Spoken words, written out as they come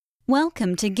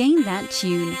Welcome to Game That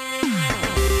Tune.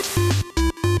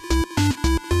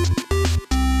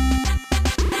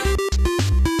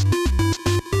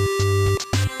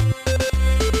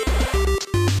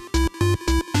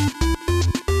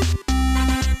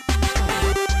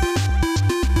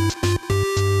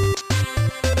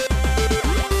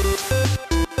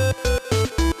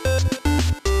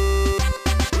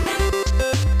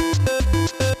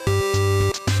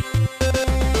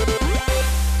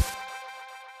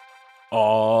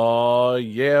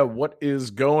 Yeah, what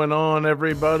is going on,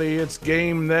 everybody? It's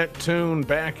Game That Tune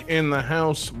back in the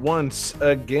house once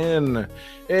again.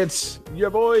 It's your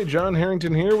boy John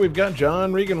Harrington here. We've got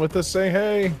John Regan with us. Say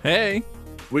hey. Hey.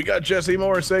 We got Jesse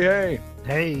Moore. Say hey.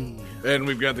 Hey. And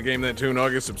we've got the Game That Tune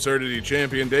August Absurdity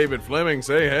champion David Fleming.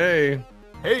 Say hey.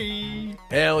 Hey.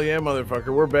 Hell yeah,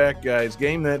 motherfucker. We're back, guys.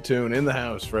 Game That Tune in the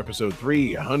house for episode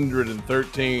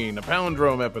 313, a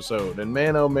palindrome episode. And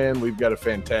man, oh man, we've got a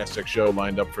fantastic show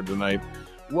lined up for tonight.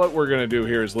 What we're going to do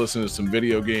here is listen to some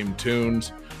video game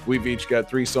tunes. We've each got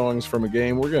 3 songs from a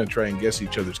game. We're going to try and guess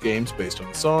each other's games based on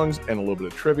the songs and a little bit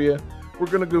of trivia. We're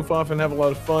going to goof off and have a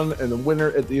lot of fun, and the winner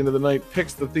at the end of the night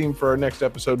picks the theme for our next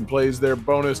episode and plays their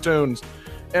bonus tunes.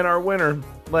 And our winner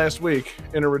last week,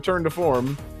 in a return to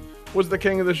form, was the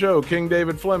king of the show, King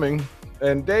David Fleming.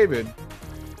 And David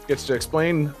gets to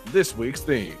explain this week's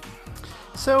theme.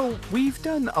 So, we've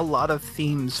done a lot of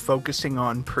themes focusing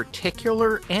on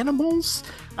particular animals,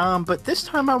 but this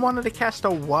time I wanted to cast a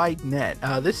wide net.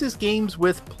 This is games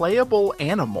with playable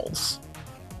animals.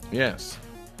 Yes.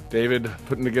 David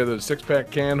putting together the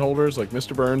 6-pack can holders like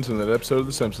Mr. Burns in that episode of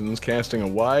The Simpsons, casting a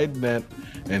wide net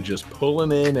and just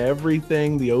pulling in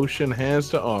everything the ocean has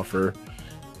to offer.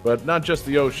 But not just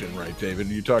the ocean, right, David?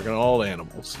 You're talking all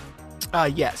animals.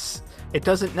 Yes. It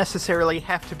doesn't necessarily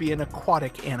have to be an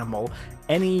aquatic animal.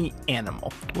 Any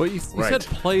animal. Well, you said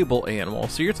playable animal,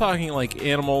 so you're talking like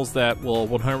animals that will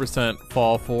 100%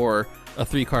 fall for a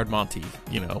 3-card Monty,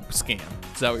 scam.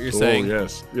 Is that what you're saying? Oh,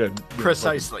 yes. Yeah.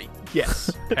 Precisely.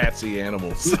 Yes. Patsy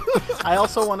animals. I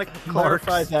also want to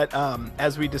clarify that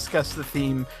as we discuss the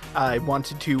theme, I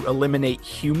wanted to eliminate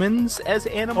humans as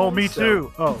animals. Oh, me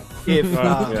too.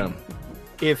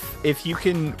 If you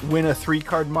can win a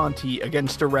 3-card Monty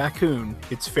against a raccoon,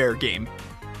 it's fair game.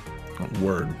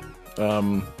 Word.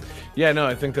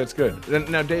 I think that's good.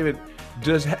 Now, David,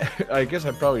 I guess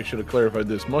I probably should have clarified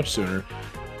this much sooner.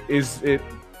 Is it,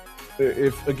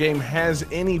 if a game has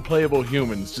any playable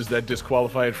humans, does that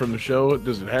disqualify it from the show?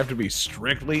 Does it have to be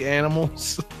strictly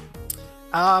animals?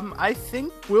 I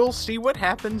think we'll see what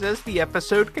happens as the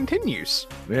episode continues.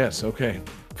 Yes, okay.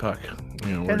 Fuck.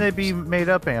 Can they be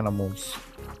made-up animals?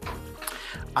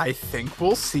 I think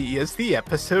we'll see as the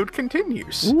episode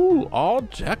continues. Ooh, all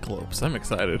jackalopes. I'm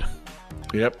excited.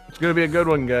 Yep, it's gonna be a good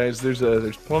one, guys. There's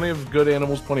plenty of good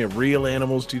animals, plenty of real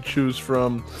animals to choose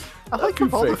from. I like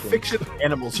of all the fiction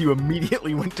animals, you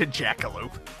immediately went to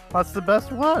jackalope. That's the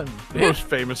best one. The most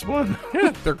famous one.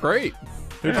 Yeah, they're great.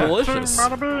 They're delicious.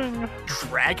 Bing,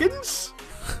 Dragons?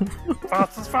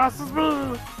 fast as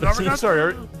me.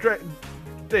 Sorry,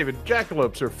 David,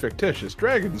 jackalopes are fictitious.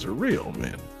 Dragons are real,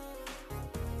 man.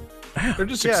 They're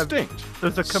just extinct.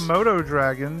 There's the Komodo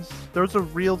dragons. Those are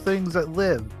real things that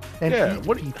live and eat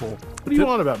people. What do you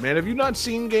want about, man? Have you not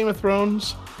seen Game of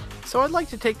Thrones? So I'd like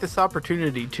to take this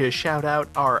opportunity to shout out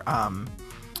our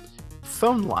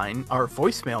phone line, our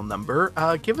voicemail number.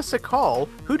 Give us a call.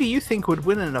 Who do you think would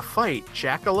win in a fight,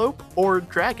 jackalope or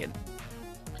dragon?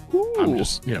 Ooh. I'm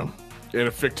just, in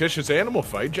a fictitious animal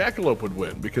fight, jackalope would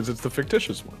win because it's the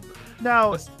fictitious one.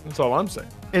 Now, that's all I'm saying.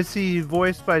 Is he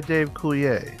voiced by Dave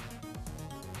Coulier?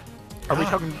 Are we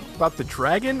talking about the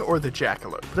dragon or the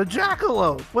jackalope? The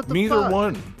jackalope. What the Neither fuck?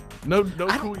 one. No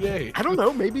Coulier. I don't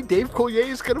know. Maybe Dave Coulier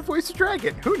is going to voice a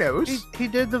dragon. Who knows? He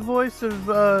did the voice of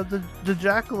the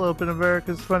jackalope in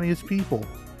America's Funniest People.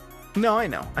 No, I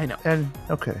know. And,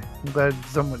 okay, I'm glad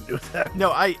someone knew that.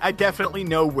 No, I definitely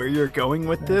know where you're going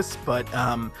with this, but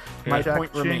my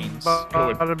point remains.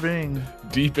 Bada bing.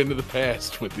 Deep into the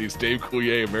past with these Dave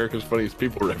Coulier America's Funniest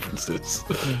People references.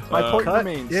 My point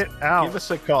remains. It out. Give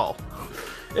us a call.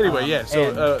 Anyway,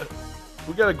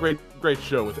 we got a great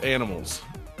show with animals.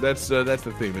 That's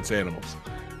the theme. It's animals.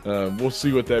 We'll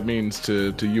see what that means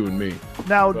to you and me.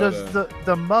 Now, does the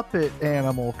Muppet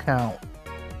animal count?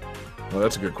 Well,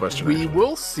 that's a good question. We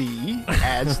will see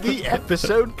as the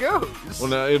episode goes. Well,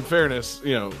 now, in fairness,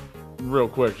 real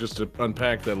quick, just to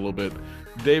unpack that a little bit,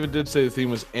 David did say the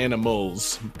theme was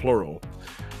animals, plural.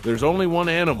 There's only one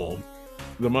animal,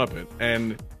 the Muppet,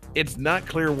 and it's not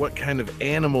clear what kind of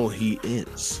animal he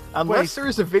is. Unless there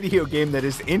is a video game that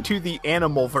is into the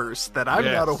animal verse that I'm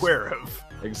not aware of.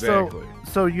 Exactly.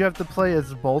 So you have to play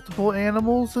as multiple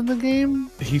animals in the game?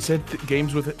 He said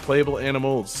games with playable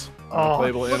animals. Oh,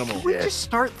 Playable Look, animal. can we just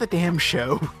start the damn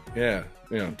show? Yeah.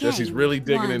 Jesse's Game really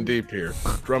digging in one. deep here.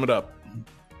 Drum it up.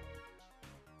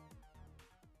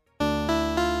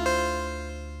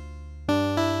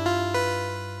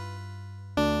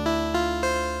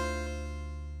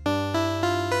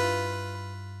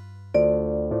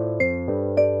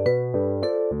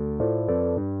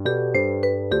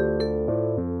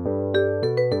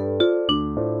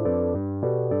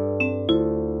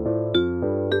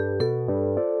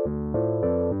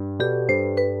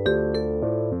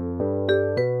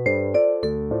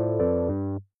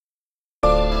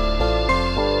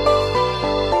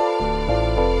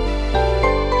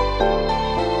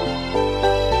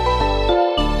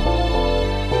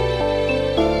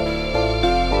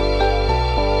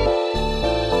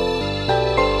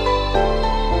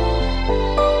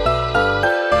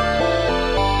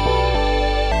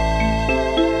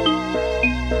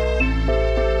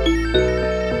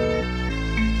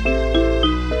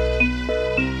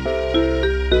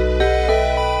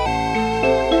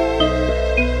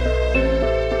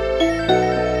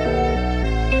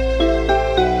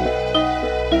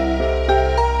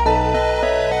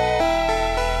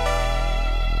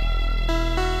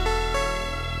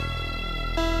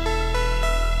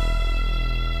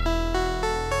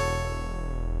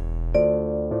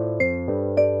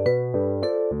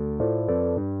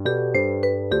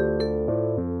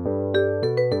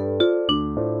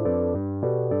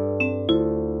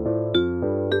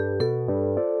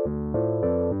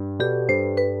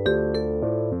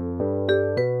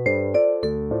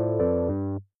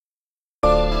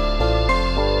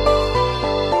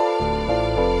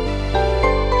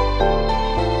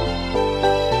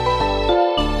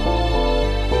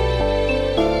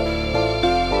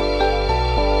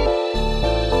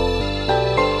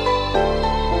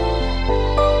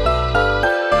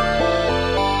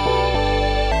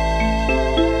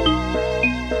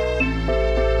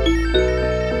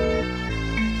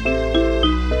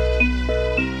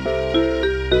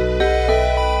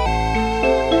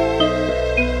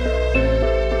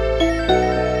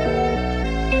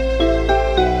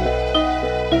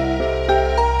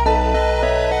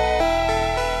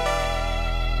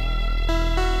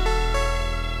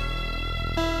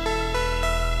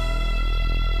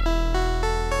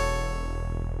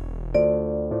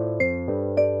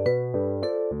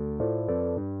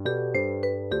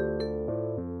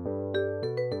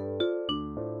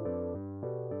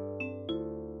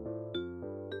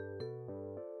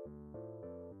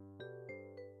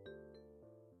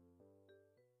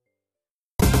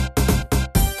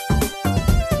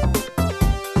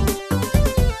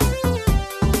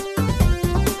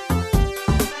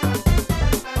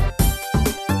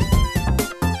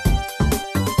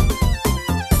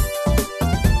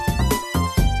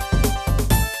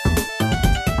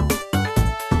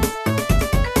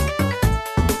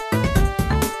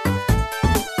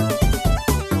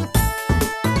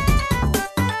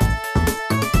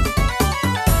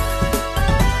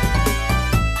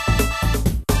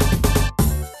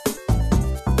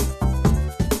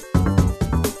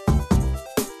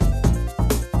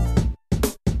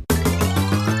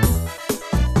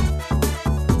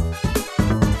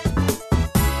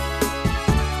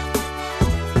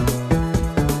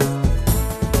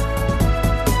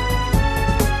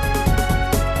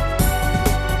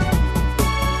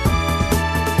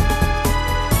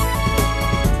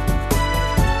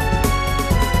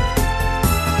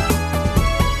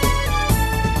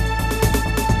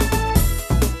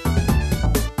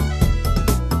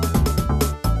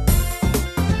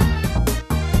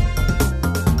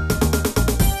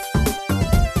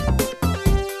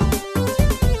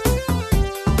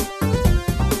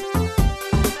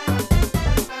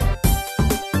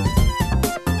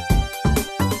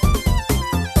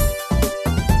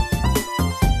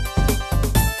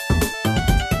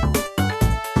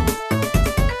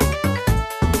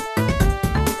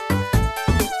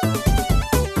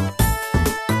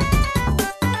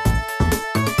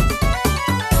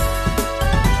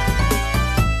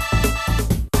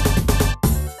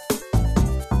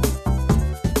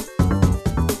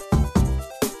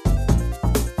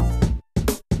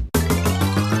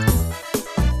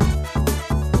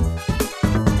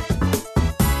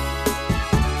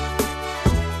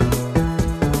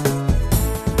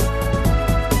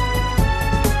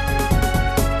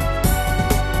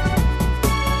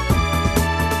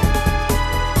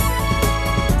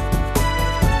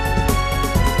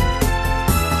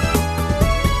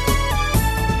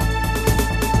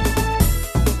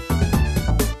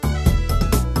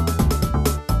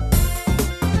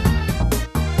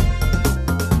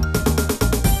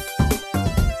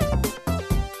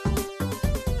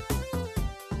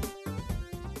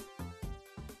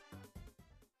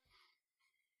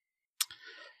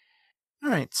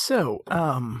 right, so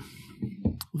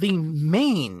the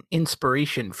main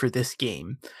inspiration for this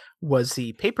game was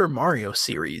the Paper Mario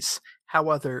series.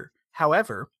 However,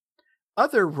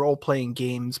 other role-playing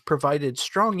games provided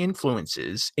strong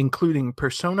influences, including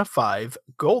Persona 5,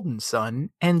 Golden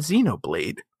Sun, and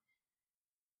Xenoblade.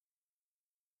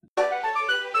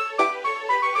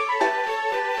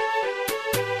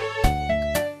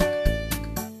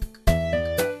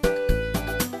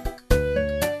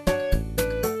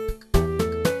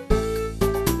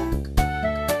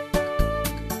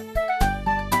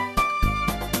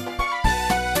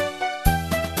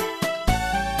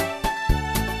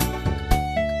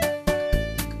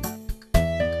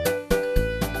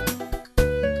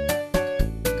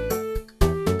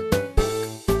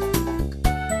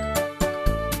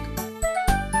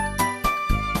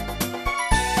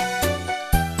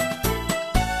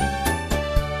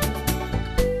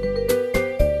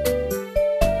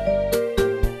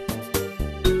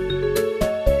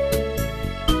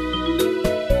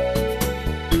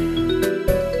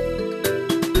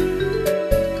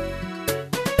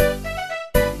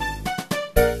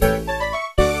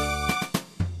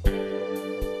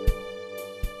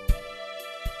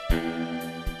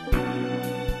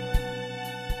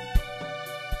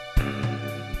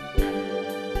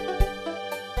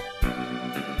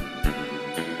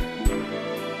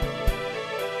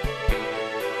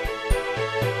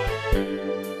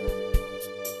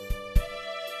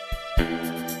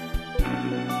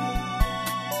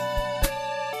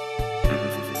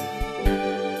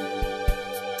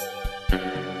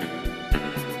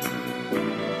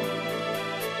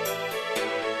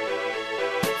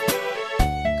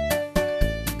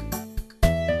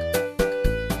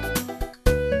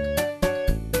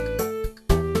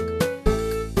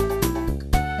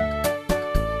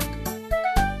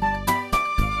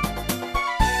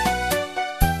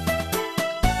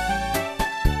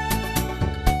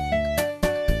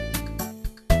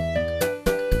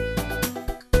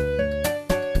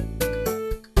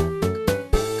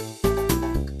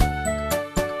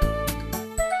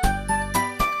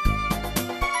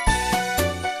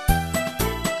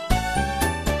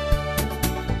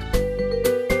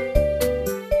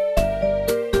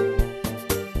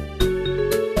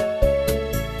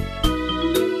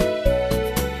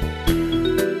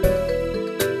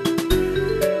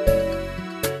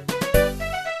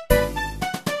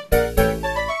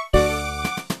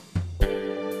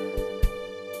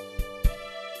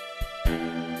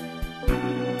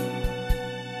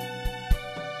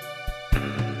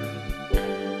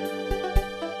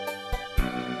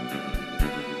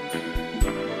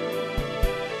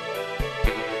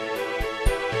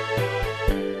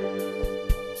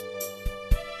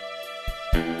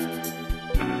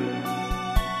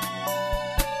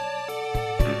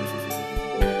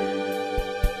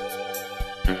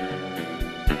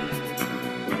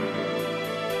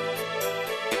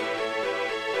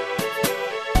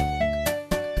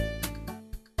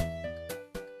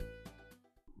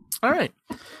 All right.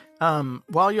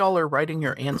 While y'all are writing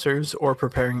your answers or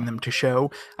preparing them to show,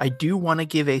 I do want to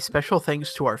give a special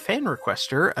thanks to our fan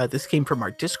requester. This came from our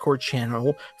Discord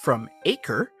channel from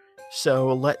Acre.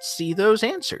 So let's see those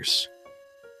answers.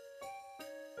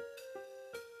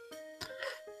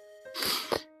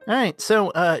 All right.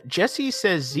 So Jesse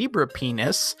says zebra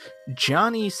penis.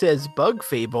 Johnny says bug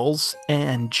fables.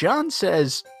 And John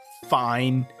says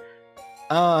fine.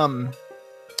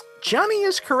 Johnny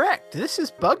is correct. This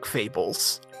is Bug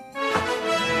Fables.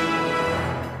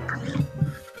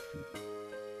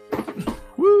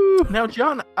 Woo! Now,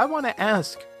 John, I want to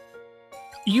ask,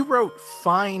 you wrote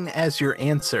fine as your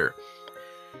answer.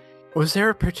 Was there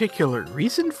a particular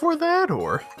reason for that,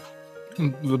 or?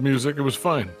 The music, it was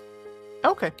fine.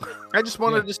 Okay. I just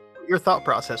wanted to see what your thought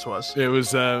process was. It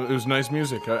was nice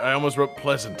music. I almost wrote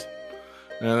pleasant.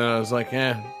 And then I was like,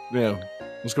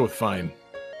 let's go with fine.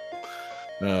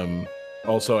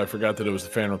 Also, I forgot that it was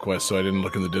the fan request, so I didn't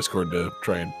look in the Discord to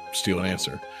try and steal an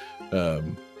answer.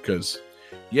 Because,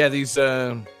 these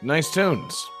nice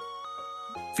tunes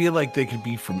feel like they could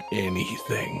be from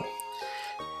anything.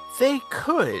 They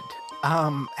could.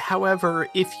 However,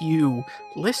 if you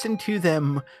listen to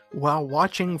them while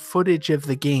watching footage of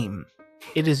the game,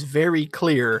 it is very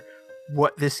clear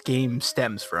what this game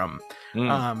stems from.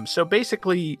 So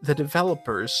basically, the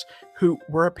developers, who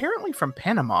were apparently from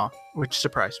Panama, which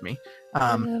surprised me.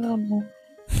 Some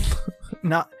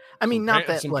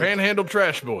Panhandle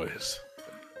trash boys.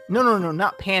 No,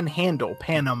 not Panhandle,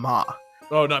 Panama.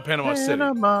 Oh, not Panama City.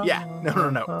 Yeah,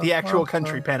 no. The actual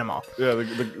country, Panama. Yeah,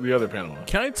 the other Panama.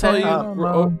 Can I tell you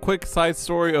a quick side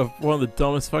story of one of the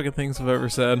dumbest fucking things I've ever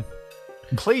said?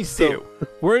 Please do.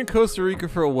 We're in Costa Rica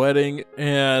for a wedding,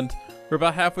 and we're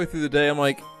about halfway through the day. I'm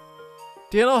like,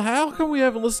 Daniel, how come we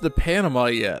haven't listened to Panama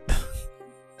yet?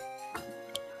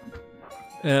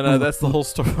 And that's the whole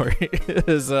story.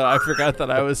 Is I forgot that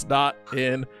I was not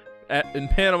in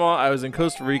Panama. I was in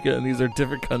Costa Rica, and these are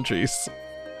different countries.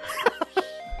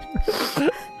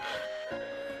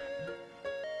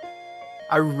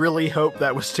 I really hope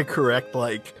that was to correct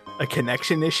like a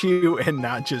connection issue and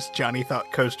not just Johnny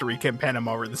thought Costa Rica and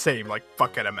Panama were the same. Like,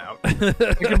 fucking him out.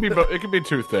 It can be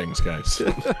two things, guys.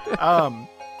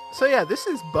 So yeah, this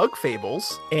is Bug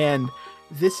Fables, and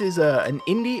this is an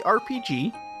indie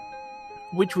RPG,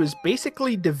 which was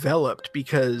basically developed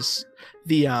because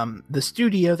the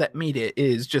studio that made it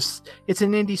it's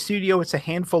an indie studio. It's a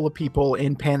handful of people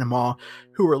in Panama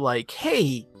who were like,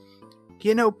 hey,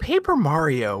 Paper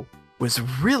Mario was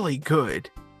really good.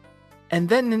 And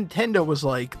then Nintendo was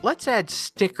like, let's add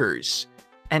stickers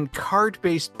and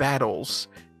card-based battles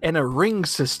and a ring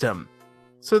system.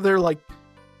 So they're like,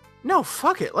 no,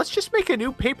 fuck it. Let's just make a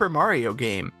new Paper Mario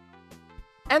game.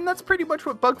 And that's pretty much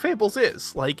what Bug Fables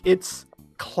is. Like, it's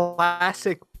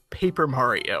classic Paper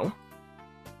Mario.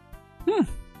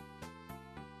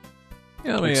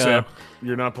 Yeah, Except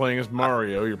you're not playing as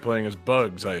Mario, you're playing as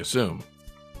Bugs, I assume.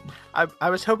 I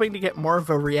was hoping to get more of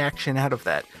a reaction out of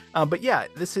that. But yeah,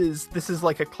 this is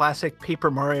like a classic Paper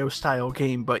Mario style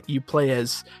game, but you play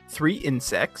as 3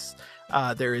 insects.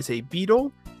 There is a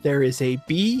beetle, there is a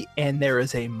bee, and there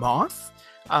is a moth.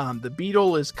 The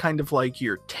beetle is kind of like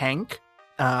your tank.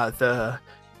 The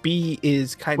bee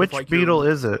is kind of like Which beetle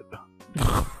is it?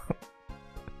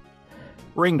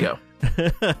 Ringo.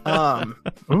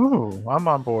 Ooh, I'm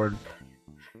on board.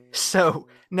 So,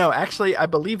 no, actually, I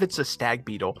believe it's a stag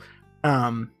beetle.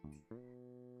 No,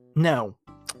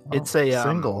 it's a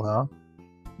single, huh?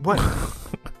 What?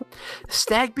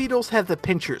 Stag beetles have the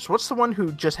pinchers. What's the one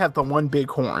who just have the one big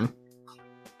horn?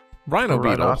 Rhino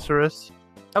beetle. Rhinoceros.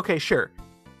 Okay, sure.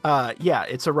 Yeah,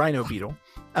 it's a rhino beetle.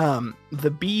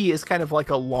 The bee is kind of like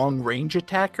a long range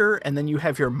attacker, and then you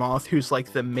have your moth, who's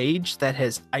like the mage that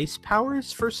has ice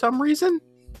powers for some reason.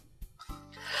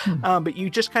 But you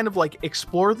just kind of like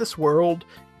explore this world,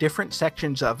 different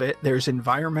sections of it. There's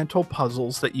environmental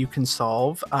puzzles that you can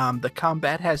solve. The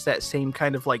combat has that same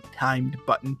kind of like timed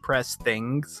button press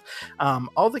things.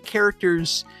 All the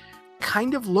characters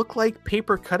kind of look like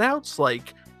paper cutouts,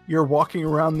 like you're walking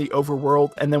around the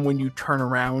overworld, and then when you turn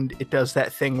around, it does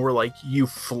that thing where like you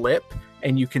flip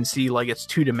and you can see like it's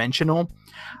 2-dimensional.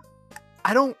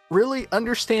 I don't really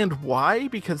understand why,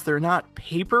 because they're not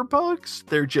paper bugs,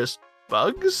 they're just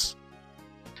bugs.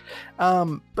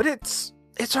 But it's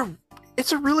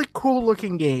a really cool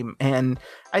looking game, and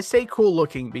I say cool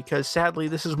looking because sadly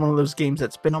this is one of those games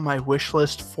that's been on my wish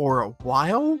list for a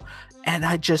while, and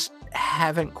I just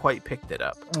haven't quite picked it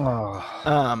up.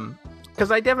 Oh, because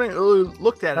I definitely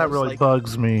looked at it. that really like,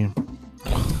 bugs me.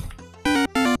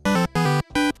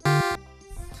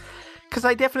 Because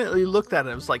I definitely looked at it.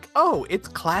 I was like, oh, it's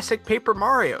classic Paper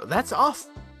Mario. That's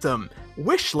awesome.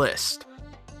 Wish list.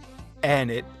 And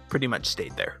it pretty much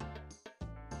stayed there.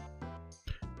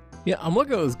 Yeah, I'm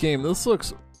looking at this game. This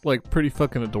looks like pretty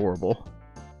fucking adorable.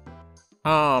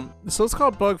 So it's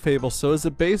called Bug Fables. So is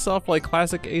it based off like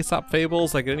classic Aesop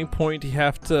fables? Like at any point you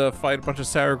have to fight a bunch of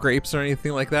sour grapes or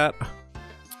anything like that?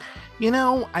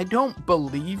 I don't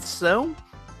believe so.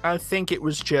 I think it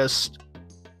was just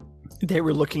they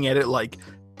were looking at it like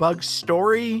Bug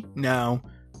Story? No.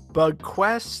 Bug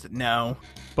Quest? No.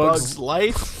 Bug's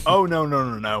Life? Oh,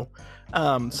 no.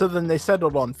 So then they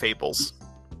settled on Fables.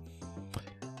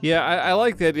 Yeah, I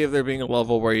like the idea of there being a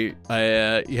level where you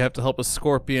have to help a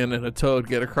scorpion and a toad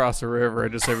get across a river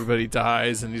and just everybody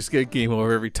dies and you just get game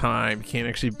over every time. You can't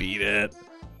actually beat it.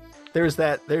 There's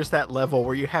that level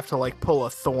where you have to like pull a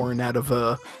thorn out of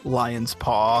a lion's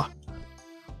paw.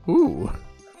 Ooh.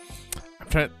 I'm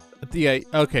trying. Yeah.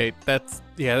 Okay. That's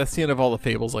the end of all the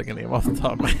fables I can name off the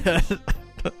top of my head.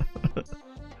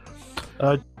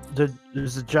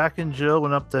 Is it Jack and Jill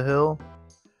went up the hill?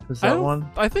 Is that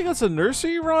one? I think that's a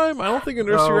nursery rhyme. I don't think a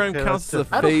nursery rhyme counts as a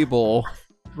that's fable.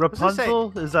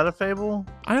 Rapunzel? Is that a fable?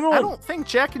 I I don't think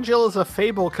Jack and Jill is a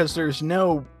fable because there's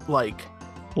no like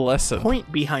lesson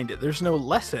point behind it. There's no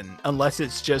lesson unless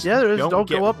it's just Yeah, there is. Don't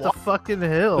get go up the fucking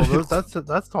hill.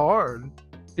 That's hard.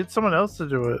 Get someone else to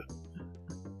do it.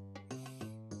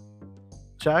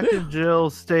 Jack and Jill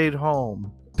stayed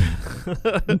home.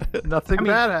 Nothing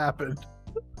bad happened.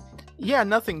 Yeah,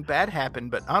 nothing bad happened,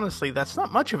 but honestly, that's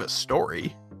not much of a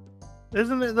story.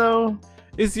 Isn't it, though?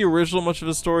 Is the original much of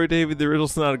a story, David? The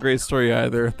original's not a great story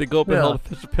either. They go up and held a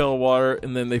fish a pail of water,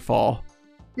 and then they fall.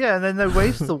 Yeah, and then they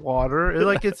waste the water.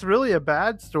 It's really a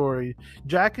bad story.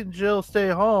 Jack and Jill stay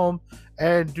home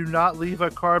and do not leave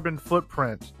a carbon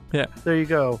footprint. Yeah. There you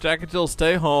go. Jack and Jill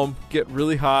stay home, get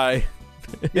really high.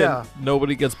 And Yeah.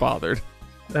 nobody gets bothered.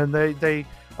 And they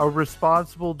are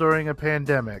responsible during a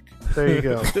pandemic. There you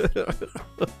go.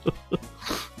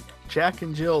 Jack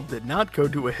and Jill did not go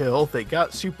to a hill. They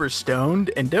got super stoned,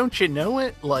 and don't you know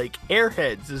it? Like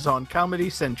Airheads is on Comedy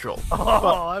Central.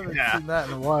 Oh, I haven't yeah. seen that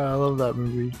in a while. I love that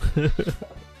movie.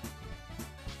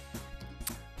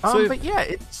 But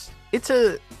yeah, it's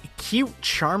a cute,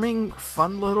 charming,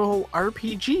 fun little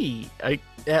RPG.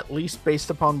 At least based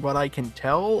upon what I can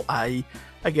tell. I,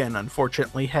 again,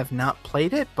 unfortunately have not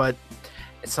played it, but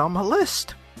it's on my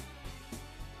list.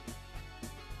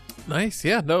 Nice.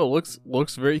 Yeah, no, it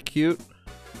looks very cute.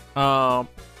 At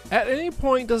any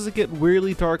point, does it get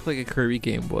weirdly dark like a Kirby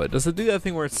game would? Does it do that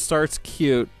thing where it starts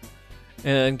cute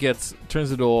and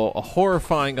turns into a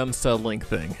horrifying, unsettling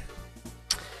thing?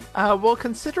 Well,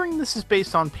 considering this is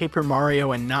based on Paper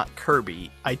Mario and not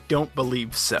Kirby, I don't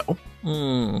believe so.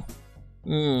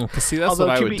 See, that's what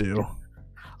I would do.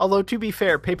 Although, to be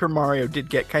fair, Paper Mario did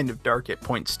get kind of dark at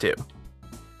points, too.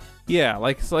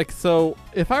 Yeah, so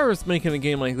if I was making a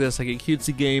game like this, like a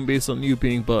cutesy game based on you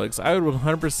being bugs, I would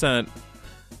 100%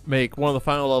 make one of the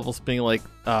final levels being like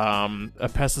a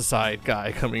pesticide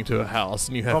guy coming to a house,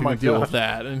 and you have to deal with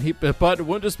that. But it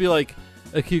wouldn't just be like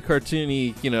a cute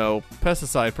cartoony,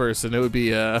 pesticide person. It would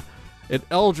be an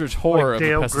eldritch horror like of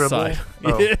Dale a pesticide.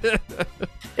 Gribble?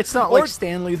 It's not like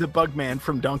Stanley the Bugman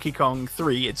from Donkey Kong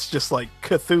 3. It's just like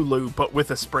Cthulhu, but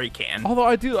with a spray can.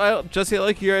 Although Jesse, I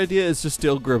like your idea. Is just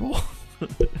Dale Gribble.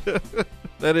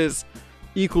 That is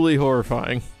equally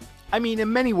horrifying. I mean,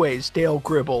 in many ways, Dale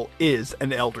Gribble is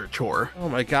an eldritch horror. Oh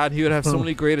my god, he would have so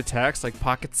many great attacks like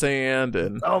pocket sand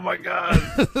and. Oh my god.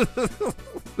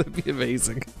 That'd be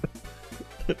amazing.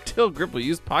 Dale Gribble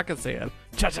used pocket sand.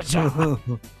 Cha cha cha.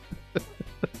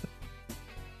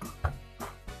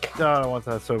 No, I don't want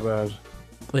that so bad.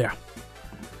 Yeah.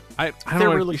 I don't There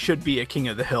know. really should be a King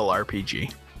of the Hill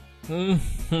RPG.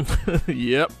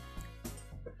 Yep.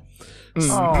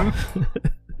 Oh.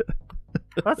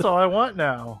 That's all I want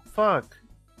now. Fuck.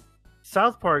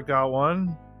 South Park got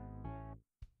one.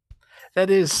 That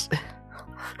is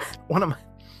one of my...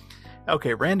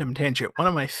 Okay, random tangent. One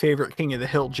of my favorite King of the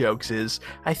Hill jokes is,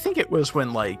 I think it was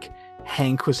when,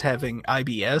 Hank was having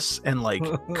IBS and,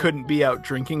 couldn't be out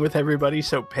drinking with everybody,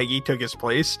 so Peggy took his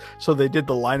place. So they did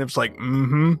the lineups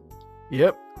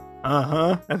yep,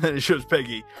 uh-huh, and then it shows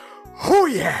Peggy, oh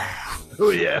yeah!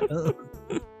 Oh yeah.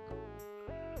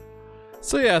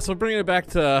 So bringing it back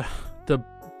to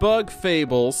Bug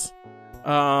Fables.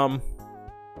 What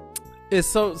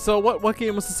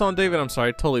game was this on, David? I'm sorry,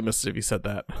 I totally missed it if you said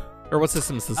that. Or what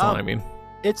system is this on, I mean?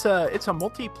 It's a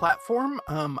multi-platform.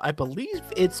 I believe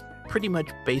it's pretty much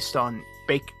based on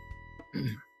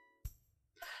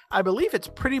I believe it's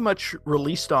pretty much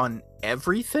released on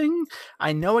everything.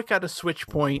 I know it got a Switch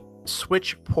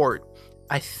port.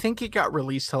 I think it got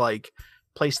released to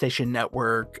PlayStation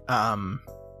Network,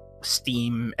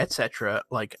 Steam, etc.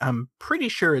 I'm pretty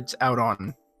sure it's out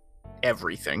on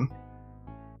everything.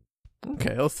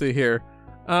 Okay, let's see here.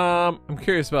 I'm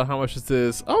curious about how much this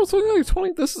is. Oh, it's only like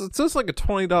 20. It's just like a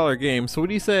 $20 game. So, what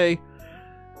do you say?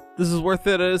 This is worth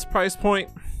it at its price point.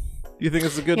 Do you think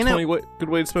it's a good good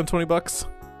way to spend $20?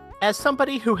 As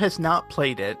somebody who has not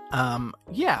played it,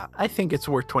 yeah, I think it's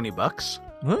worth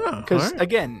 $20. Because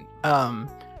again, I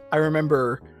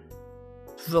remember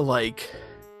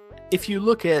if you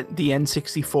look at the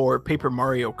N64 Paper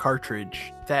Mario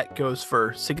cartridge, that goes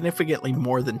for significantly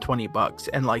more than $20.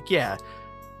 And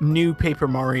new Paper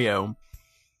Mario,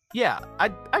 yeah,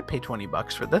 I'd pay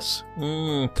 $20 for this.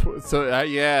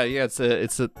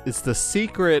 It's the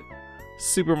secret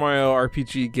Super Mario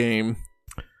RPG game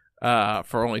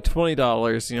for only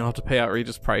 $20. You don't have to pay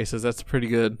outrageous prices. That's a pretty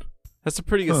good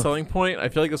selling point. I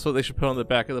feel like that's what they should put on the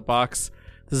back of the box.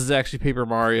 This is actually Paper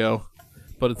Mario,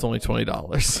 but it's only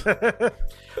 $20.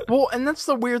 Well, and that's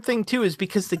the weird thing too, is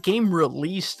because the game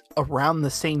released around the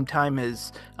same time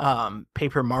as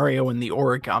Paper Mario and the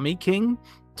Origami King.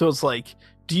 So it's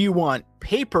do you want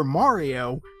Paper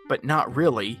Mario, but not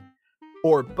really,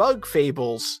 or Bug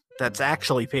Fables that's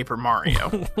actually Paper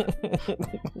Mario?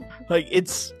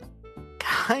 It's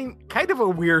kind of a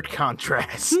weird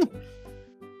contrast.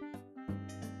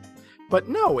 But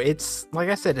no, it's like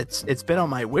I said, it's been on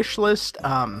my wish list.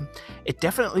 It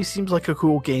definitely seems like a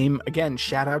cool game. Again,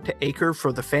 shout out to Acre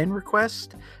for the fan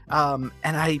request. And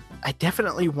I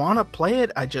definitely want to play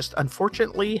it. I just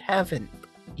unfortunately haven't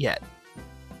yet.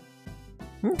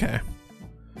 Okay.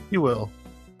 You will.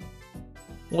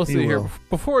 We'll He see here. will.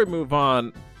 Before we move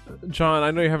on, John,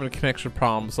 I know you're having connection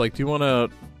problems. Like, do you want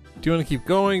to keep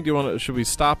going? Should we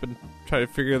stop and try to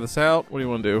figure this out? What do you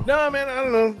want to do? No, man, I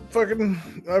don't know.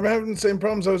 Fucking, I'm having the same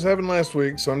problems I was having last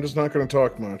week, so I'm just not going to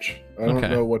talk much. I don't Okay.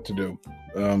 know what to do.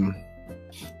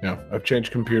 Yeah, I've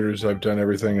changed computers. I've done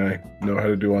everything I know how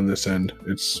to do on this end.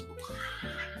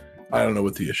 I don't know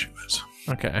what the issue is.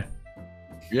 Okay.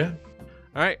 Yeah.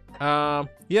 All right.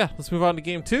 Yeah, let's move on to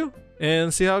game 2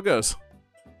 and see how it goes.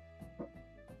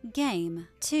 Game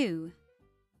 2.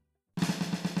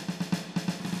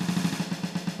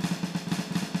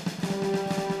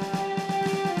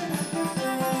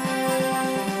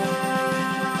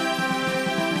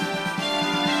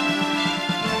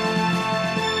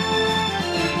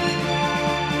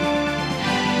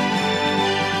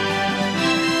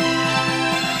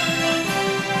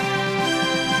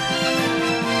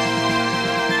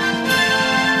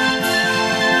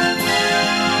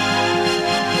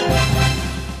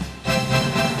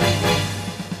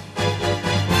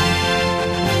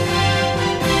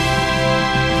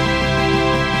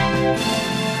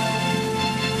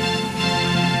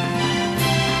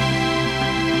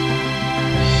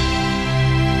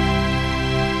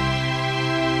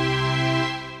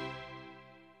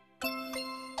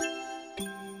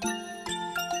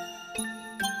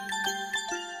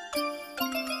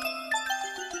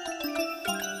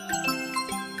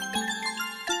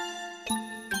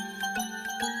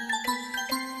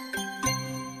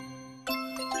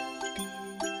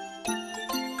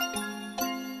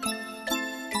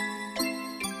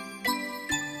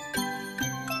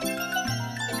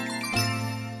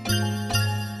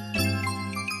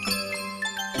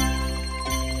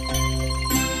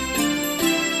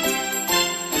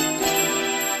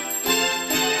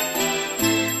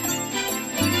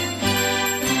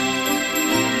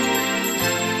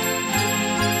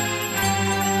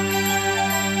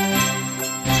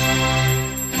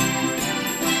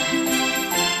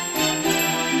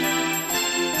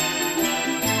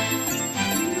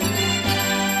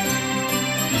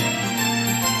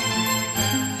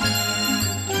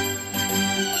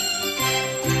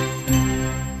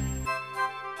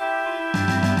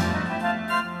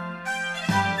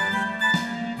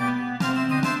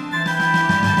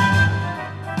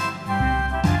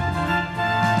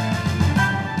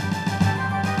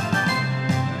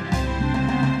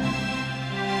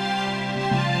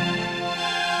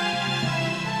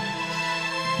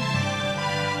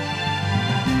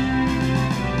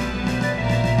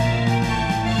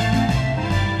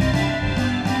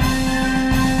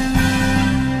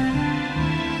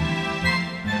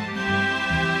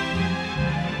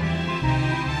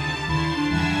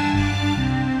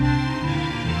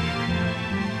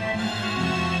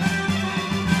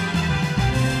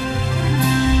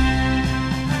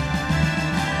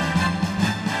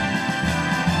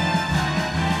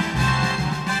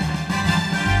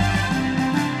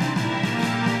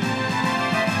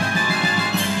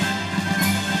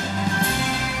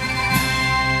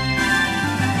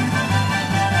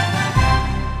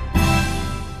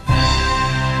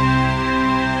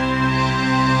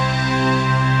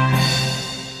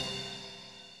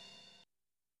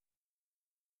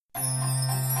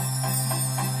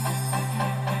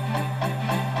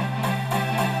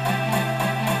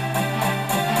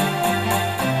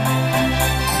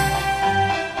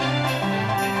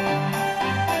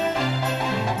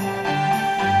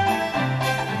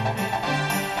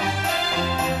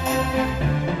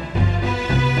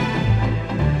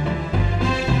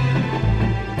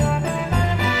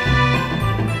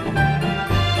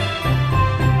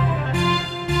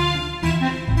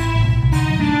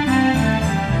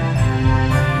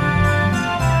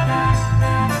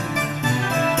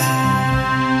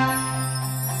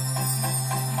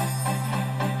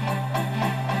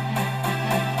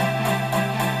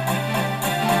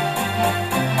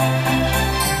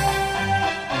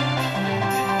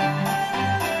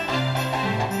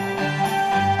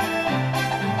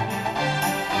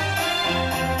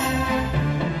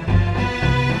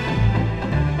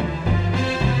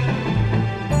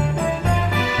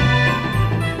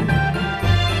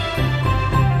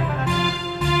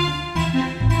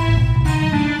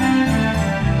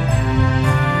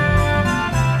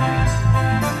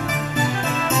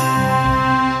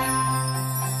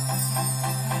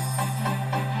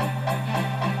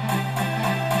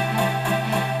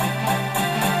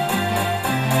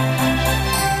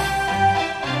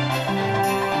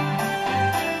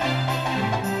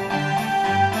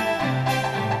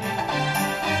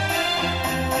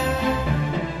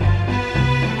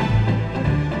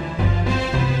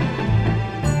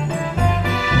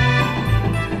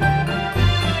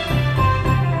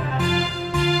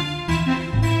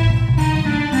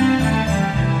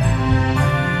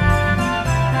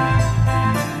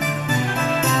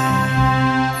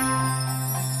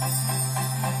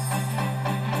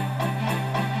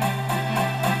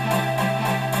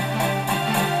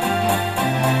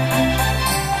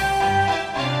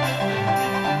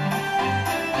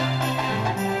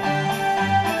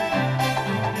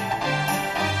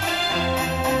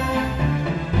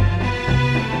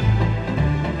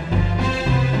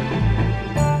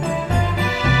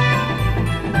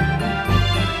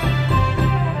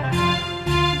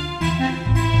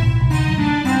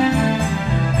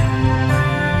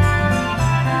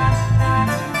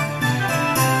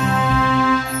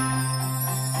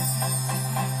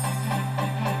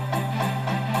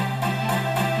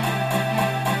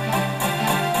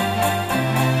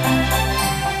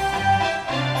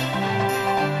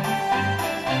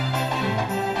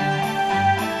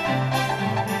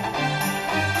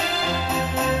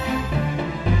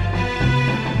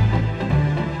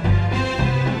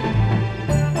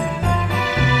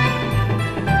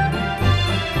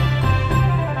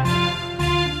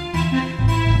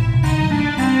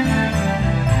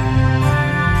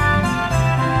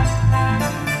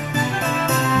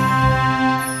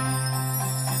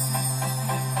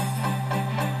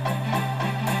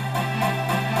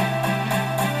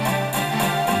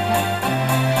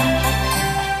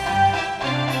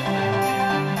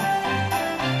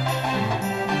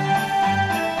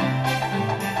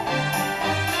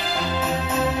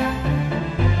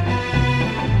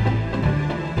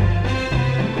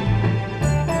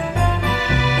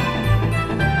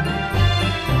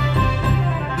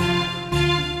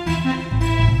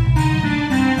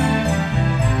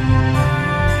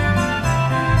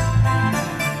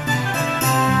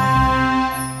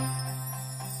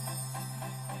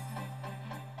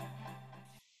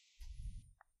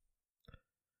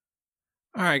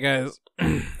 All right, guys.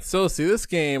 So let's see. This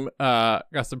game got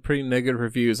some pretty negative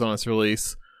reviews on its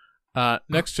release.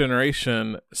 Next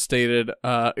Generation stated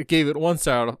it gave it 1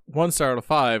 star out of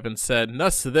 5 and said,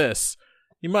 "Nuts to this!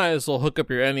 You might as well hook up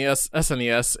your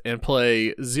SNES and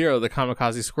play Zero the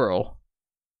Kamikaze Squirrel."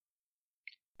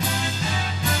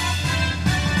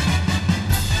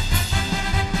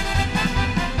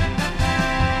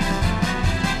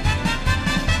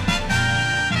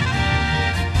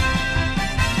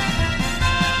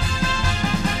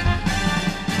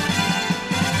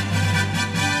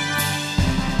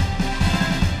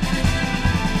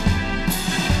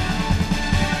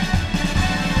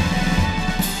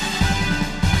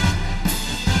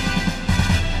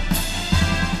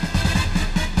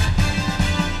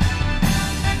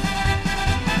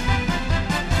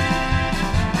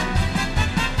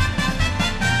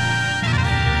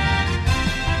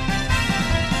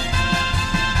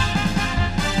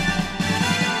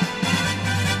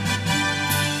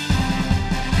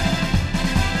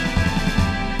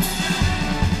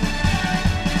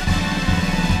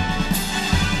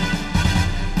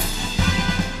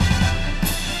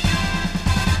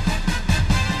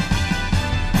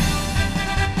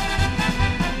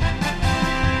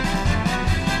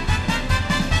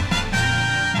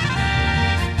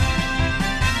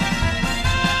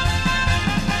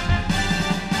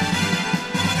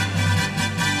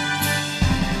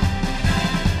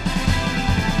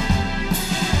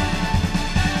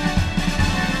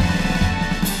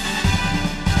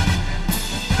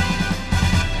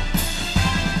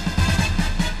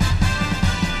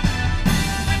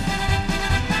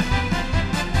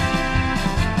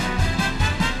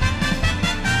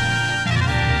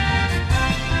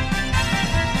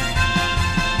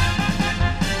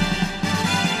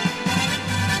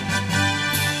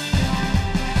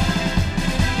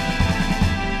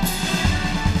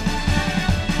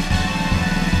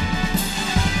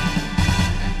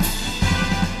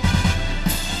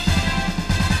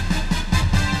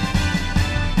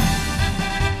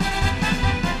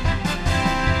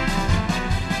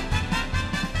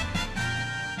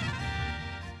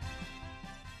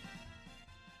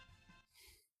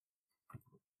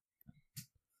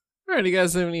 All right, you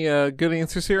guys have any good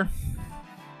answers here?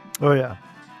 Oh yeah.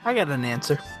 I got an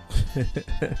answer.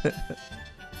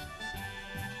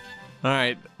 All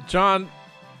right, John,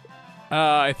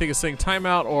 I think is saying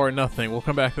timeout or nothing. We'll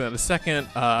come back to that in a second.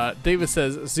 David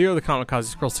says Zero the Kamikaze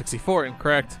Squirrel 64,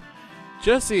 incorrect.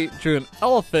 Jesse drew an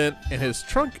elephant and his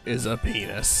trunk is a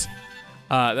penis.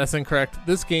 That's incorrect.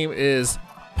 This game is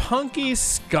Punky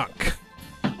Skunk.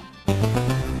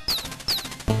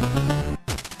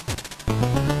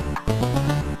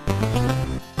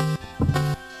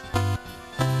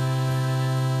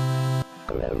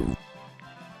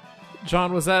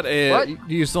 John, was that a... What?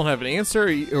 You just don't have an answer,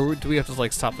 or do we have to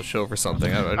like stop the show for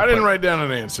something? I didn't write down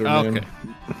an answer, man. Okay.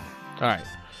 All right.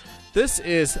 This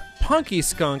is Punky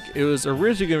Skunk. It was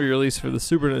originally going to be released for the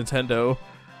Super Nintendo,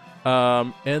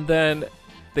 and then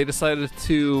they decided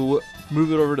to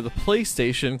move it over to the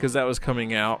PlayStation because that was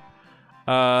coming out.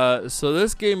 So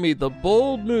this game made the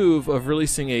bold move of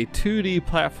releasing a 2D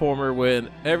platformer when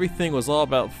everything was all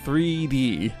about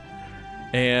 3D,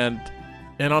 and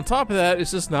on top of that, it's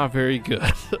just not very good.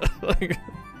 Like,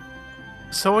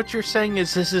 So what you're saying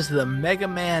is this is the Mega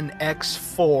Man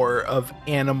X4 of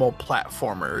animal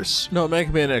platformers. no,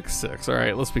 Mega Man X6. All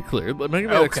right, let's be clear. Mega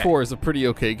Man Okay. X4 is a pretty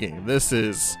okay game. This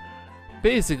is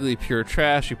basically pure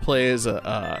trash. You play as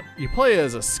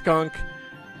a skunk,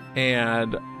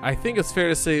 and I think it's fair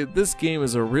to say this game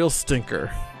is a real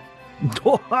stinker.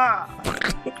 God,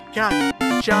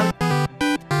 John,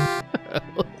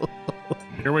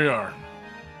 Here we are.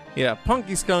 Yeah,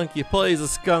 Punky Skunk. You play as a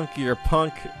skunk. You're a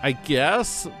punk, I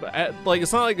guess. Like,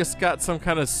 it's not like it's got some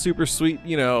kind of super sweet,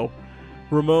 Ramones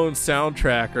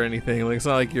soundtrack or anything. Like, it's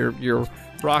not like you're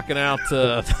rocking out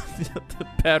to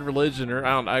Bad Religion or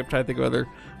I'm trying to think of other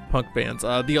punk bands.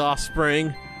 The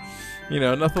Offspring.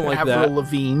 Nothing like Avril that.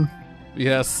 Lavigne.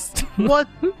 Yes. What,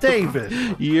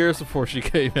 David? Years before she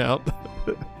came out.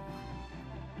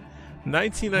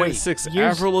 1996, Wait,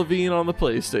 years- Avril Lavigne on the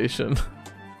PlayStation.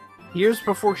 Years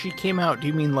before she came out, do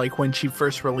you mean like when she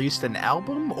first released an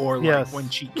album, or like Yes. when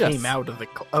she Yes. came out of the?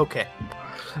 Okay,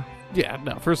 Yeah,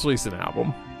 no, first released an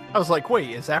album. I was like, wait,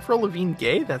 is Avril Lavigne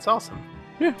gay? That's awesome.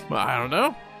 Yeah, well, I don't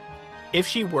know. If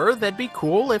she were, that'd be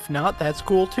cool. If not, that's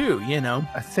cool too.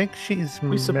 I think she's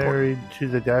We support- married to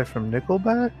the guy from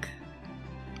Nickelback.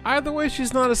 Either way,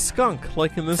 she's not a skunk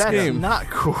like in this That's game. not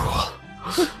cool.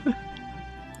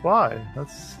 Why?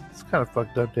 That's kind of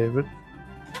fucked up, David.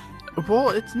 Well,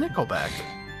 it's Nickelback.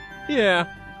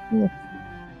 Yeah. Yeah.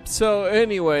 So,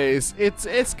 anyways,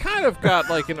 it's kind of got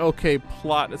like an okay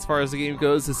plot as far as the game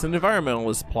goes. It's an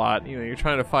environmentalist plot. You know, you're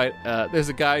trying to fight. There's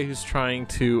a guy who's trying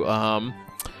to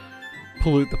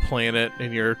pollute the planet,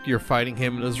 and you're fighting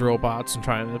him and his robots and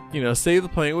trying to save the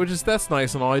planet. That's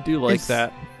nice and all. I do like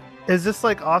that. Is this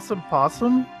like Awesome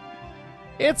Possum?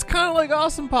 It's kind of like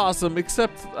Awesome Possum,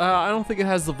 except I don't think it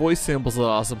has the voice samples that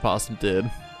Awesome Possum did.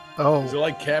 Oh, Is it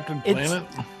like Captain Planet?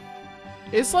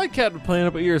 It's like Captain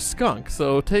Planet, but you're a skunk.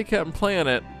 So take Captain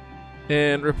Planet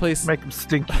and replace. make him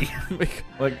stinky.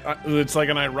 Like it's like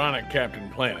an ironic Captain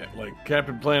Planet. Like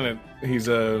Captain Planet, he's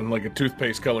like a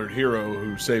toothpaste colored hero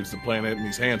who saves the planet and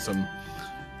he's handsome.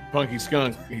 Punky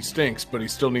Skunk, he stinks, but he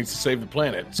still needs to save the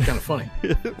planet. It's kind of funny.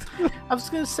 I was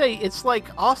gonna say it's like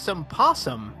Awesome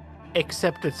Possum,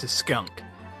 except it's a skunk.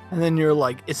 And then you're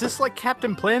like, is this like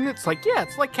Captain Planet? It's like, yeah,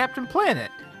 it's like Captain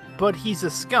Planet, but he's a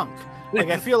skunk. Like,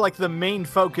 I feel like the main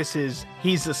focus is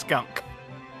he's a skunk.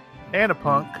 And a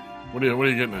punk. What are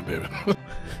you getting at, David?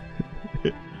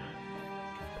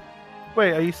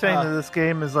 Wait, are you saying that this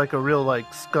game is like a real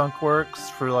like Skunk Works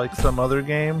for like some other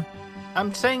game?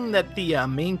 I'm saying that the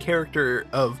main character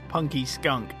of Punky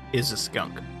Skunk is a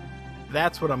skunk.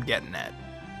 That's what I'm getting at.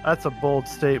 That's a bold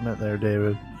statement there,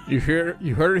 David. You heard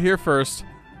it here first.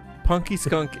 Punky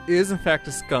Skunk is in fact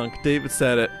a skunk. David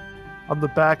said it. On the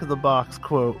back of the box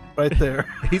quote, right there.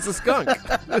 He's a skunk.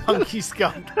 Punky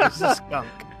Skunk is a skunk.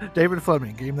 David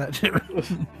Fleming, game that to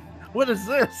me. What is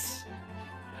this?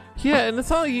 Yeah, and it's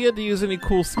not like you get to use any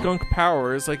cool skunk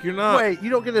powers. Like, you're not. Wait, you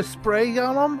don't get a spray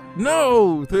on them?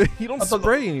 No, you don't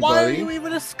spray anybody. Why are you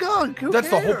even a skunk? Who That's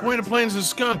cares? the whole point of playing as a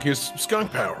skunk, is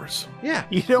skunk powers. Yeah.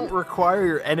 You don't require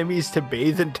your enemies to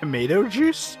bathe in tomato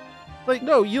juice? Like,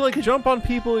 no, you like jump on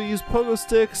people, you use pogo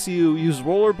sticks, you use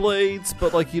rollerblades,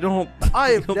 but like you don't. I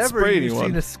you have don't never spray seen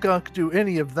anyone. a skunk do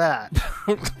any of that.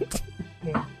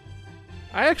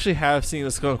 I actually have seen a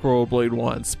skunk rollerblade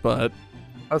once, but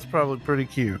That's probably pretty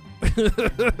cute.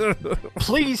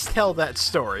 Please tell that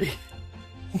story.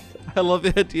 I love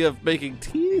the idea of making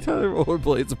teeny tiny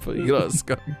rollerblades and putting it on a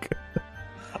skunk.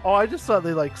 Oh, I just thought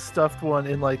they like stuffed one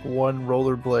in like one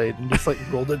rollerblade and just like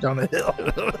rolled it down a hill.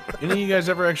 Any of you guys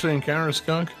ever actually encounter a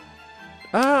skunk?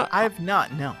 I have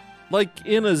not, no. Like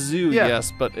in a zoo, Yeah.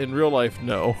 yes, but in real life,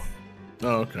 no.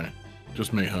 Oh, okay.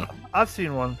 Just me, huh? I've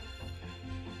seen one.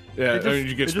 Yeah, It did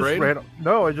you get it sprayed?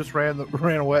 No, I just ran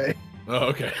away. Oh,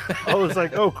 okay. I was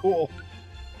like, oh, cool.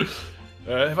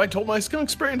 Have I told my skunk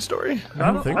spraying story?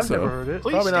 I don't think I've so. never heard it.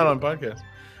 Please Probably not do. on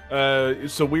podcast.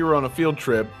 So we were on a field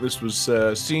trip. This was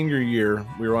senior year.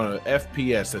 We were on a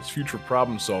FPS. That's Future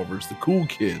Problem Solvers. The cool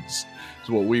kids is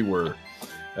what we were.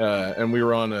 And we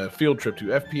were on a field trip to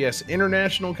FPS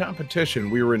International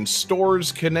Competition. We were in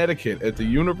Storrs, Connecticut, at the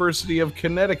University of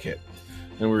Connecticut.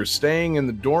 And we were staying in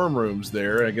the dorm rooms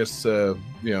there. I guess,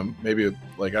 maybe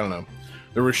like, I don't know.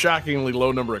 There were a shockingly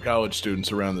low number of college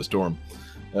students around this dorm.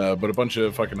 But a bunch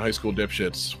of fucking high school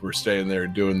dipshits were staying there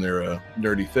doing their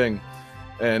nerdy thing.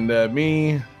 And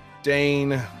me,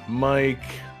 Dane, Mike,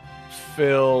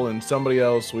 Phil, and somebody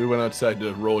else, we went outside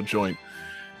to roll a joint.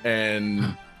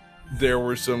 And there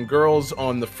were some girls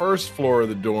on the first floor of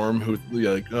the dorm who,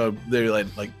 they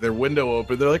like their window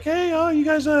open. They're like, "Hey, oh, you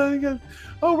guys,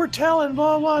 we're telling,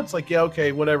 blah blah." It's like, yeah,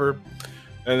 okay, whatever.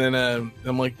 And then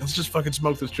I'm like, let's just fucking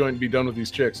smoke this joint and be done with these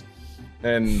chicks.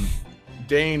 And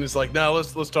Dane is like, no,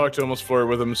 let's talk to him, let's flirt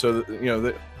with him. So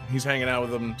that he's hanging out with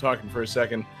them, talking for a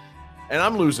second. And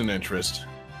I'm losing interest.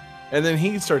 And then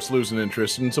he starts losing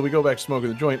interest. And so we go back to smoking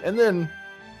the joint. And then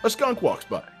a skunk walks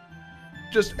by.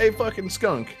 Just a fucking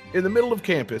skunk in the middle of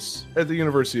campus at the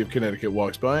University of Connecticut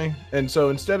walks by. And so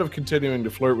instead of continuing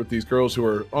to flirt with these girls who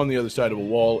are on the other side of a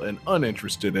wall and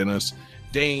uninterested in us,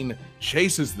 Dane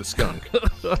chases the skunk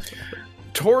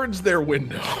towards their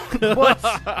window. What?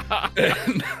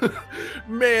 And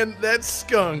man, that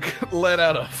skunk let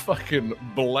out a fucking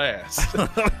blast.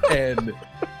 And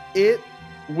it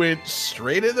went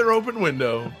straight in their open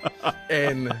window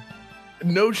and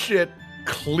no shit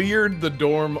cleared the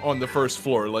dorm on the first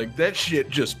floor. Like that shit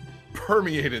just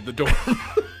permeated the dorm.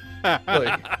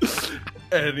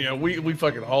 And we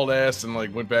fucking hauled ass and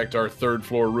like went back to our third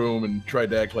floor room and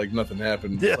tried to act like nothing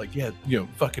happened. Yeah. Like,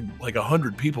 fucking like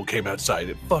 100 people came outside.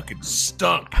 It fucking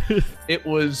stunk. It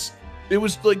was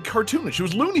like cartoonish. It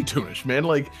was Looney Tune-ish, man.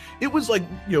 Like it was like,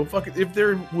 fucking if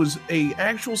there was a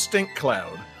actual stink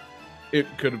cloud, it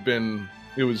could have been.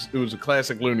 It was a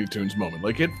classic Looney Tunes moment.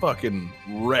 Like it fucking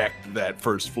wrecked that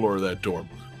first floor of that dorm.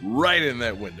 Right in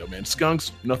that window, man.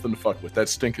 Skunks, nothing to fuck with. That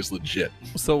stink is legit.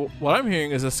 So what I'm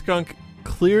hearing is a skunk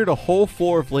cleared a whole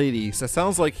floor of ladies. That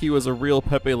sounds like he was a real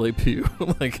Pepe Le Pew.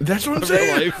 Like, That's what I'm in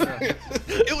real saying. life.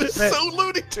 It was so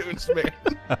Looney Tunes, man.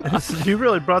 You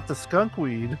really brought the skunk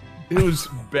weed. It was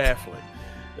baffling.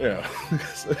 Yeah.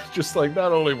 Just like,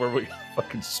 not only were we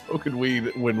fucking smoking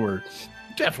weed when we're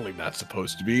definitely not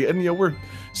supposed to be, and you know, we're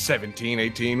 17,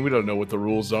 18, we don't know what the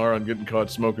rules are on getting caught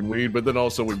smoking weed, but then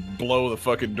also we blow the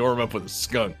fucking dorm up with a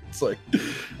skunk. It's like,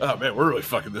 oh man, we're really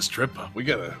fucking this trip up. We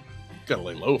gotta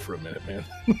lay low for a minute, man.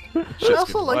 I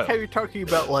also like how you're talking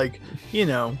about, like, you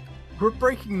know, we're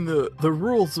breaking the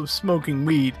rules of smoking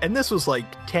weed, and this was like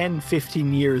 10,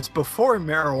 15 years before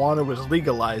marijuana was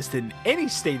legalized in any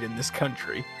state in this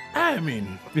country. I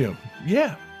mean, you know,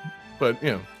 yeah, but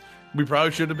you know, we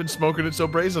probably should have been smoking it so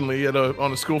brazenly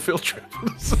on a school field trip.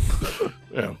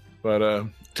 Yeah, but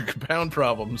to compound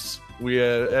problems, we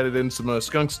added in some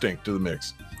skunk stink to the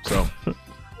mix. So,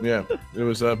 yeah, it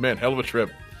was man, hell of a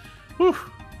trip. Whew.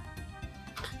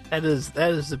 That is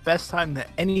the best time that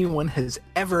anyone has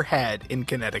ever had in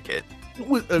Connecticut. Hey,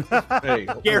 hold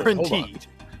on. Guaranteed.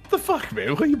 The fuck,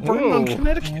 man? What are you burning on Whoa.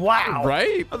 Connecticut? Wow.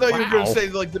 Right? I thought you were going to say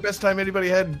like the best time anybody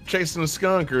had chasing a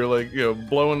skunk or like, you know,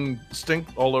 blowing stink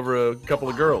all over a couple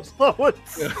of girls.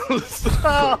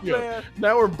 Oh, You know, man.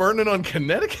 now we're burning on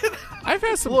Connecticut. I've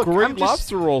had some Look, great I'm just-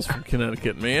 lobster rolls from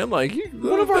Connecticut, man. Like,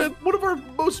 One of our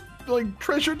most like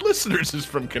treasured listeners is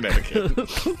from Connecticut.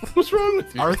 What's wrong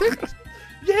with you? Are they?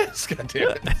 Yes,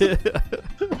 goddamn it.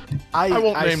 I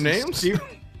won't name names.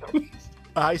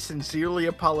 I sincerely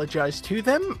apologize to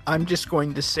them. I'm just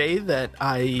going to say that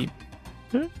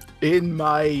in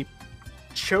my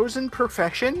chosen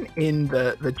profession, in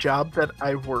the job that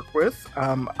I work with,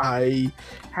 I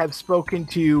have spoken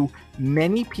to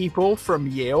many people from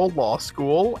Yale Law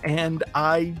School, and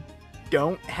I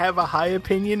don't have a high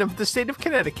opinion of the state of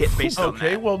Connecticut based on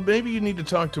Okay, that. well, maybe you need to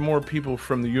talk to more people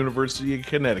from the University of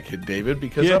Connecticut, David,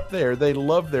 because Yeah. up there they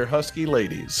love their husky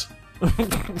ladies.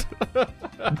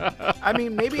 I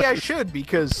mean, maybe I should,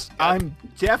 because I'm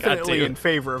definitely damn it. in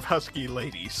favor of husky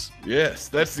ladies. Yes,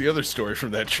 that's the other story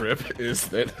from that trip, is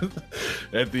that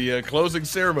at the closing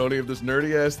ceremony of this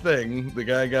nerdy-ass thing, the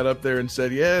guy got up there and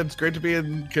said, yeah, it's great to be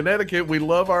in Connecticut. We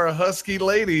love our husky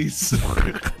ladies.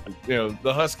 You know,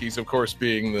 the Huskies, of course,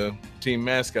 being the team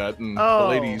mascot, and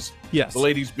Oh. Yes. the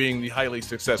ladies being the highly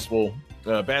successful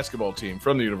basketball team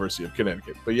from the University of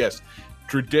Connecticut. But yes,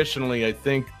 traditionally, I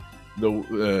think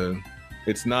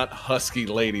it's not Husky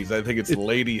ladies. I think it's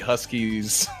Lady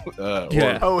Huskies.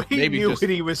 Yeah. Oh, he maybe knew just-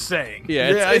 what he was saying.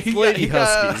 Yeah, it's he Lady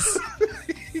got- Huskies.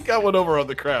 He got one over on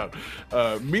the crowd.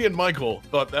 Me and Michael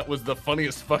thought that was the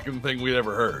funniest fucking thing we'd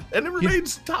ever heard, and it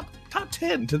remains top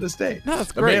 10 to this day. No,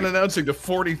 that's A great. man announcing to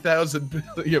 40,000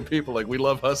 people like, we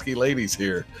love Husky ladies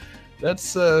here.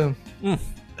 That's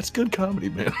good comedy,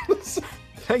 man.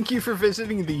 Thank you for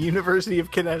visiting the University of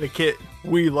Connecticut.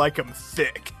 We like 'em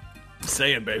thick.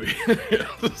 Saying, baby.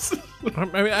 I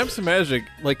mean, I'm just imagining,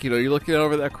 like, you know, you're looking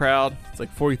over that crowd. It's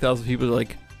like 40,000 people.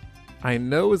 Like, I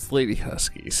know it's Lady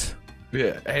Huskies.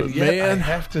 Yeah, and But yet man- I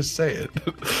have to say it.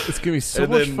 It's gonna be so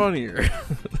And much then- funnier.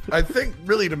 I think,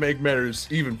 really, to make matters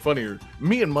even funnier,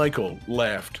 me and Michael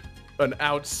laughed an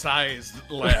outsized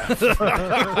laugh.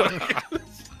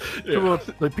 Yeah.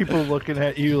 People looking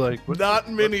at you like, what? Not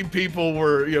many people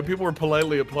were, people were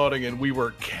politely applauding, and we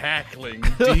were cackling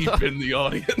deep in the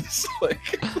audience.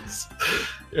 Like,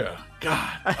 yeah, God,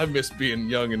 I miss being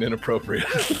young and inappropriate.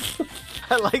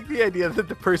 I like the idea that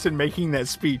the person making that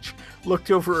speech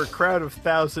looked over a crowd of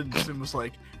thousands and was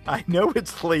like, I know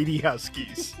it's Lady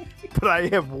Huskies, but I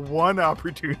have one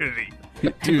opportunity.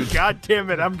 Dude, God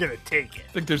damn it, I'm gonna take it.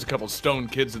 I think there's a couple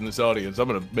stoned kids in this audience. I'm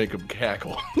gonna make them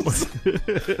cackle.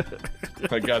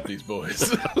 I got these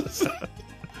boys.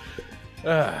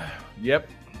 Yep.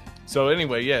 So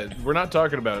anyway, yeah, we're not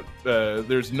talking about.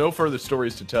 There's no further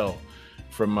stories to tell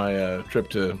from my trip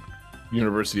to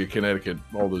University of Connecticut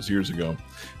all those years ago.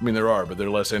 I mean, there are, but they're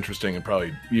less interesting and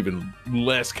probably even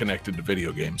less connected to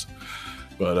video games.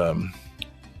 But I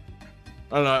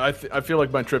don't know. I feel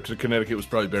like my trip to Connecticut was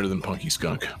probably better than Punky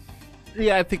Skunk.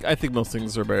 yeah, I think most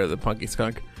things are better than Punky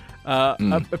Skunk.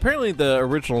 Apparently, the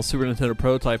original Super Nintendo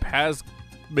prototype has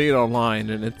made it online,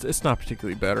 and it's not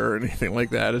particularly better or anything like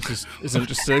that. It's just it's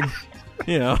interesting,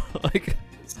 you know. Like,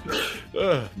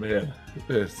 Oh man,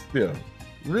 it's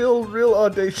real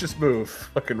audacious move.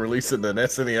 Fucking releasing an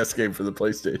SNES game for the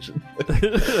PlayStation.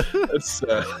 That's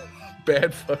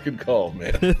bad fucking call,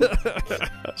 man.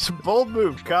 It's a bold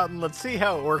move, Cotton. Let's see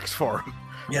how it works for him.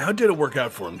 Yeah, how did it work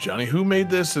out for him, Johnny? Who made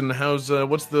this, and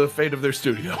what's the fate of their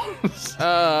studio?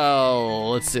 oh,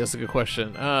 let's see. That's a good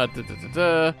question.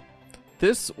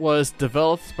 This was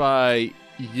developed by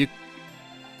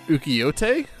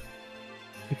Ukiyote.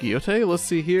 Gyote? Let's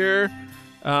see here.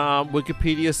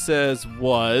 Wikipedia says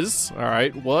was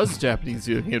a Japanese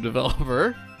video game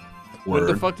developer. Went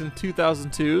defunct in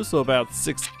 2002, so about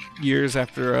 6 years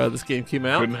after this game came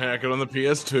out. Couldn't hack it on the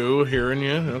PS2. Hearing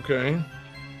you, okay.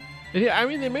 And yeah, I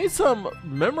mean, they made some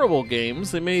memorable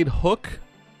games. They made Hook.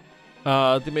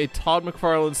 They made Todd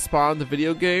McFarlane's Spawn, the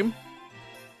video game.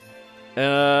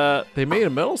 They made a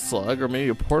Metal Slug, or maybe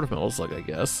a port of Metal Slug, I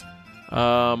guess.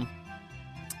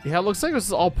 Yeah, it looks like this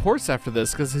is all ports after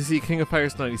this, because I see King of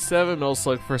Fighters 97, Metal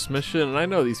Slug First Mission, and I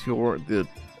know these people weren't the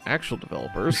actual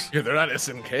developers. Yeah, they're not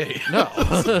SNK. No.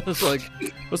 It's like,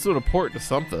 let's do a port to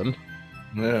something.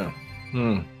 Yeah.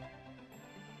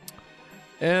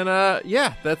 And,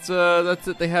 yeah, that's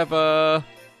it. They have, I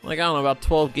don't know, about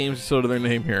 12 games or so to their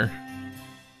name here.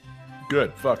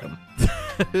 Good. Fuck them.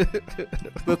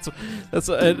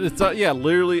 Yeah,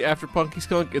 literally after Punky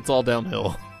Skunk, it's all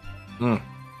downhill.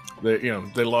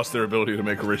 They lost their ability to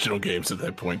make original games at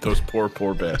that point. Those poor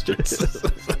bastards.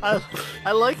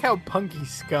 I like how Punky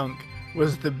Skunk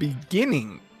was the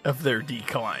beginning of their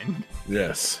decline.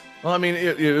 Yes. Well, I mean,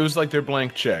 it was like their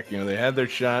blank check. They had their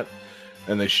shot,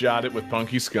 and they shot it with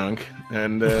Punky Skunk,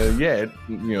 and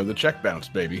the check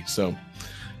bounced, baby. So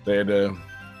they had to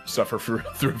suffer through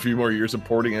a few more years of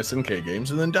porting SNK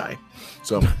games and then die.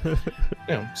 So,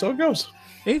 so it goes.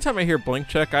 Anytime I hear Blank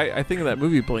Check, I think of that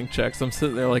movie Blank Check. So I'm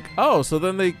sitting there like, oh, so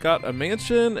then they got a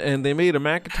mansion and they made a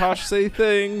Macintosh say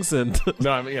things and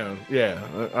no, I mean,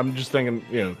 I'm just thinking,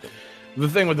 the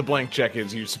thing with the blank check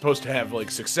is you're supposed to have like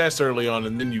success early on,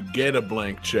 and then you get a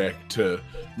blank check to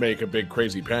make a big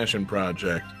crazy passion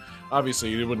project. Obviously,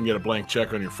 you wouldn't get a blank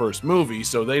check on your first movie,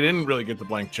 so they didn't really get the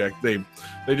blank check. They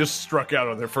just struck out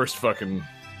on their first fucking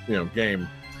game.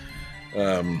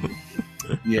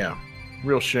 Yeah,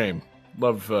 real shame.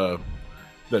 Love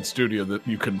that studio that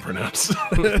you couldn't pronounce.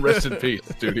 Rest in peace,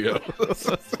 studio.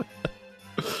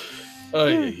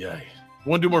 Ay.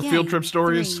 Want to do more field trip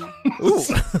stories? Ooh.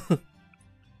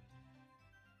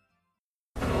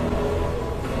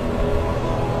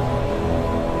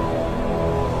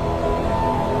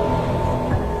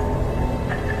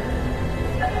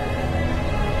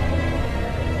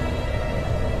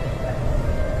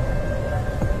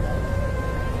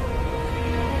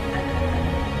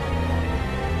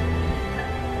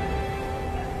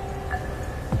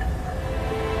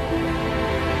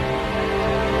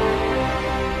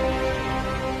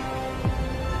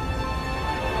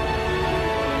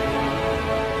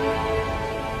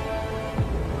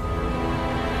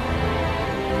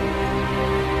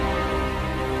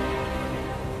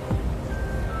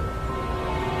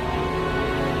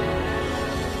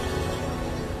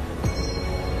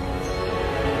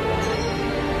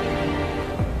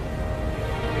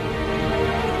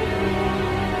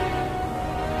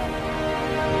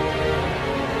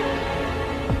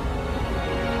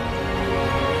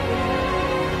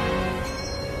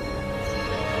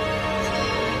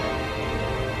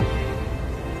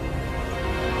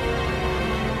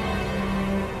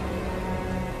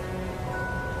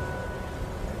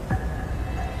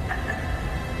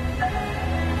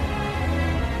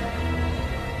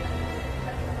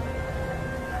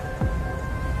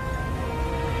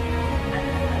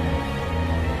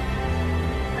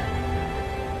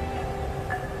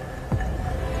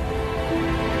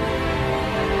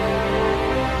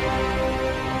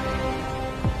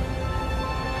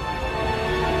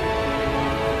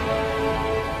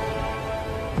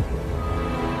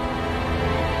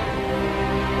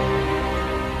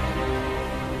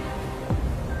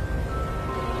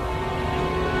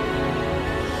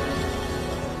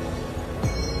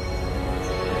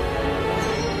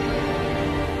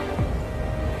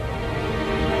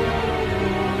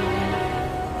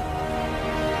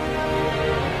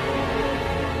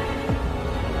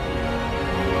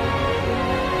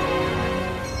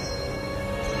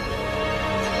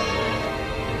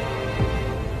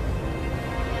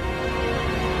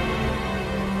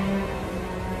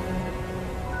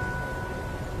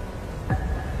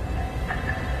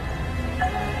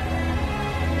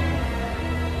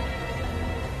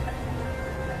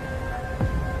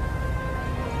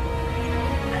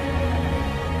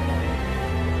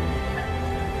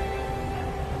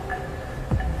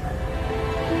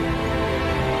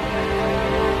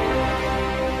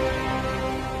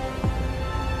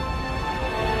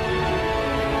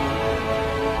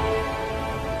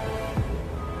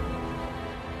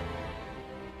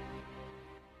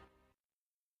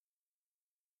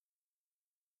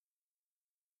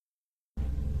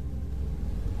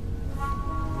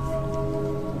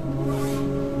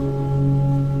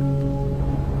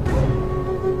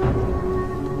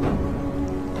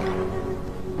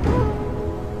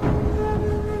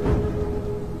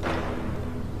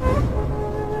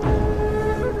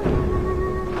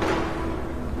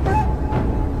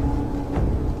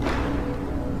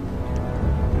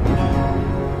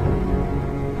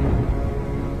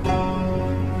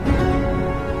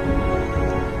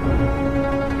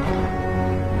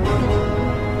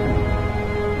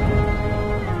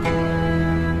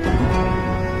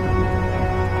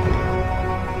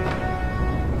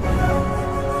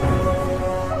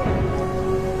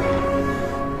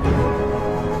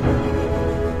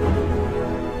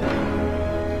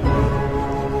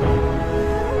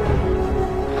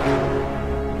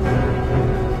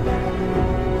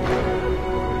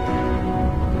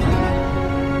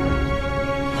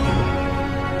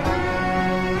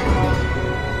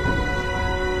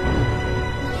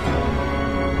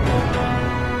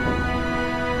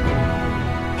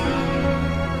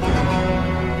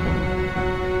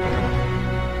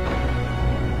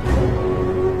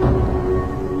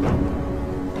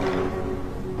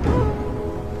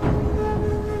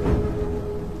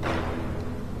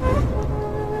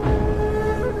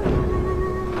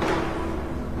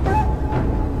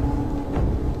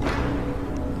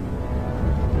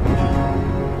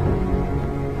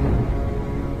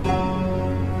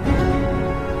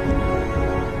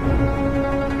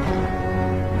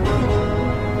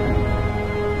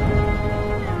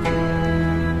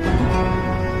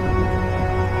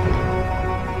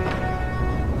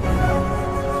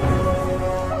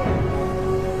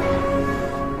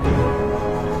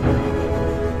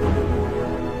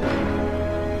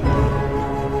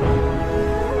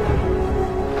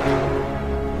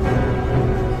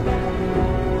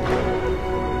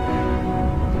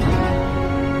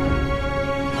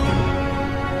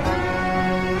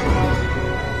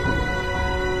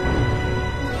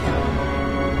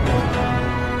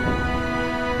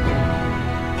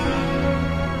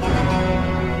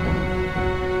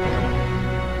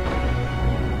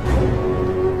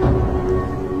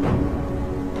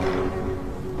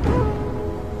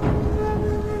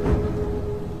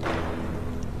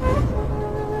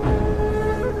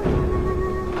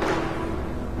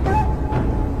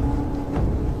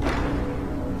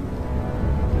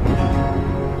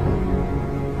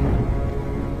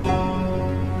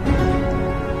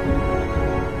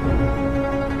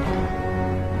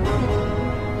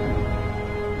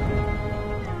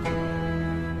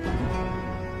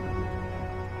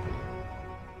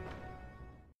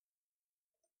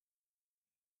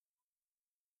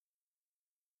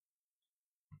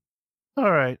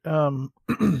 All right.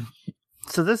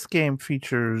 So this game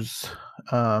features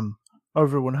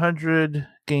over 100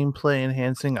 gameplay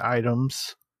enhancing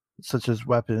items, such as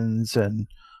weapons and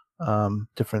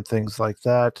different things like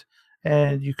that.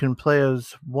 And you can play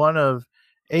as one of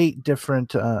 8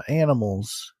 different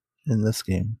animals in this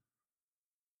game.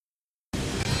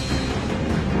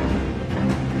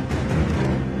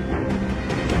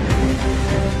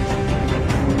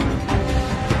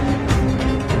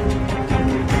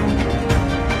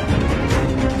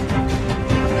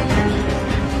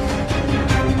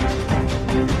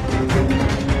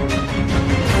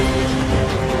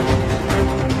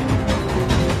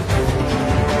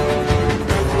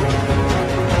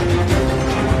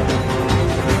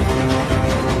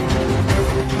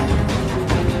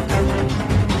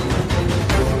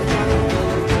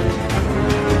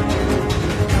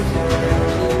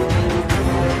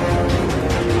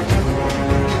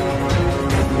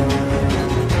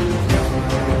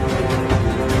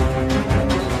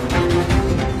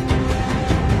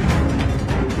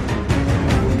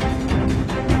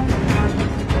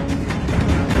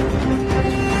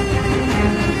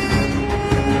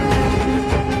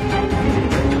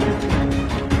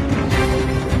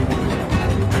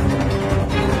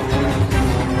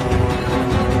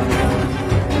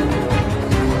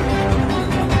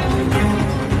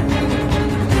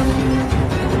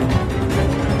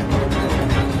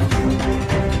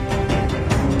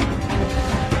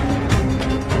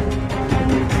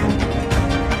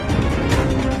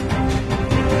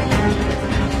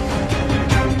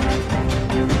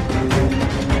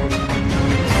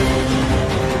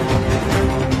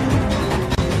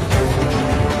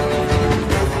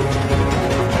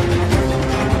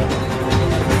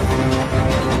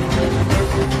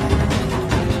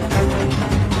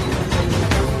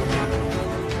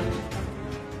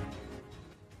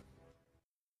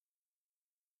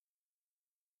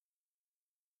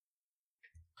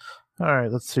 All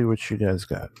right, let's see what you guys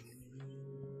got.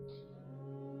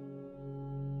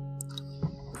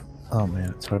 Oh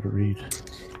man, it's hard to read.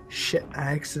 Shit,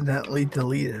 I accidentally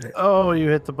deleted it. Oh, you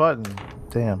hit the button.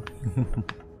 Damn.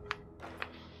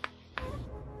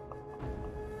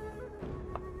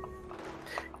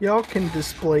 Y'all can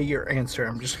display your answer.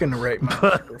 I'm just gonna write mine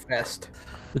super fast.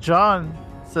 John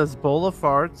says bowl of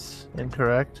farts.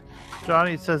 Incorrect.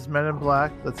 Johnny says Men in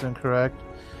Black. That's incorrect.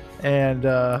 And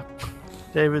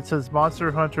David says Monster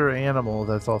Hunter Animal.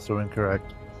 That's also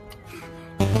incorrect.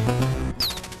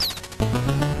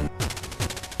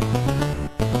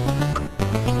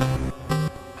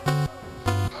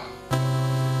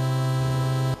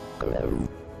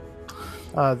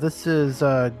 This is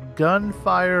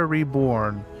Gunfire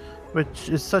Reborn, which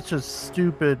is such a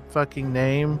stupid fucking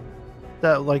name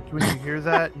that, like, when you hear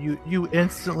that, you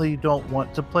instantly don't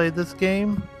want to play this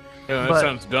game. Yeah, that But-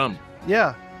 sounds dumb.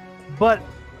 Yeah, but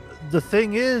the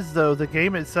thing is, though, the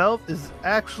game itself is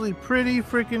actually pretty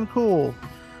freaking cool.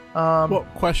 Well,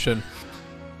 question.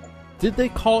 Did they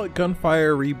call it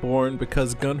Gunfire Reborn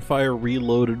because Gunfire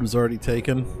Reloaded was already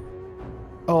taken?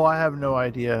 Oh, I have no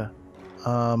idea.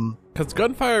 Because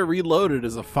Gunfire Reloaded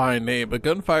is a fine name, but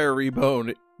Gunfire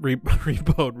Reborn...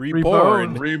 Reborn.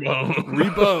 Rebone.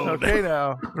 Rebone. Okay,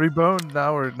 now Rebone.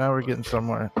 Now we're getting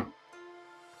somewhere.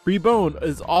 Rebone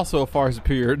is also a far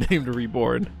superior name to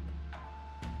Reborn.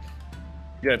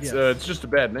 Yeah, it's just a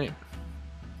bad name.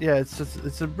 Yeah,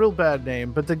 it's a real bad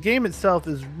name, but the game itself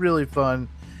is really fun.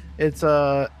 It's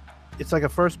like a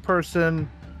first person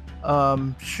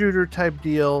shooter type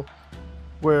deal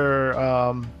where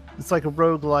it's like a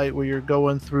roguelite where you're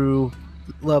going through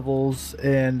levels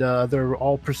and they're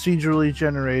all procedurally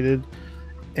generated,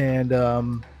 and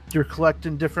you're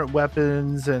collecting different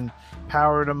weapons and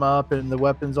powering them up, and the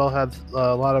weapons all have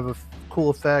a lot of cool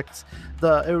effects.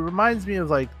 It reminds me of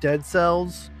like Dead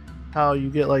Cells, how you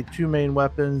get like 2 main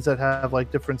weapons that have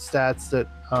like different stats that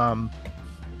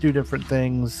do different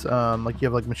things. Like you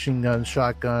have like machine guns,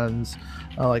 shotguns,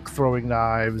 like throwing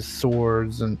knives,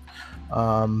 swords, and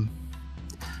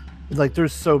like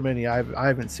there's so many. I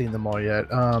haven't seen them all yet.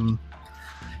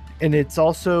 And it's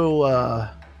also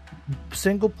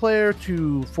single player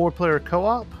to 4-player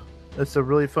co-op. It's a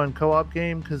really fun co-op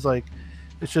game because like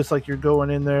it's just like you're going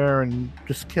in there and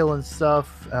just killing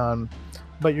stuff.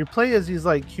 But you play as these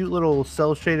like cute little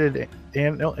cell shaded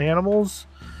animals.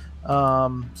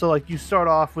 So like you start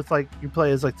off with like you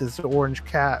play as like this orange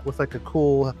cat with like a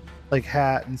cool like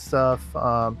hat and stuff.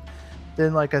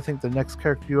 Then like I think the next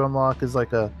character you unlock is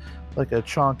like a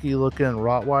chonky looking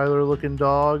Rottweiler looking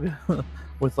dog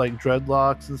with like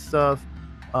dreadlocks and stuff.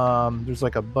 There's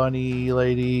like a bunny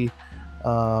lady.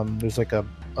 There's like a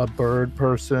bird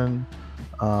person.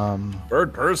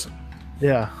 Bird person.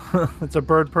 Yeah, it's a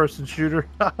bird-person shooter.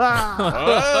 Oh!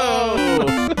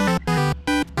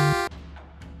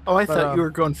 Oh, I But, thought you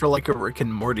were going for like a Rick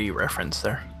and Morty reference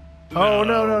there. Oh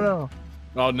no!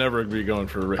 I'll never be going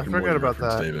for a Rick I and forgot Morty about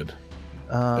reference, that. David.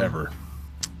 Ever.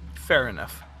 Fair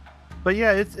enough. But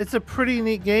yeah, it's a pretty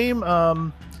neat game.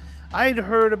 I'd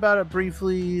heard about it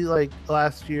briefly like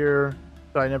last year,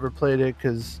 but I never played it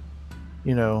because,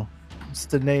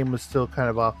 the name was still kind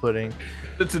of off-putting.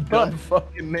 It's a dumb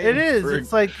fucking name. It is. for-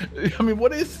 It's like, I mean,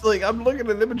 what is like? I'm looking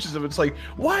at images of it. It's like,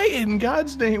 why in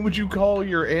God's name would you call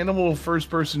your animal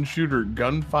first-person shooter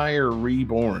Gunfire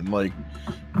Reborn? Like,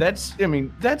 that's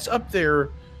up there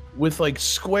with like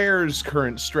Square's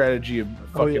current strategy of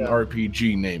fucking yeah.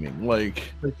 RPG naming,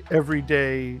 like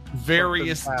everyday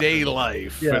various something day happens.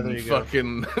 life Yeah, there and you go.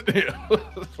 fucking.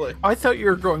 Like, I thought you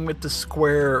were going with the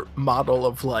Square model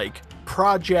of like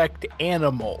Project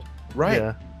Animal. right?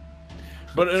 Yeah.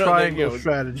 But Triangle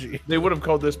strategy. They would have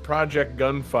called this Project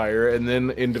Gunfire, and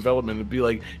then in development it'd be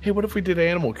like, hey, what if we did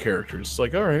animal characters? It's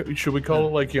like, all right, should we call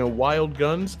it like, Wild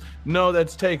Guns? No,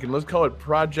 that's taken. Let's call it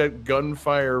Project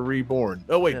Gunfire Reborn.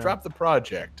 Oh wait, Yeah. drop the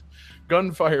project.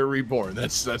 Gunfire Reborn.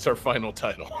 That's our final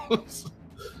title.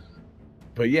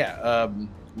 But yeah,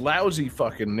 lousy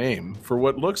fucking name for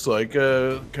what looks like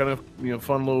a kind of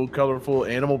fun little colorful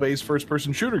animal-based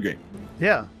first-person shooter game.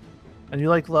 Yeah. And you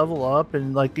like level up,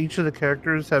 and like each of the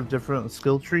characters have different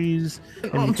skill trees,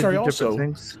 and I'm you can sorry, do different also-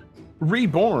 things.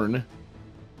 Reborn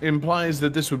implies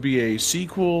that this would be a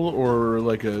sequel or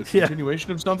like a Yeah.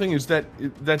 continuation of something.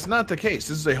 That's not the case.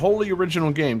 This is a wholly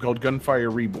original game called Gunfire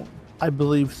Reborn. I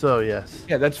believe so. Yes,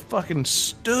 Yeah, that's fucking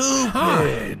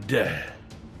stupid.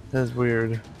 that's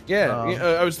weird. Yeah,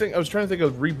 I was trying to think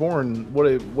of Reborn. What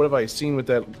have I seen with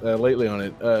that lately on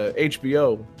it?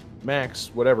 HBO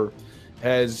Max, whatever,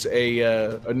 has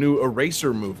a new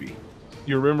Eraser movie.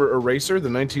 You remember Eraser, the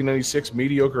 1996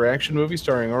 mediocre action movie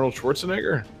starring Arnold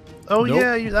Schwarzenegger? Oh Nope.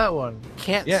 yeah, that one.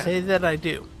 Can't Yeah. say that I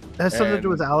do. It has something to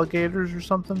do And- with alligators or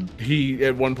something. He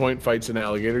at one point fights an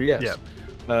alligator. Yes.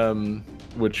 Yep.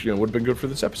 Which would have been good for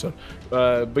this episode.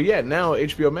 But yeah, now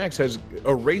HBO Max has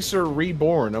Eraser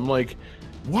Reborn. I'm like,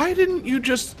 why didn't you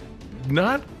just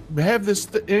not have this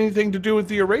anything to do with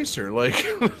the Eraser? Like,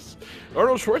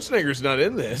 Arnold Schwarzenegger's not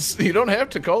in this. You don't have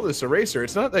to call this Eraser.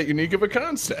 It's not that unique of a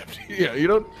concept. You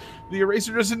don't. The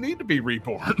Eraser doesn't need to be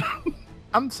reborn.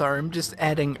 I'm sorry, I'm just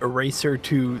adding Eraser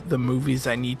to the movies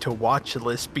I need to watch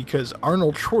list because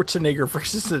Arnold Schwarzenegger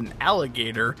versus an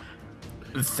alligator,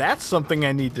 that's something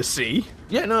I need to see.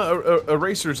 Yeah, no,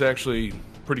 Eraser's actually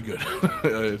pretty good.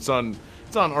 It's on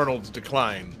Arnold's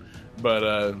decline,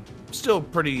 but still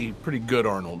pretty good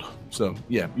Arnold. So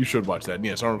yeah, you should watch that. And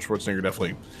yes, Arnold Schwarzenegger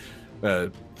definitely. I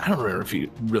don't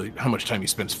remember how much time he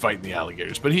spends fighting the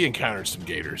alligators, but he encounters some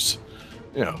gators.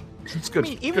 It's good. I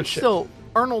mean, good even shit. still,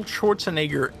 Arnold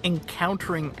Schwarzenegger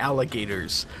encountering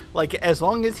alligators, like, as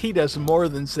long as he does more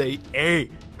than say, hey,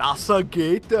 that's a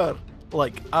gator,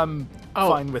 like, I'm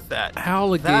fine with that.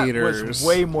 Alligators. That was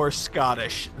way more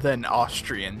Scottish than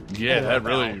Austrian. Yeah, that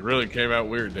Wow. really came out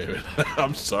weird, David.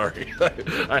 I'm sorry.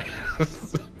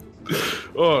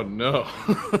 Oh no.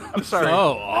 I'm sorry.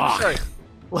 Oh, I'm sorry.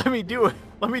 Let me do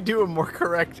a more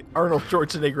correct Arnold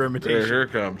Schwarzenegger imitation. Here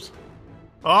it comes.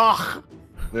 Oh,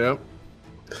 Yep.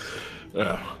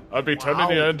 I'd be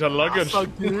turning you into luggage. that's a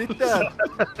gator.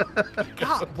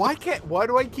 God, why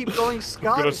do I keep going Gonna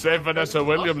Scottish? save Vanessa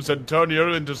Williams and turn you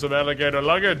into some alligator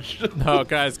luggage. No,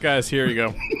 guys, here you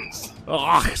go. Oh,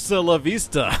 hasta la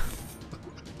vista.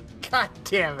 God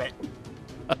damn it.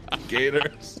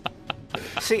 Gators.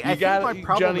 See, I gotta- think my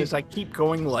problem Johnny- is I keep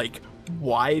going like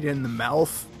wide in the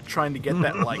mouth, trying to get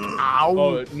that like ow.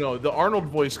 Oh no, the Arnold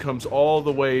voice comes all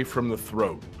the way from the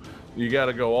throat. You got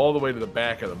to go all the way to the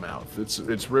back of the mouth.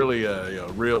 It's really a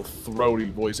real throaty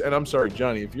voice. And I'm sorry,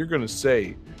 Johnny, if you're gonna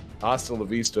say "hasta la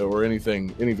vista" or any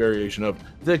variation of,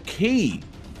 the key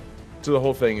to the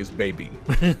whole thing is "baby."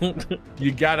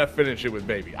 You gotta finish it with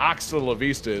 "baby." "Hasta la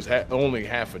vista" is only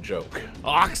half a joke.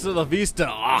 Hasta la vista,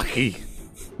 Aki.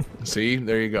 See,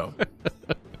 there you go.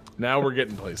 Now we're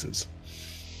getting places.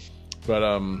 But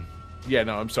yeah,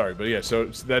 no, I'm sorry, but yeah, so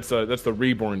that's the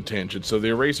Reborn tangent. So the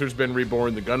Eraser's been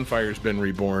reborn, the Gunfire's been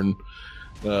reborn.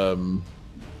 Bad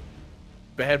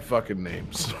fucking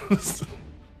names.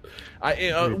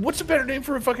 What's a better name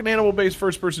for a fucking animal-based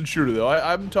first-person shooter, though?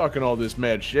 I'm talking all this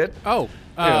mad shit. Oh,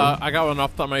 Yeah. I got one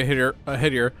off the top of my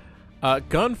head here.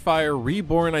 Gunfire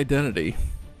Reborn Identity.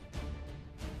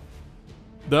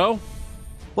 No?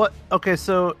 What? Okay,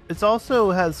 so it also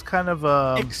has kind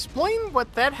of Explain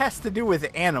what that has to do with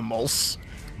animals.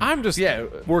 I'm just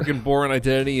working Born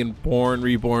Identity and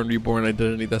Reborn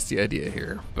Identity. That's the idea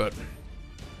here. But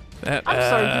That, I'm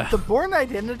sorry, did the Bourne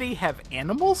Identity have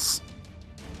animals?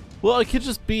 Well, it could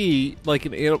just be like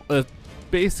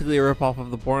basically a ripoff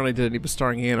of the Bourne Identity, but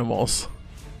starring animals.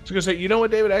 I was gonna say, you know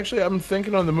what, David? Actually, I'm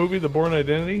thinking on the movie The Bourne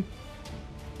Identity.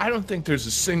 I don't think there's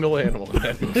a single animal in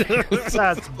that movie.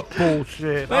 That's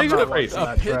bullshit. Not I'm even not a watching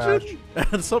that trash. pigeon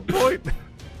at some point.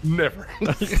 Never.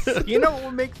 You know what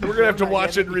would make the We're gonna have to Bourne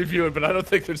watch it and Identity- review it, but I don't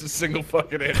think there's a single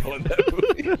fucking animal in that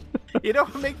movie. You know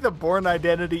what would make the Bourne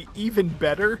Identity even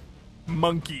better?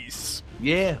 Monkeys.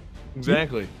 Yeah,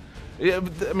 exactly. Yeah,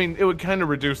 but I mean, it would kind of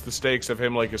reduce the stakes of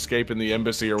him like escaping the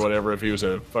embassy or whatever if he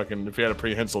had a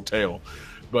prehensile tail.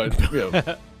 But you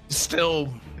know,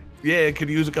 still, yeah, it could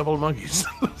use a couple of monkeys.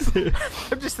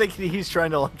 I'm just thinking he's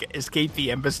trying to like escape the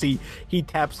embassy. He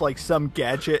taps like some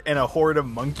gadget, and a horde of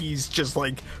monkeys just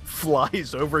like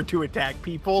flies over to attack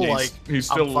people. He's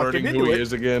still I'm learning fucking who he into it.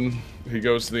 is again. He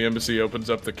goes to the embassy, opens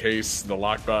up the case, the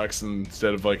lockbox, and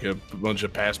instead of like a bunch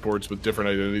of passports with different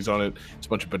identities on it, it's a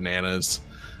bunch of bananas.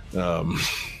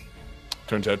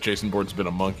 Turns out Jason Bourne's been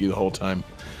a monkey the whole time.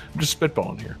 I'm just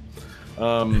spitballing here.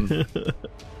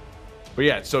 But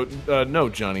yeah, so no,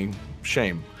 Johnny,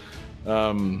 shame.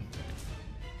 But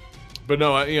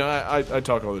no, I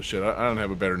talk all this shit. I don't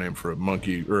have a better name for a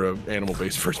monkey or an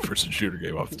animal-based first-person shooter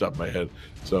game off the top of my head.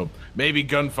 So maybe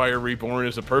Gunfire Reborn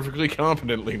is a perfectly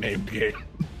competently named game.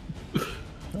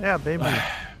 Yeah, maybe.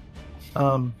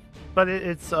 But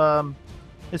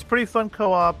it's pretty fun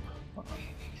co-op,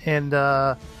 and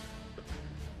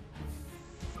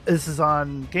this is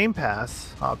on Game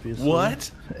Pass, obviously. What?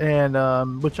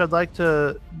 And which I'd like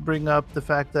to bring up the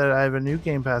fact that I have a new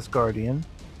Game Pass Guardian.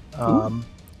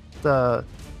 The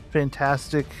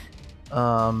fantastic,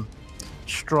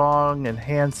 strong and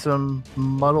handsome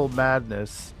Muddle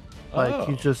Madness. Like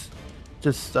he just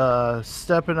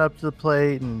stepping up to the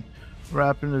plate and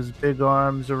wrapping his big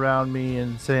arms around me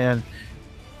and saying,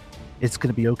 "It's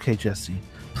gonna be okay, Jesse.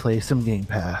 Play some Game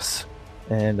Pass."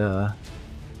 And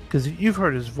because you've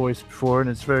heard his voice before, and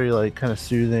it's very like kind of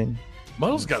soothing.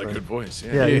 Muddle's got a good voice.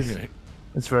 Yeah, Yeah.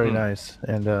 it's very nice.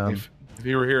 And If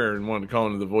you were here and wanted to call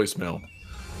into the voicemail,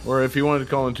 or if you wanted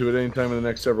to call into it any time in the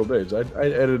next several days, I'd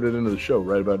edit it into the show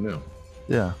right about now.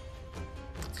 yeah.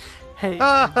 Hey,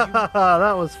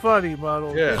 That was funny,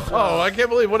 Muddle. Yeah. Oh, I can't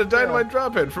believe what a dynamite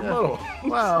drop in from Muddle.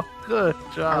 Wow, good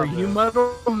job. are you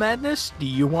Muddle Madness? Do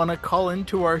you want to call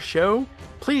into our show?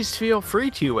 Please feel free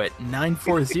to at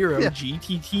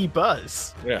 940-GTT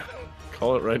Buzz. Yeah.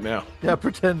 Call it right now. Yeah,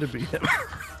 pretend to be him.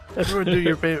 Everyone do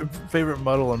your favorite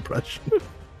Muddle impression.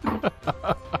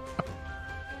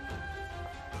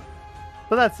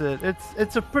 But that's it.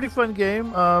 It's a pretty fun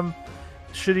game.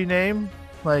 Shitty name.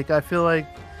 Like, I feel like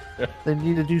they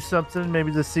need to do something.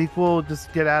 Maybe the sequel,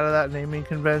 just get out of that naming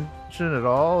convention at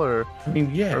all, or I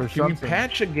mean, yeah. Or Can you something.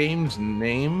 patch a game's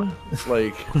name?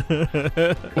 Like,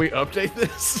 can we update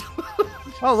this?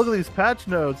 oh, look at these patch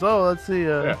notes. Oh, let's see.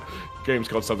 Yeah. Game's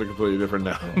called something completely different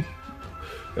now.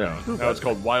 Yeah. Now it's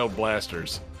called Wild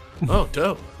Blasters. Oh,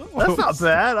 dope. That's not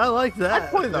bad. I like I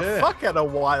that. play the fuck out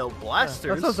of Wild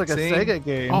Blasters. That sounds like a See? Sega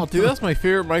game. Oh, dude, that's my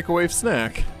favorite microwave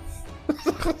snack.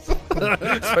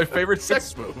 It's my favorite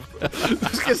sex move. I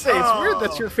was gonna say, it's weird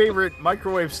that's your favorite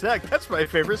microwave snack. That's my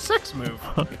favorite sex move.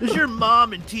 Does your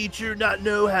mom and teacher not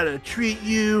know how to treat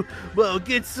you? Well,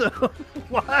 get some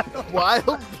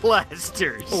Wild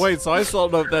Blasters. Wait, so I still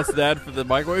don't know if that's that for the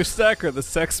microwave snack or the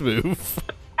sex move.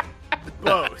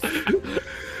 Both.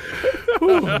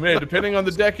 Ooh, man, depending on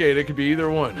the decade, it could be either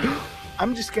one.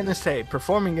 I'm just gonna say,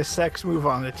 performing a sex move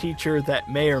on a teacher,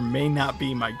 that may or may not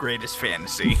be my greatest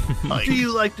fantasy. Like, Do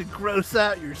you like to gross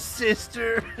out your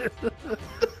sister?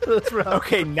 That's right.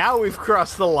 okay, now we've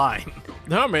crossed the line.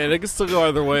 No, man, it can still go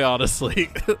either way, honestly.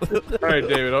 All right,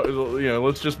 David.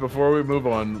 Let's just before we move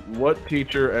on, what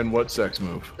teacher and what sex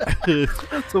move?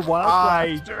 It's a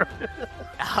wild blaster.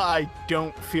 I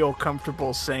don't feel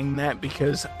comfortable saying that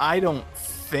because I don't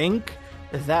think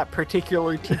that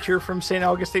particular teacher from St.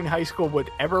 Augustine High School would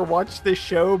ever watch this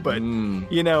show, but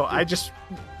you know, I just,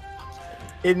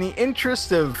 in the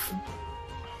interest of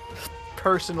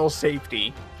personal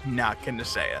safety, not gonna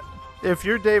say it. If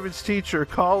you're David's teacher,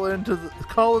 call in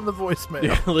the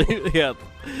voicemail. Yeah.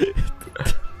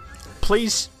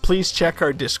 Please check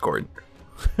our Discord.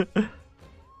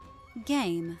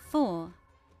 Game 4.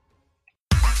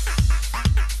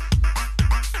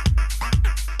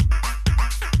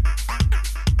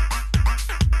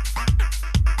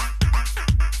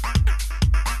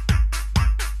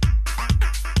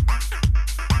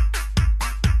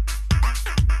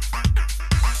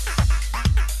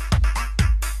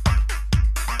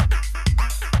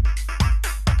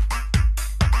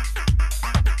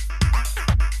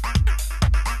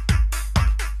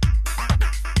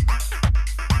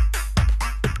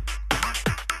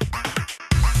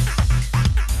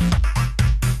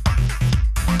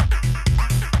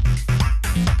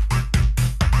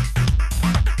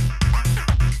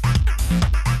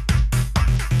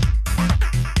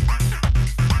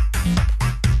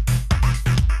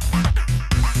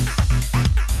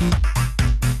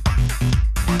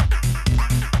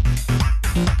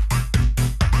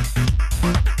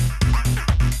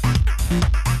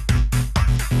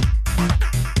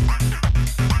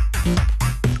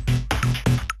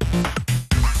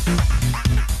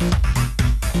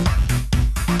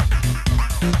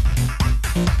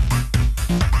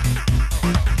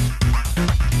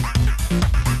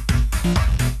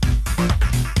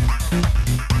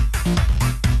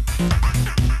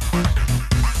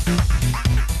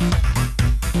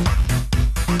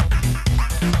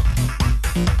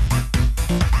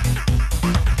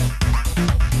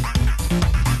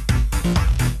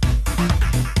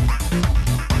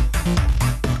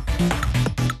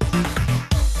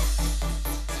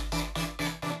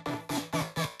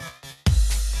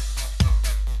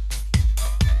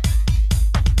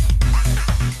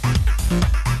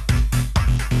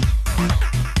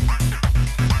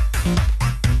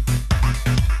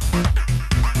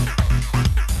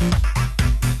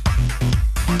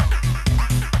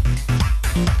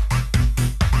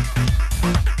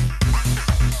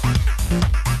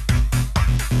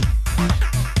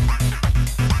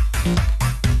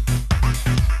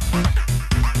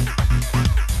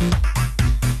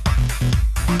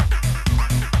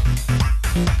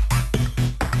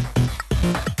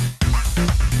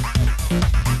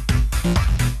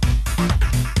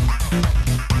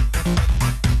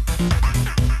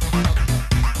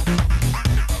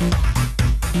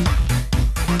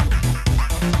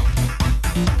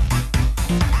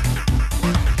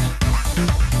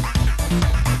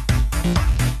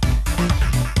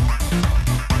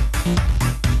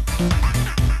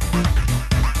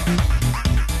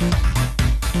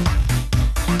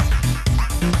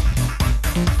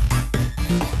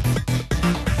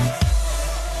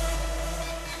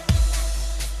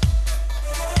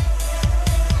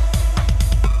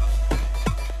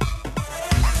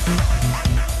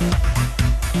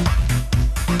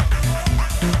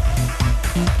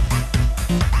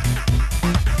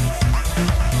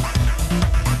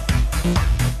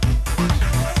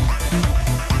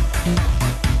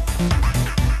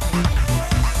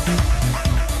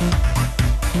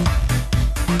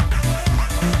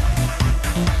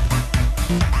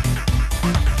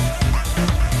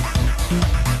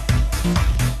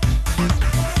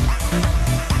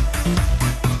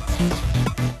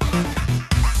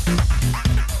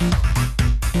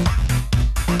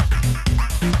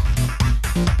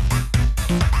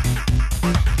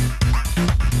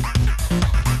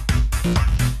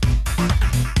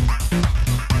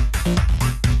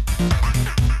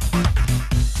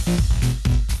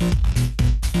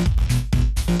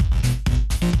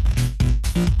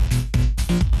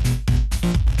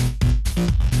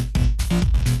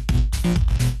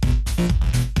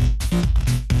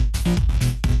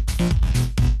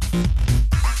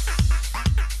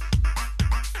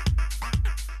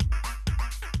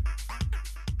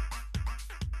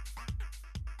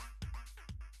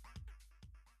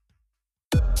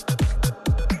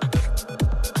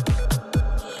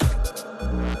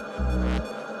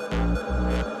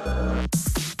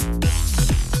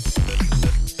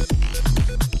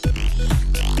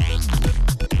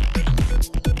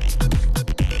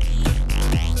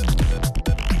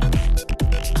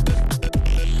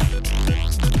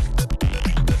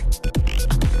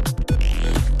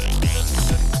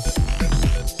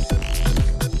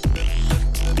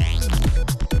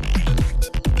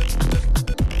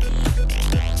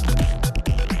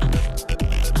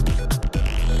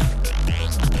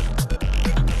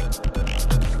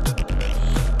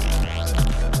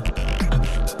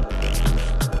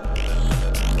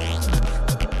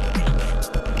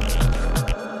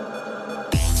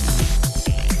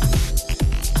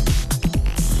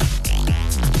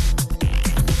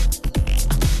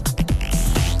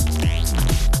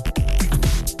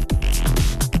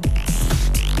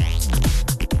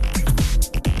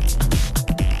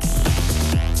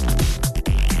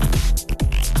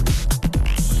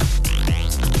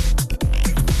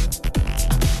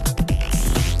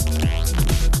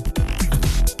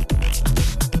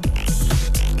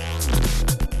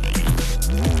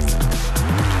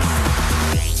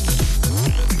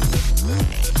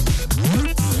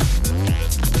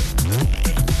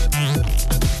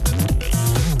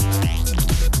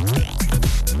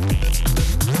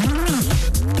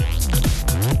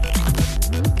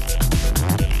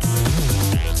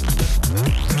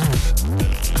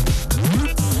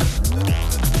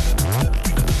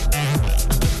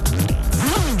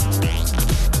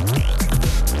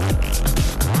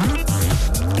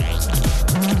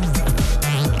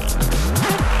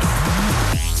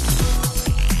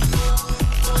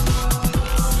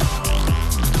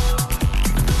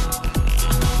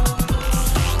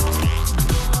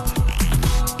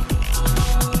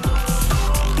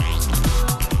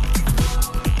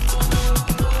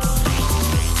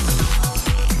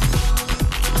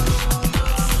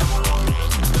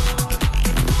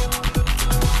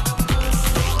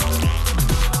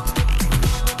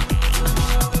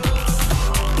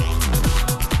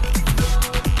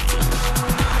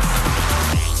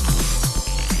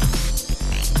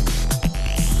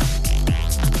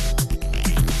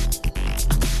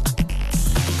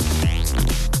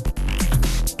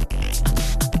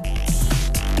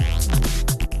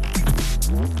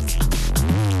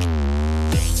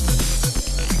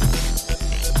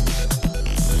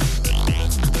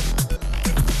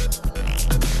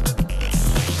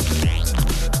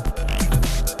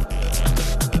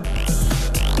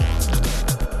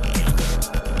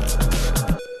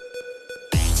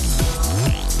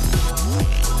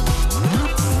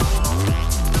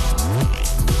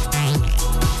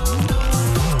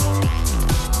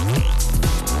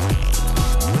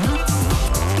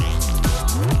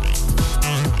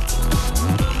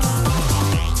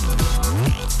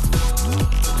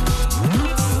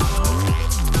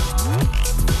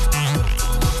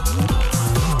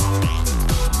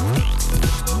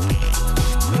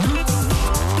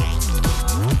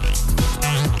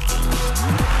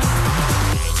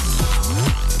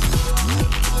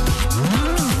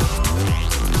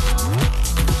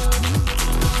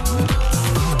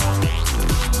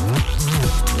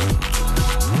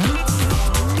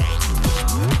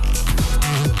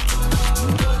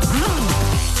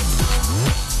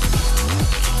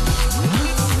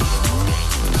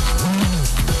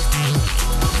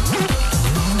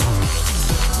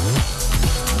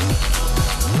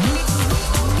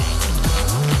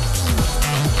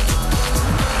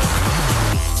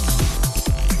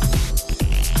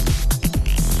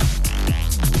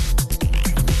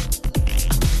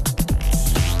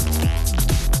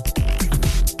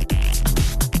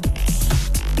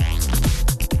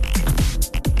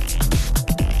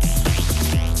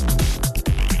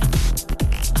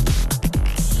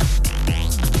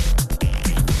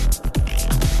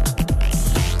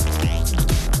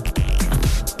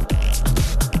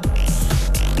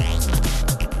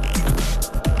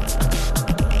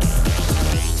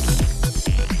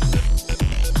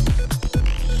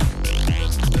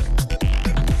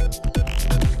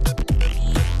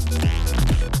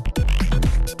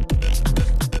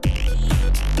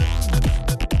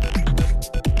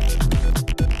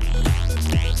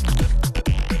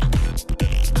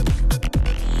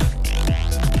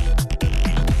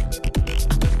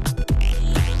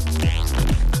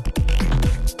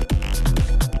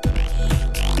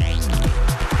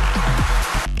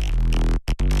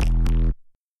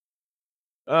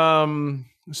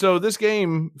 So this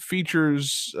game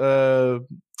features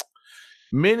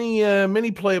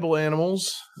many playable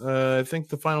animals. I think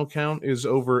the final count is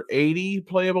over 80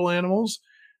 playable animals.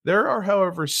 There are,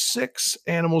 however, 6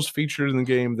 animals featured in the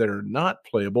game that are not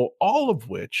playable, all of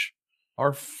which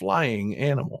are flying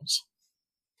animals.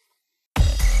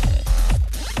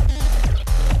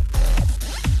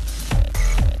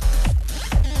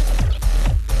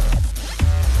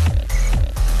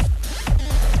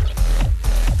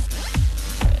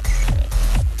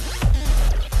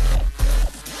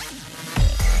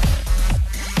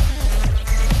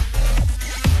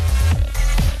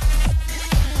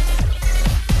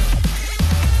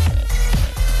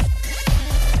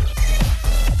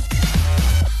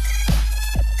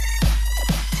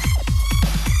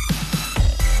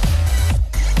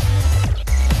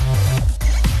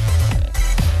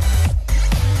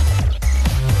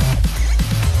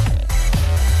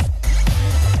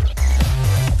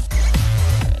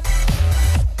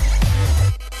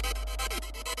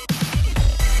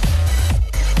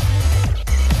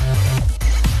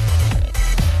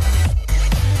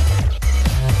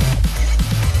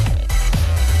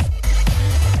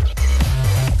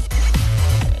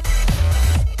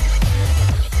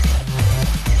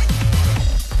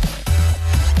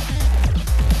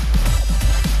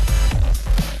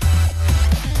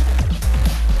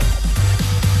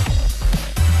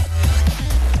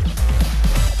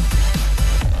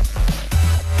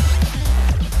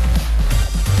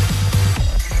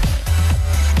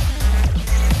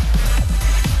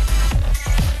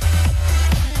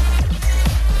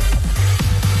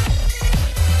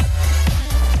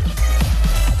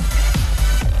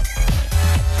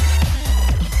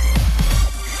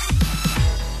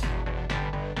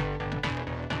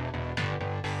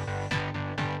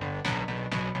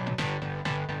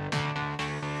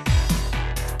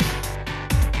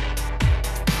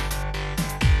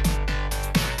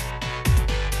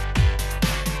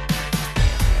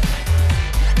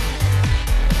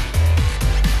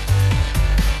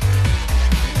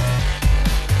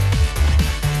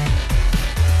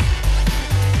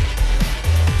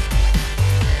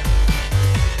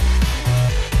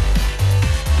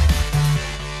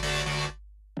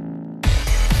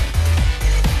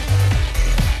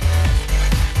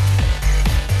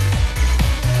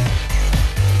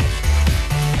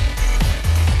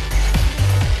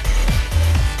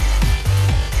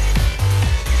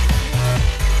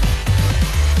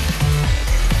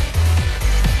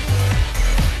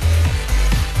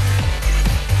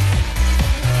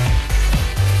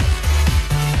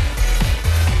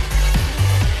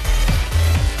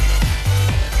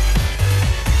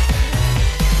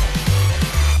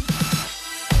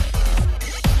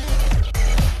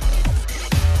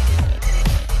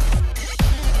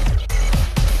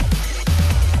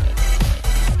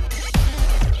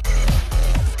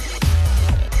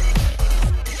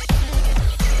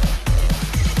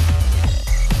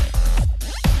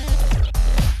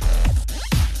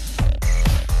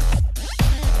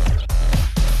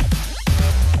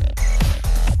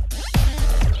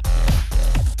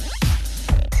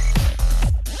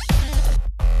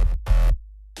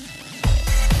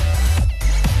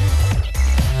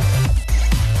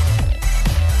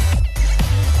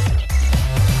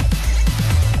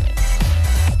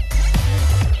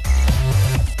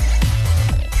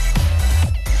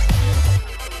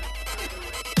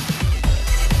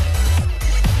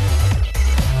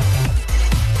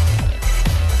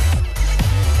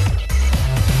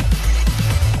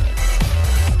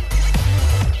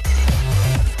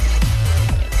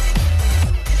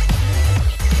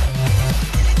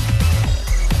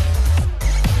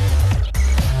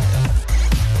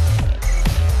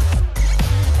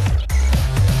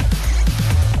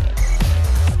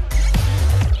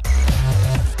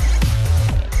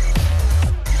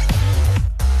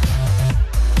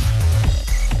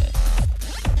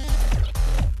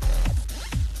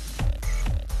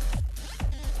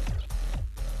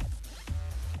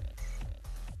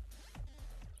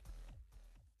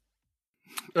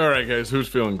 All right, guys, who's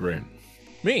feeling great?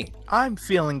 Me. I'm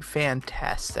feeling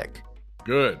fantastic.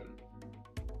 Good.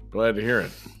 Glad to hear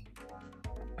it.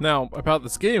 Now, about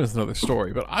this game is another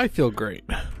story, but I feel great.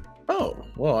 Oh,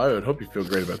 well, I would hope you feel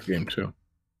great about the game, too.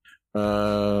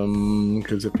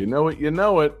 Because if you know it, you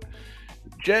know it.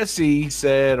 Jesse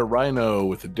said a rhino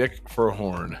with a dick for a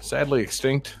horn. Sadly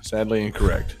extinct, sadly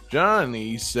incorrect.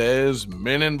 Johnny says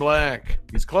Men in Black.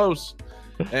 He's close.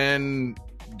 And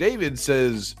David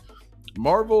says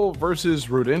Marvel versus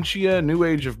Rodentia, New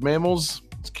Age of Mammals.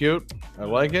 It's cute. I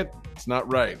like it. It's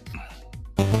not right.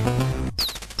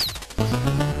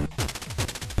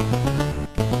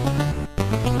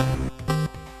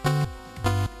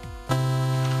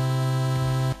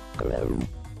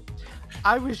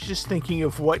 I was just thinking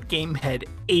of what game had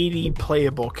 80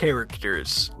 playable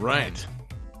characters. Right.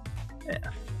 Yeah.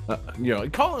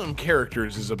 Calling them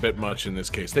characters is a bit much in this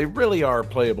case. They really are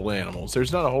playable animals.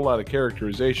 There's not a whole lot of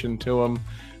characterization to them.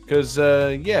 Because,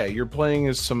 you're playing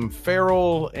as some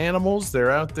feral animals.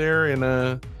 They're out there in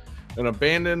an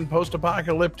abandoned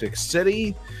post-apocalyptic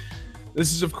city.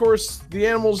 This is, of course, the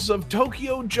animals of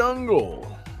Tokyo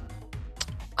Jungle.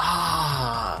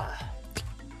 Ah.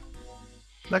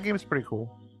 That game is pretty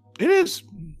cool. It is.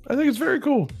 I think it's very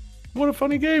cool. What a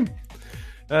funny game.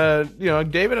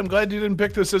 David, I'm glad you didn't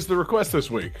pick this as the request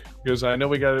this week. Because I know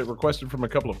we got it requested from a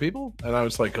couple of people. And I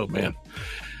was like, oh, man.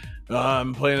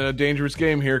 I'm playing a dangerous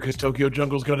game here because Tokyo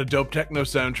Jungle's got a dope techno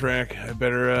soundtrack. I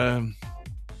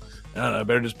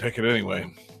better just pick it anyway.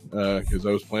 Because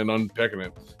I was planning on picking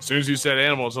it. As soon as you said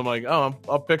animals, I'm like, oh,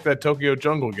 I'll pick that Tokyo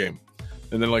Jungle game.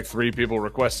 And then like 3 people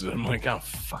requested it. I'm like, oh,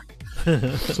 fuck.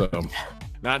 So,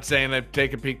 not saying I've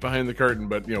taken a peek behind the curtain,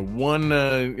 but,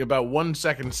 about 1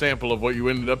 second sample of what you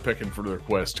ended up picking for the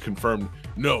request confirmed,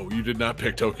 no, you did not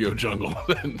pick Tokyo Jungle.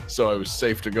 So I was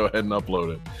safe to go ahead and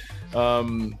upload it.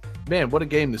 Man, what a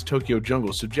game, this Tokyo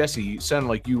Jungle. So, Jesse, you sounded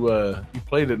like you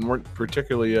played it and weren't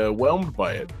particularly whelmed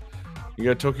by it. You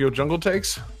got Tokyo Jungle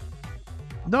takes?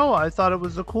 No, I thought it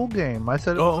was a cool game. I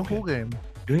said it was a cool game.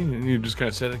 And you just kind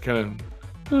of said it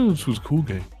this was a cool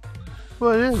game.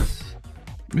 Well, it is.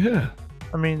 Yeah.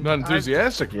 I mean, not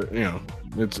enthusiastic, but,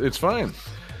 it's fine.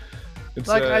 It's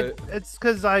like it's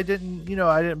because I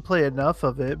didn't play enough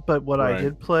of it, but what I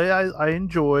did play, I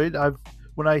enjoyed.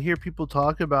 When I hear people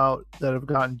talk about that have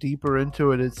gotten deeper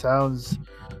into it, it sounds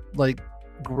like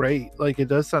great. Like it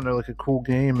does sound like a cool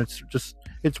game.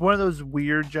 It's one of those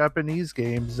weird Japanese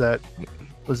games that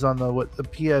was on the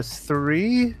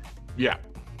PS3. Yeah,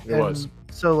 it was.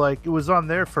 So like it was on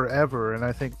there forever, and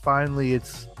I think finally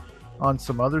it's on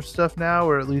some other stuff now,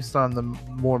 or at least on the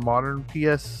more modern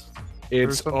PS.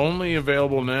 It's only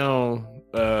available now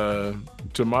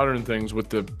to modern things with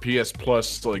the PS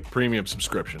Plus premium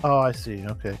subscription. Oh, I see.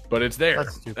 Okay, but it's there,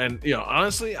 and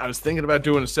honestly, I was thinking about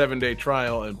doing a 7-day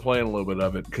trial and playing a little bit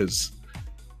of it because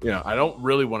I don't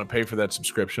really want to pay for that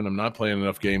subscription. I'm not playing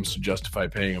enough games to justify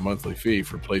paying a monthly fee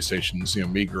for PlayStation's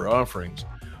meager offerings,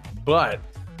 but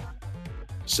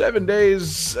 7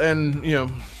 days and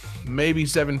maybe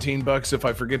 $17 if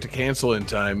I forget to cancel in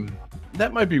time.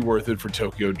 That might be worth it for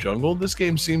Tokyo Jungle. This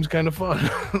game seems kind of fun.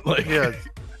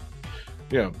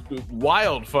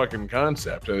 Wild fucking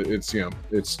concept. It's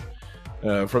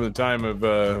from the time of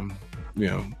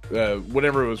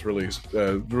whenever it was released.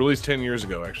 Released 10 years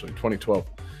ago, actually, 2012.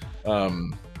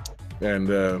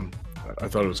 I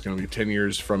thought it was going to be 10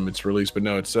 years from its release, but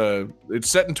no, it's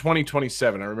set in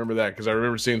 2027. I remember that because I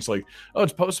remember seeing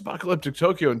it's post-apocalyptic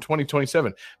Tokyo in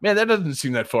 2027. Man, that doesn't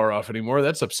seem that far off anymore.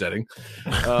 That's upsetting.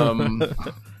 They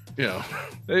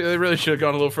really should have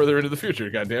gone a little further into the future.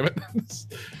 God damn it.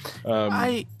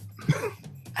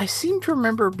 I seem to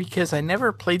remember, because I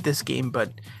never played this game,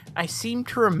 but I seem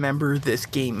to remember this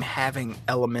game having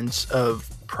elements of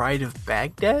Pride of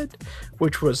Baghdad,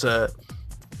 which was a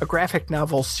graphic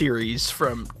novel series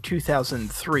from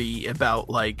 2003 about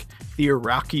the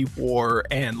Iraqi war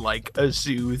and a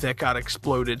zoo that got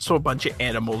exploded, so a bunch of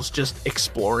animals just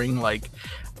exploring.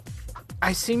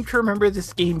 I seem to remember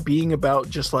this game being about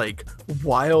just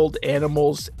wild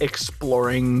animals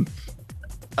exploring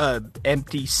a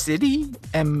empty city.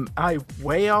 Am I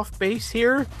way off base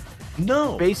here?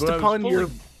 No, based upon your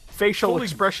facial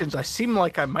expressions, I seem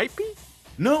like I might be.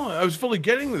 No, I was fully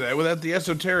getting to that without the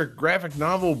esoteric graphic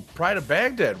novel Pride of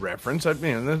Baghdad reference.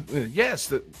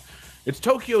 Yes, it's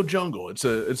Tokyo Jungle. It's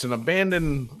an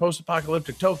abandoned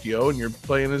post-apocalyptic Tokyo, and you're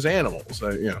playing as animals.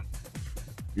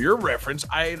 Your reference,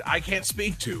 I can't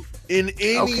speak to in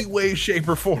any way, shape,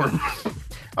 or form.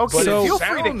 Okay, but so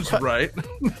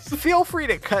feel free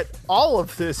to cut all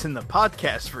of this in the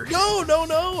podcast version. No.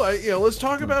 Let's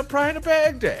talk about Pride of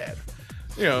Baghdad.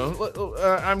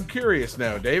 I'm curious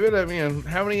now, David.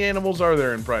 How many animals are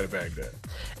there in Pride of Baghdad?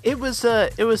 It was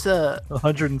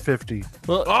 150.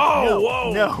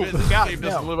 Whoa! No, this game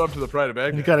doesn't live up to the Pride of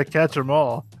Baghdad. You got to catch them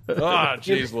all.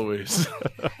 Jeez, Louise.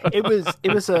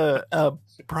 It was a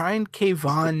Brian K.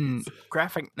 Vaughan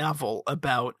graphic novel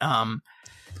about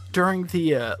during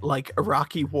the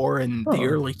Iraqi war in the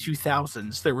early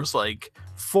 2000s. There was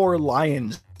 4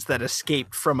 lions that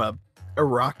escaped from a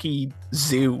Iraqi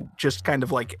zoo, just kind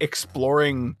of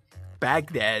exploring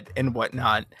Baghdad and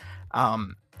whatnot,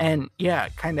 and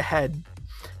kind of had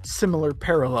similar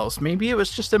parallels. Maybe it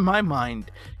was just in my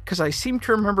mind, because I seem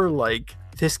to remember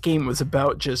this game was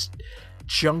about just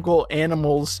jungle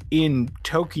animals in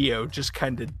Tokyo just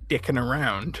kind of dicking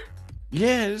around.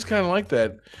 Yeah, it is kind of like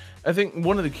that. I think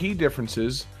one of the key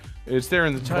differences is there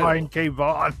in the title. Brian K.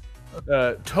 Vaughan.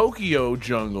 Tokyo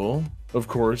Jungle, of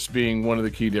course, being one of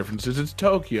the key differences. It's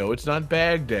Tokyo. It's not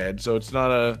Baghdad, so it's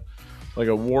not a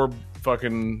war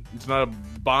fucking. It's not a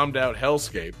bombed out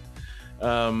hellscape.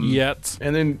 Yet.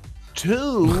 And then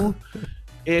 2,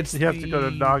 it's You have to go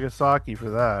to Nagasaki for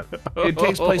that. It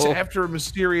takes place after a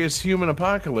mysterious human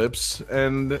apocalypse,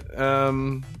 and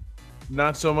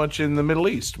not so much in the Middle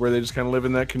East, where they just kind of live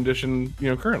in that condition,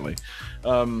 currently.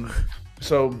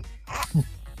 So,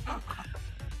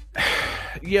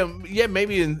 yeah,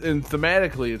 maybe in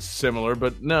thematically it's similar,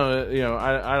 but no,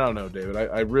 I don't know, David.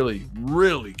 I really,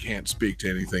 really can't speak to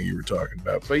anything you were talking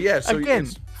about. But yeah, so Again,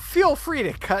 feel free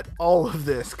to cut all of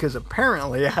this, because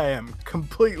apparently I am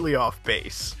completely off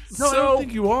base. No, I don't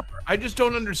think you are. I just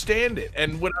don't understand it.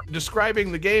 And when I'm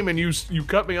describing the game and you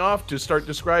cut me off to start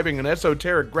describing an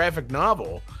esoteric graphic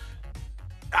novel,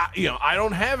 I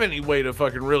don't have any way to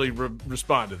fucking really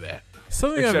respond to that.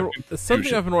 Something I've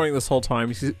been wondering this whole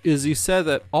time is you said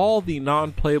that all the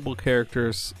non-playable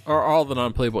characters, or all the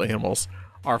non-playable animals,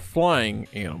 are flying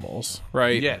animals,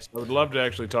 right? Yes, I would love to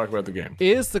actually talk about the game.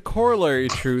 Is the corollary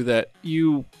true that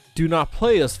you do not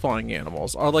play as flying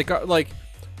animals? Or like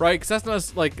right? Because that's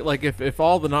not like if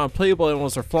all the non-playable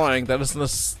animals are flying, that doesn't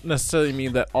necessarily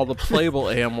mean that all the playable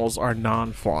animals are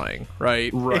non-flying,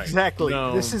 right? Right. Exactly.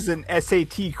 No. This is an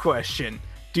SAT question.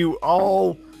 Do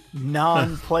all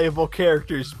non-playable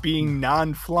characters being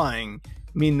non-flying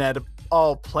mean that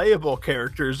all playable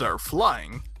characters are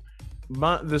flying?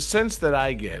 The sense that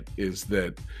I get is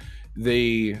that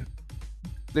they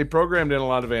programmed in a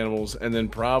lot of animals and then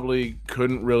probably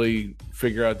couldn't really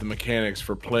figure out the mechanics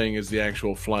for playing as the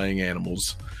actual flying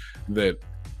animals that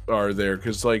are there.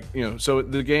 Because, so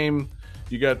the game,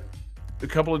 you got a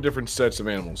couple of different sets of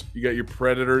animals. You got your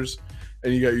predators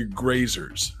and you got your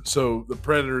grazers. So the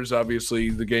predators,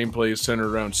 obviously, the gameplay is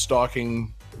centered around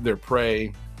stalking their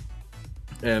prey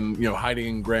and, hiding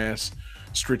in grass,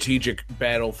 strategic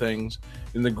battle things.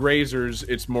 In the grazers,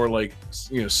 it's more like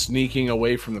sneaking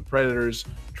away from the predators,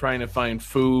 trying to find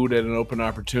food at an open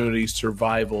opportunity,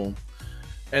 survival.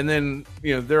 And then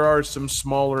there are some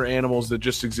smaller animals that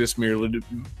just exist merely to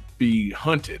be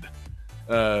hunted,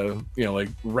 like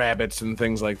rabbits and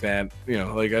things like that.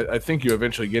 I think you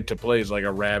eventually get to play as like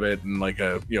a rabbit and like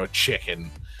a chicken.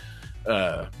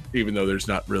 Even though there's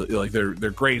not really they're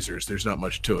grazers, there's not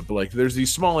much to it, but there's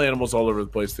these small animals all over the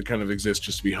place that kind of exist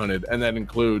just to be hunted, and that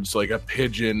includes like a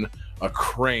pigeon, a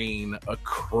crane, a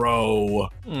crow,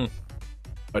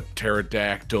 a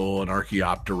pterodactyl, an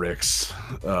Archaeopteryx.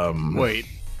 Wait.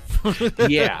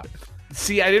 Yeah.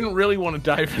 See, I didn't really want to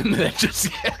dive into that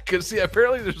just yet, because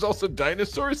apparently there's also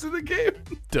dinosaurs in the game.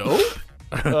 Dope.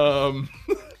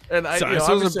 And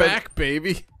Dinosaurs are back,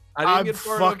 baby. I didn't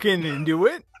I'm fucking into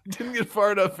it. Didn't get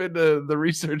far enough into the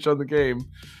research on the game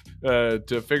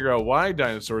to figure out why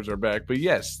dinosaurs are back, but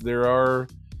yes, there's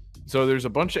a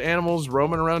bunch of animals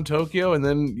roaming around Tokyo, and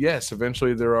then yes,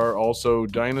 eventually there are also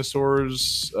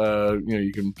dinosaurs.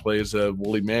 You can play as a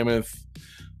woolly mammoth,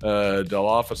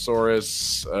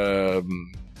 Dilophosaurus.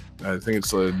 I think it's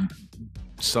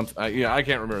something. I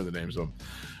can't remember the names of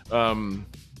them.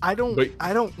 I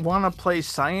don't want to play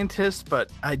scientist,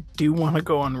 but I do want to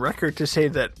go on record to say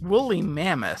that woolly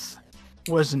mammoth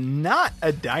was not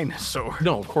a dinosaur.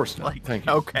 No, of course not. Thank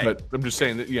you. Okay. But I'm just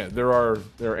saying that there are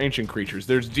ancient creatures.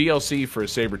 There's DLC for a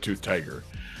saber-toothed tiger.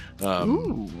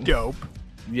 Ooh, dope.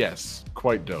 Yes,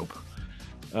 quite dope.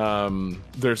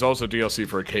 There's also DLC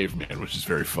for a caveman, which is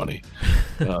very funny.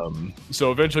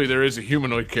 So eventually there is a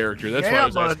humanoid character. That's why I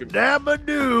was asking.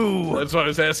 Dabba-doo! That's why I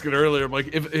was asking earlier. I'm like,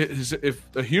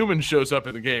 if a human shows up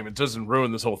in the game, it doesn't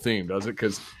ruin this whole theme, does it?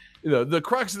 Because the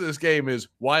crux of this game is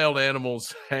wild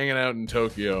animals hanging out in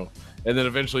Tokyo, and then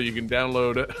eventually you can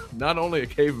download not only a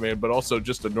caveman but also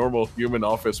just a normal human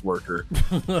office worker,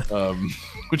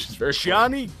 which is very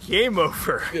Johnny Game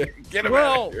Over. Yeah, get him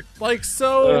out of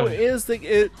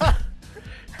here.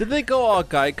 Did they go all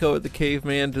Geico at the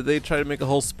caveman? Did they try to make a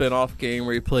whole spin-off game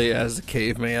where you play as a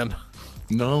caveman?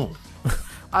 No.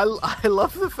 I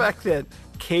love the fact that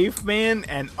caveman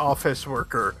and office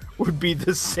worker would be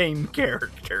the same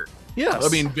character. Yes. I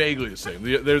mean, vaguely the same.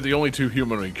 They're the only two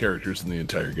humanoid characters in the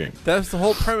entire game. That's the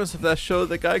whole premise of that show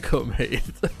that Geico made.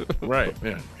 Right,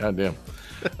 yeah. Goddamn.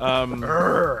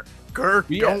 Kirk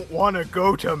don't want to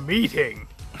go to meeting.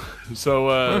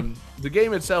 So, the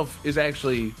game itself is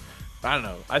actually, I don't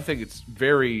know, I think it's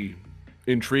very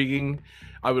intriguing.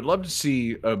 I would love to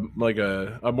see a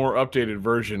more updated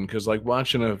version, because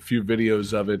watching a few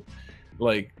videos of it,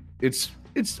 it's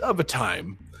of a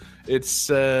time. It's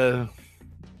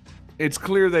it's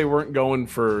clear they weren't going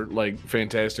for like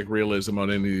fantastic realism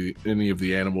on any of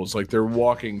the animals. Like their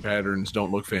walking patterns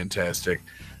don't look fantastic.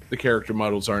 The character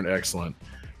models aren't excellent.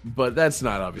 But that's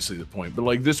not obviously the point. But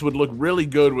like this would look really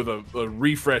good with a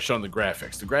refresh on the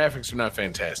graphics. The graphics are not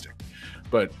fantastic.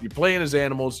 But you're playing as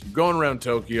animals, you're going around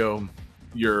Tokyo,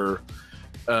 you're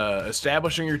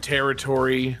establishing your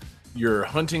territory, you're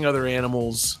hunting other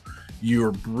animals,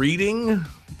 you're breeding.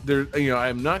 There,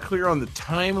 I'm not clear on the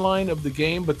timeline of the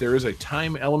game, but there is a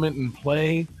time element in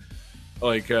play.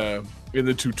 Like in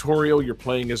the tutorial, you're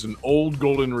playing as an old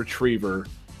golden retriever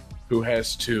who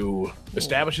has to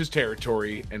establish his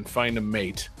territory and find a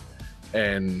mate.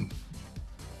 And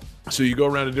so you go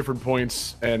around to different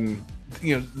points, and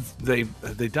they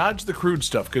dodge the crude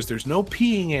stuff because there's no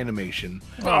peeing animation.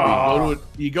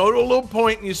 You go to a little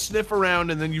point and you sniff around,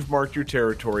 and then you've marked your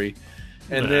territory,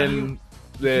 and then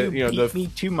beat me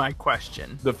to my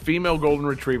question. The female golden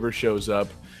retriever shows up,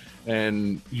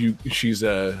 and she's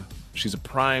a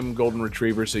prime golden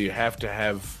retriever, so you have to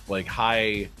have like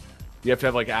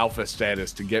alpha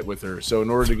status to get with her. So in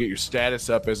order to get your status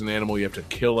up as an animal, you have to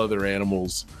kill other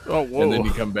animals. Oh, whoa. And then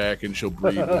you come back and she'll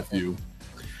breed with you.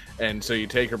 And so you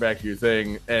take her back to your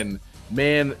thing, and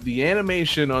man, the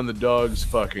animation on the dogs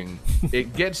fucking,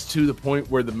 it gets to the point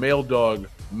where the male dog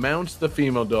mounts the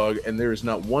female dog, and there is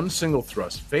not one single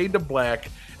thrust. Fade to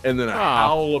black, and then a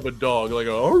howl of a dog, like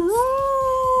a...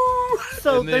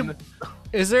 So and then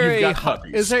is there a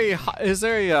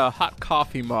hot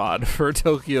coffee mod for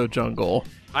Tokyo Jungle?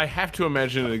 I have to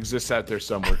imagine it exists out there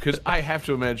somewhere, because I have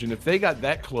to imagine if they got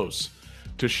that close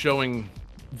to showing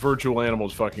virtual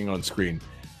animals fucking on screen,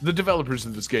 the developers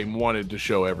of this game wanted to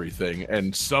show everything,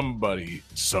 and somebody,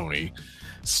 Sony,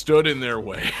 stood in their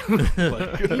way. You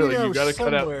gotta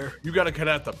cut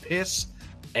out the piss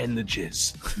and the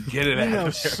jizz. Get it out of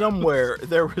there. Somewhere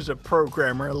there was a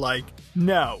programmer like,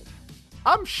 no,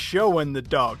 I'm showing the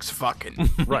dogs fucking.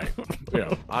 Right.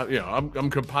 I'm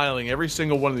compiling every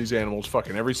single one of these animals,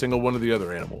 fucking every single one of the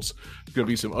other animals. There's going to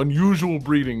be some unusual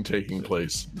breeding taking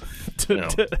place.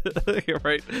 You're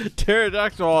right.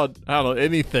 Pterodactyl, I don't know,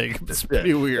 anything. It's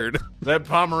pretty weird. That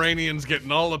Pomeranian's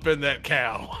getting all up in that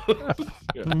cow.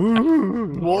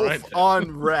 Wolf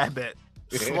on rabbit.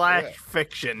 /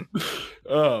 fiction.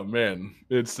 Oh, man.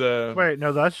 It's, Wait,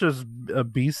 no, that's just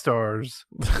B-Stars.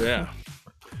 Yeah.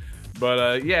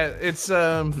 But it's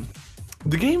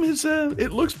the game is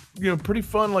it looks pretty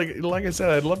fun. Like I said,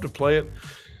 I'd love to play it.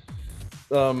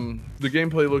 The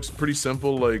gameplay looks pretty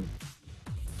simple. Like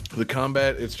the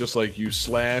combat, it's just like you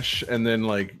slash, and then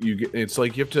it's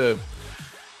like you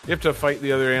have to fight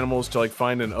the other animals to like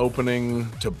find an opening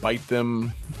to bite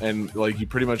them, and like you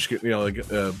pretty much get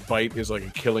a bite is like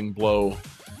a killing blow.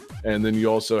 And then you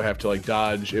also have to like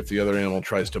dodge if the other animal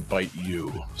tries to bite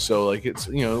you. So like it's a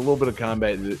little bit of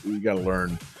combat that you got to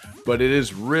learn, but it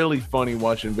is really funny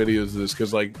watching videos of this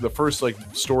because like the first like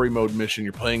story mode mission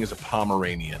you're playing as a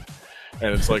Pomeranian,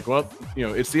 and it's like, well,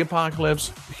 it's the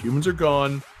apocalypse, humans are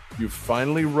gone, you've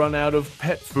finally run out of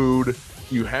pet food,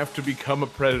 you have to become a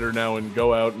predator now and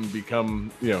go out and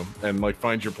become and like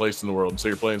find your place in the world. So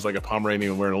you're playing as like a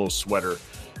Pomeranian wearing a little sweater.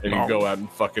 And you go out and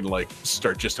fucking like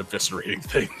start just eviscerating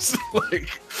things. Like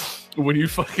when you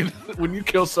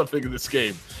kill something in this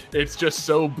game, it's just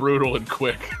so brutal and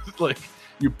quick. Like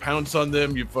you pounce on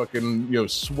them, you fucking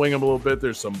swing them a little bit.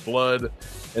 There's some blood,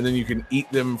 and then you can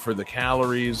eat them for the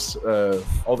calories.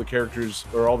 All the characters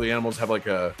or all the animals have like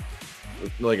a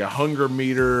hunger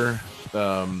meter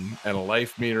and a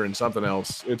life meter and something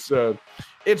else.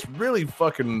 It's really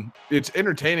fucking, it's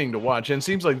entertaining to watch, and it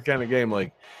seems like the kind of game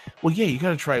like, well, yeah, you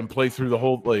gotta try and play through the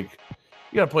whole, like,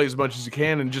 you gotta play as much as you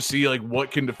can and just see like what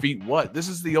can defeat what. This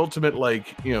is the ultimate,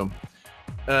 like,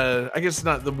 I guess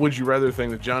not the would you rather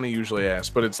thing that Johnny usually asks,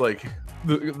 but it's like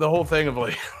the whole thing of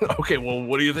like, okay, well,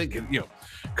 what do you think?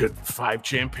 Could 5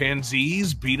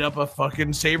 chimpanzees beat up a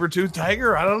fucking saber-toothed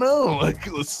tiger? I don't know.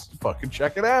 Like, let's fucking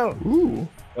check it out. Ooh.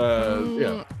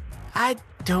 Yeah. I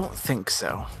don't think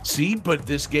so. See, but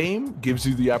this game gives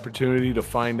you the opportunity to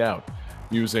find out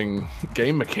using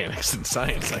game mechanics and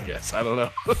science, I guess. I don't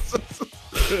know.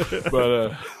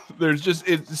 But there's just,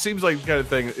 it seems like the kind of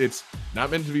thing, it's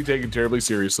not meant to be taken terribly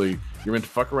seriously. You're meant to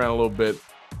fuck around a little bit,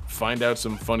 find out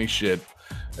some funny shit,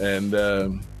 and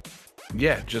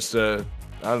just I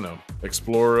don't know,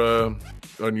 explore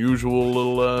unusual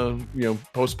little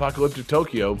post-apocalyptic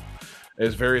Tokyo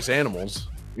as various animals.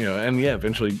 And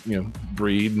eventually,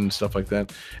 breed and stuff like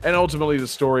that. And ultimately, the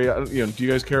story, do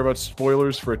you guys care about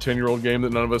spoilers for a 10-year-old game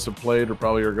that none of us have played or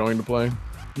probably are going to play?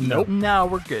 Nope. No,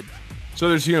 we're good. So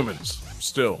there's humans,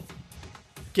 still.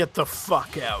 get the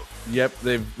fuck out. Yep,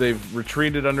 they've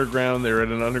retreated underground. They're at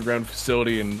an underground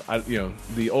facility, and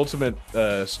the ultimate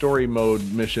story mode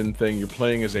mission thing. You're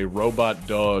playing as a robot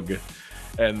dog,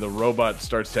 and the robot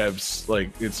starts to have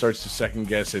it starts to second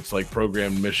guess its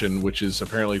programmed mission, which is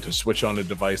apparently to switch on a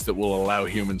device that will allow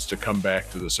humans to come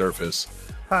back to the surface.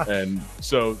 Huh. And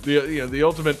so the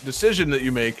ultimate decision that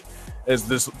you make as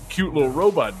this cute little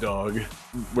robot dog,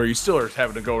 where you still are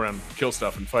having to go around and kill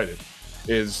stuff and fight it,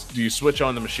 is do you switch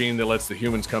on the machine that lets the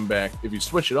humans come back? If you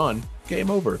switch it on, game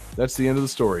over. That's the end of the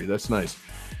story. That's nice.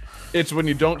 It's when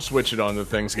you don't switch it on that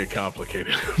things get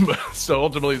complicated. So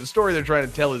ultimately, the story they're trying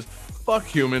to tell is, fuck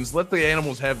humans, let the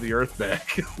animals have the Earth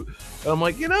back. I'm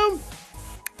like,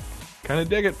 kind of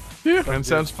dig it. Yeah. And it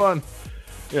sounds fun.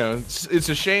 It's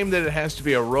a shame that it has to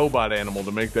be a robot animal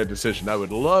to make that decision. I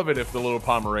would love it if the little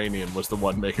Pomeranian was the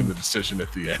one making the decision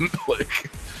at the end.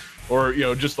 Or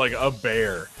just like a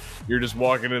bear. You're just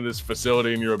walking in this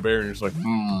facility and you're a bear and you're just like,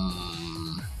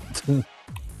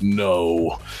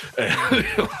 no. And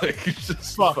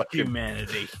just fuck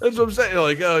humanity. That's what I'm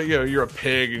saying. You're a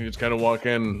pig and you just kind of walk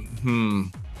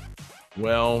in,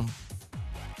 well,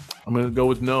 I'm going to go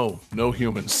with no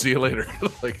humans. See you later.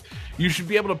 You should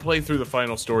be able to play through the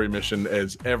final story mission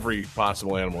as every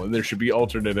possible animal, and there should be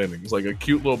alternate endings. Like a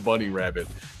cute little bunny rabbit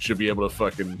should be able to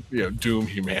fucking, doom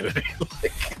humanity.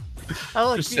 I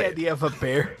like the idea of a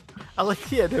bear. I like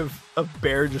the idea of a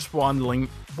bear just waddling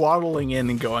in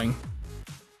and going.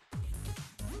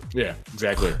 Yeah,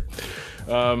 exactly.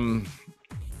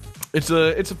 It's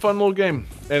a fun little game,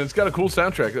 and it's got a cool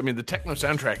soundtrack. I mean, the techno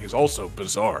soundtrack is also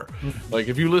bizarre.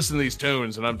 If you listen to these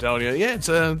tunes, and I'm telling you, yeah, it's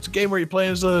a game where you play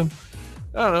as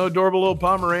adorable little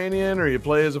Pomeranian, or you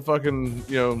play as a fucking,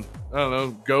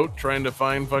 goat trying to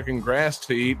find fucking grass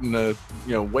to eat in a,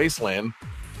 wasteland.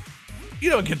 You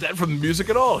don't get that from the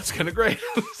music at all. It's kind of great.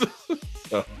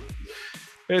 So,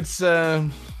 it's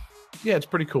it's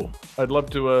pretty cool. I'd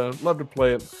love to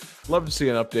play it. Love to see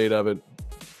an update of it.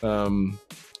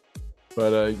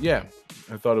 But I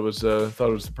thought it was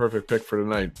the perfect pick for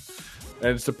tonight,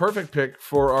 and it's the perfect pick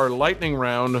for our lightning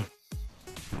round.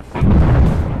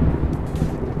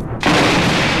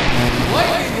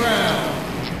 Lightning round,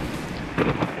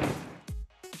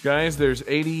 guys. There's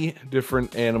 80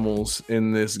 different animals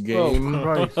in this game.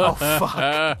 Oh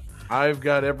fuck! I've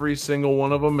got every single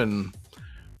one of them, and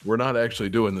we're not actually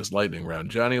doing this lightning round.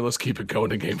 Johnny, let's keep it going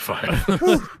to game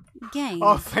 5. Game.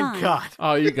 Oh, thank God!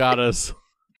 Oh, you got us.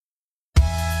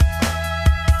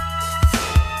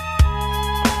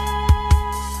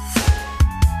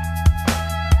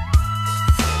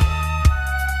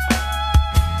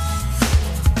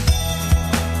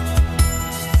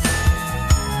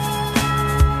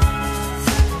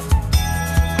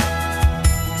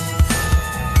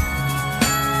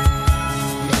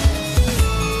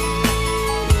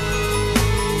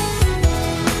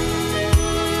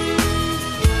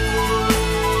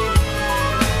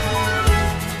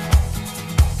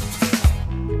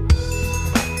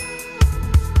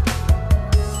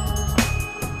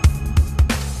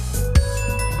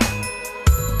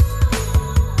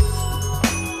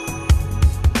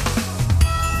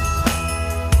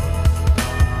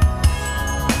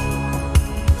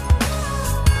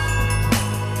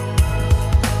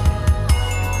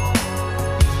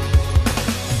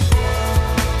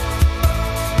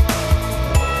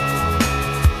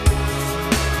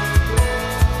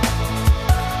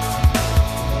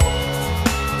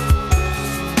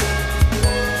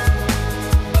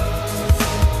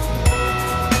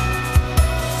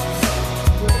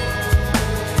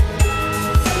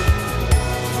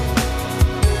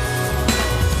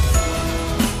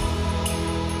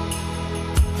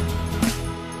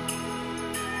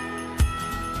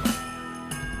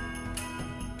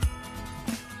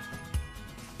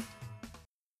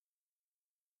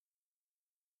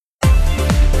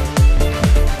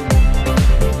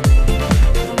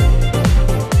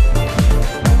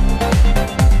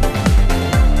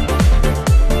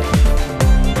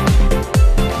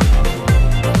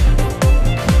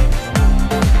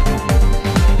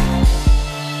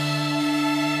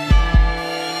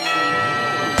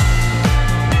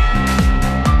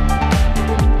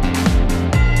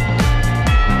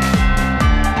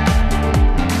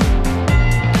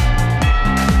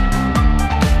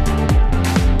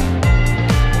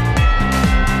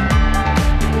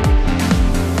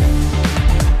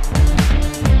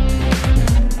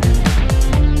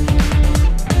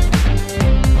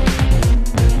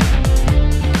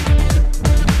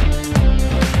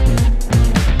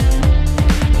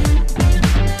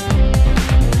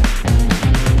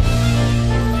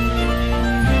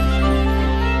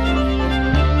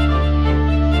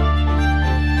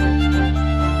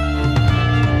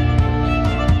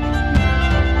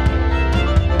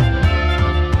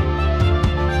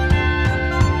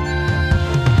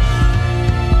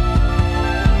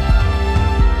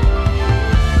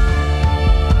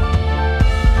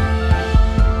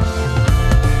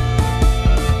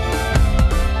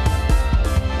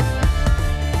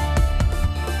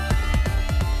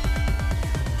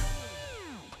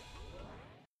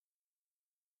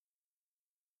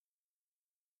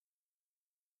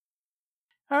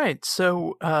 All right,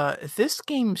 so this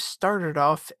game started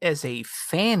off as a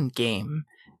fan game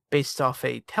based off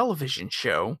a television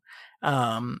show.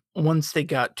 Once they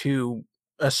got to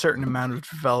a certain amount of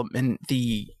development,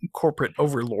 the corporate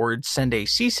overlords send a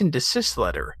cease and desist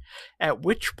letter, at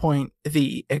which point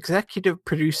the executive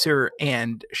producer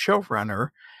and showrunner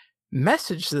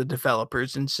messaged the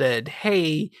developers and said,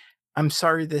 "Hey, I'm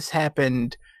sorry this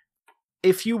happened.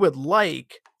 If you would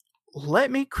like,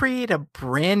 let me create a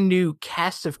brand new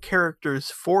cast of characters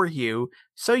for you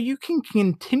so you can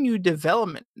continue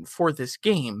development for this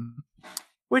game,"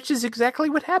 which is exactly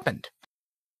what happened.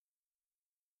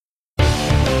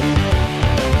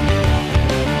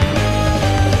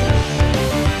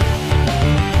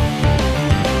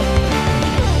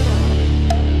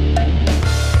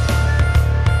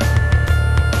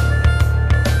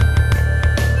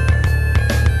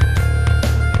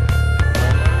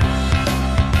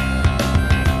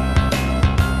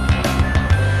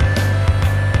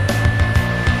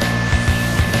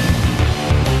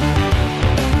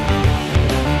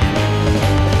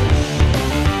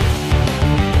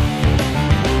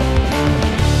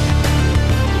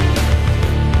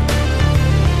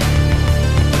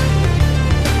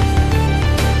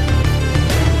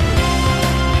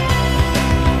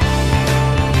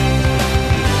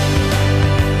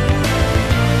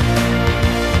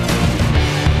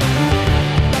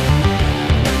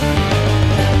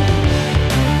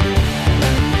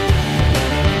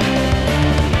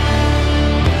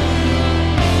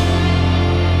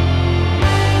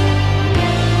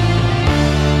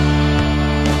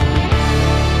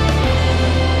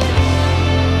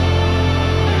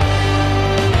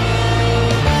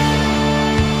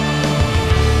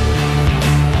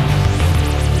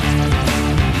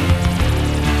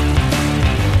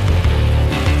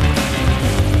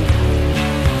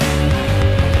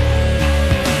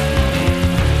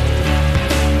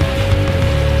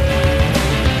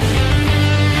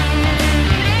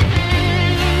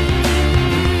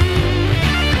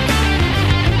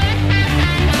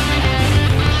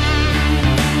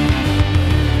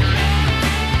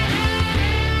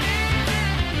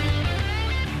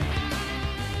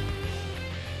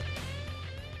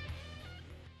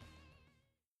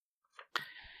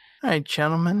 All right,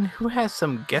 gentlemen, who has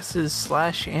some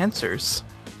guesses/answers?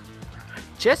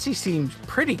 Jesse seems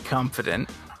pretty confident.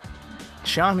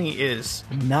 Johnny is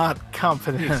not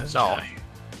confident at all.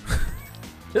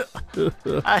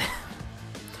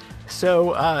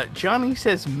 So Johnny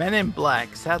says Men in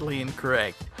Black, sadly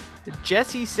incorrect.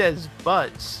 Jesse says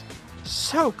Butts,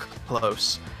 so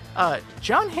close.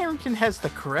 John Harrington has the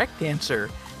correct answer.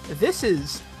 This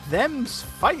is Them's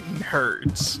Fightin'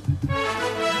 Herds.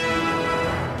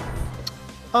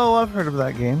 Oh, I've heard of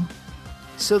that game.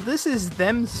 So this is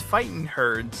Them's Fightin'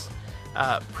 Herds,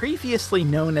 previously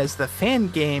known as the fan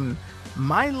game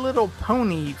My Little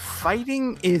Pony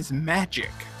Fighting is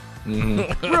Magic.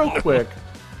 Real quick,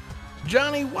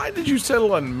 Johnny, why did you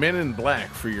settle on Men in Black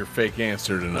for your fake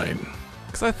answer tonight?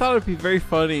 Because I thought it'd be very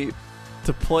funny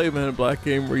to play a Men in Black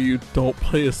game where you don't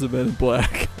play as the Men in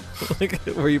Black. Like,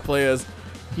 where you play as,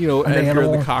 you know, An Edgar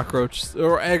animal. in the cockroach,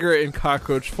 or Edgar in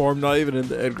cockroach form, not even in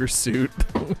the Edgar suit.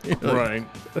 You know, like, Right.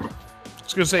 I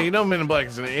was gonna say, you know, Men in Black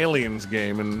is an aliens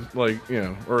game, and like, you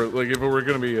know, or like if it were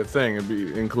gonna be a thing, it'd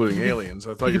be including aliens.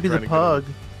 I thought You you could were be trying the to pug.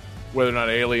 get whether or not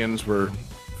aliens were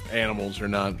animals or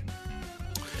not.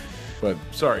 But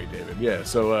sorry, David. Yeah.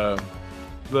 So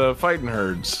the Fighting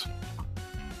Herds.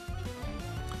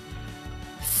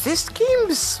 This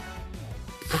game's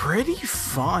pretty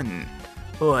fun.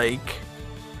 Like,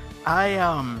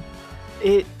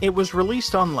 it was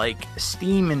released on like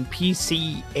Steam and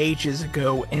PC ages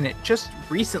ago, and it just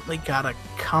recently got a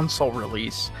console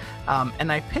release.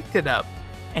 And I picked it up,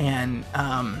 and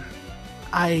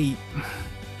I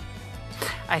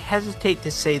hesitate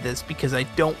to say this because I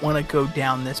don't want to go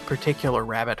down this particular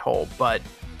rabbit hole, but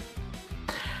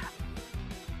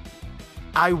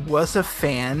I was a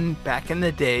fan back in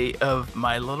the day of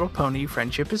My Little Pony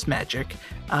Friendship is Magic.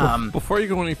 before you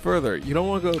go any further, you don't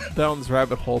want to go down this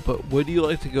rabbit hole, but would you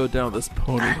like to go down this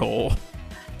pony hole?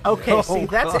 Okay, Oh, see,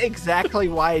 that's God. exactly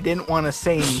why I didn't want to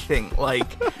say anything. Like,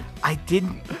 I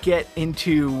didn't get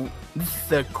into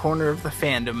the corner of the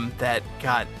fandom that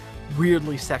got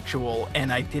weirdly sexual,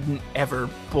 and I didn't ever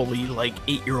bully, like,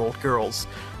 8-year-old girls.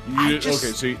 I just-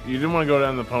 Okay, so you didn't want to go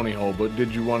down the pony hole, but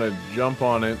did you want to jump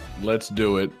on it? Let's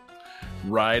do it.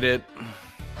 Ride it,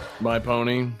 my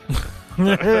pony,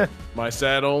 my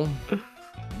saddle,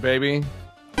 baby,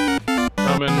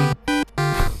 coming.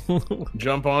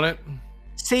 Jump on it.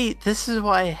 See, this is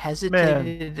why I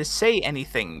hesitated to say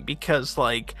anything, because,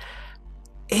 like,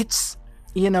 it's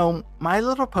My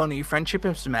Little Pony: Friendship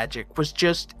is Magic was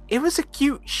it was a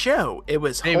cute show. It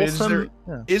was David, wholesome.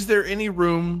 is there any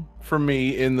room for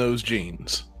me in those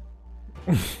jeans?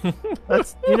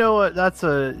 That's you know what? That's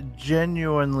a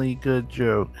genuinely good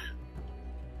joke.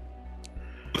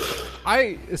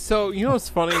 So you know what's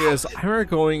funny is I remember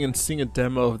going and seeing a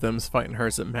demo of them fighting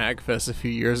hers at MagFest a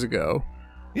few years ago.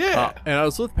 Yeah. And I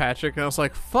was with Patrick and I was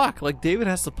like, fuck, like David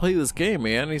has to play this game,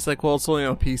 man. And he's like, well, it's only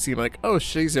on PC. I'm like, oh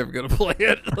shit, he's never gonna play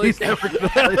it. Like, He's never gonna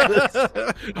play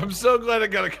this. I'm so glad I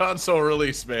got a console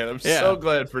release, man. I'm so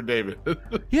glad for David.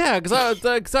 yeah,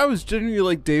 because I was genuinely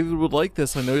like, David would like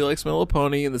this. I know he likes My Little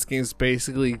Pony, and this game's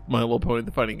basically My Little Pony,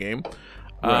 the fighting game.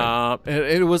 Right. And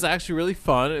it was actually really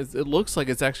fun. It looks like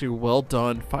it's actually a well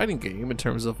done fighting game in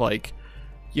terms of like,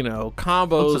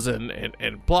 combos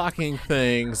and blocking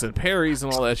things and parries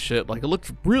and all that shit. Like, it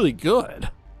looked really good.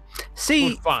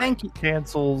 See, thank you.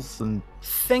 Cancels and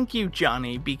Thank you,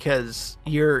 Johnny, because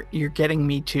you're getting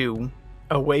me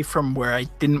away from where I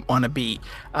didn't want to be.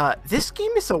 This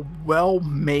game is a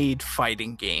well-made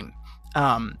fighting game.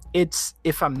 It's,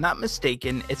 if I'm not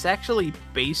mistaken, it's actually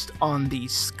based on the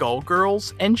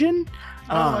Skullgirls engine.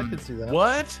 I can see that.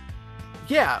 What?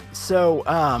 Yeah, so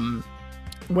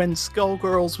when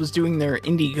Skullgirls was doing their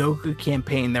Indiegogo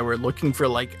campaign, they were looking for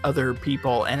like other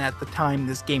people, and at the time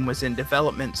this game was in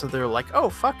development, so they're like, oh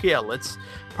fuck yeah, let's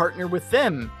partner with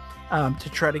them to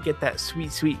try to get that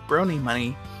sweet brony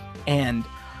money. And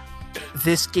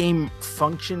this game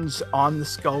functions on the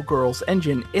Skullgirls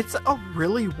engine. It's a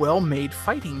really well-made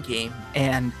fighting game,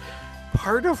 and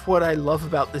part of what I love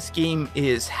about this game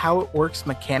is how it works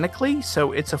mechanically.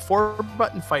 So it's a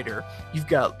 4-button fighter. You've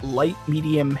got light,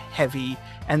 medium, heavy,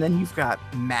 and then you've got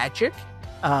magic,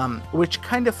 which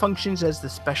kind of functions as the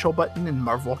special button in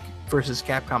Marvel vs.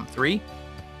 Capcom 3.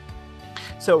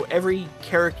 So every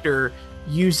character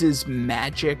uses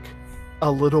magic a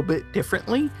little bit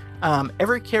differently.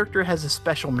 Every character has a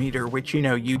special meter, which,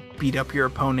 you beat up your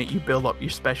opponent, you build up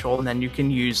your special, and then you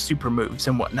can use super moves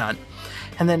and whatnot.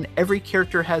 And then every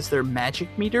character has their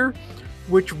magic meter,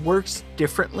 which works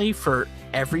differently for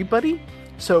everybody.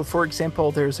 So, for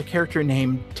example, there's a character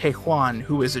named Tehuan,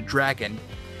 who is a dragon.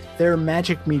 Their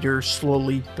magic meter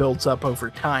slowly builds up over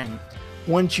time.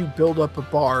 Once you build up a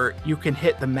bar, you can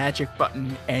hit the magic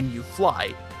button and you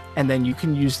fly. And then you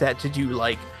can use that to do,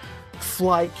 like,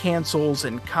 fly cancels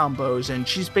and combos, and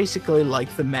she's basically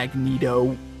like the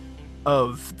Magneto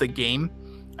of the game.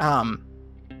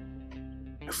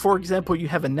 For example, you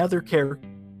have another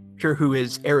character who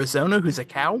is Arizona, who's a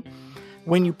cow.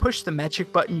 When you push the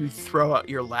magic button, you throw out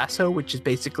your lasso, which is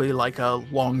basically like a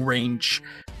long-range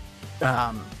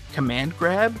command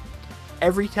grab.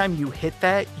 Every time you hit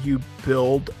that, you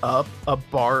build up a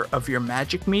bar of your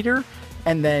magic meter,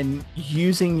 and then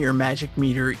using your magic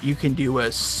meter, you can do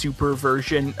a super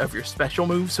version of your special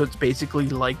move. So it's basically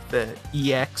like the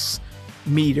EX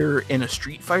meter in a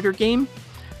Street Fighter game.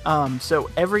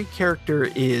 So every character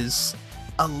is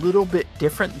a little bit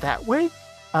different that way.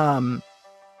 And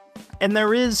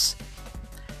there is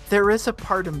a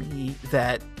part of me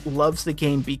that loves the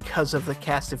game because of the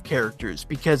cast of characters,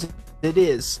 because it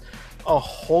is a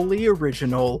wholly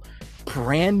original,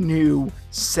 brand new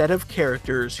set of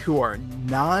characters who are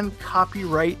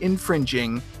non-copyright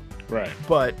infringing. Right.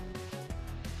 But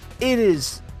it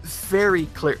is very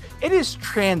clear. It is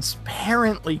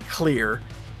transparently clear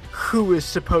who is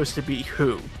supposed to be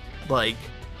who. Like,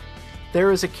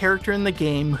 there is a character in the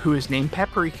game who is named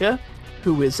Paprika,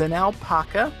 who is an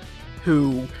alpaca,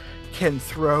 who can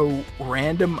throw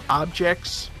random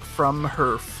objects from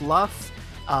her fluff.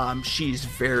 She's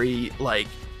very, like,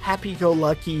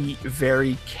 happy-go-lucky,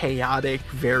 very chaotic,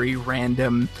 very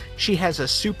random. She has a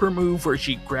super move where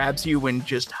she grabs you and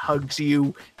just hugs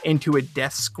you into a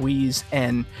death squeeze,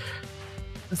 and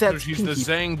that's so she's Pinkie.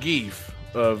 the Zangief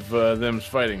of them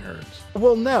fighting herds.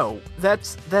 Well, no,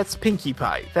 that's Pinkie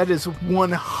Pie. That is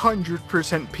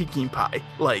 100% Pinkie Pie.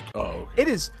 Like, It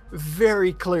is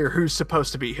very clear who's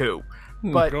supposed to be who.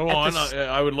 But go on.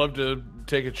 I would love to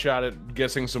take a shot at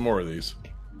guessing some more of these.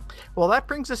 Well, that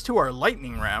brings us to our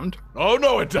lightning round. Oh,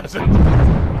 no, it doesn't.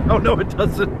 Oh no, it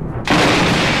doesn't.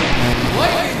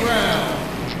 Lightning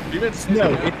round.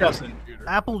 No, it doesn't.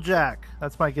 Applejack.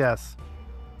 That's my guess.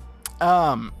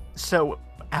 So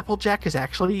Applejack is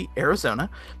actually Arizona,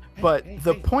 but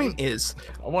the point is,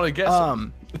 I want to guess.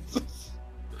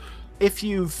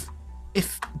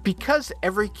 Because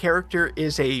every character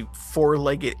is a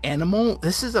 4-legged animal,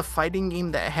 this is a fighting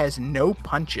game that has no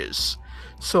punches.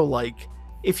 So, like,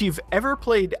 if you've ever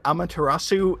played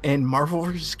Amaterasu in Marvel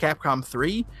vs. Capcom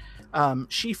 3,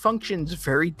 she functions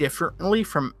very differently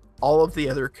from all of the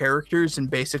other characters and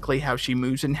basically how she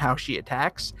moves and how she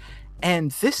attacks.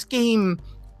 And this game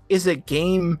is a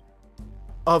game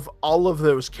of all of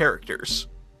those characters.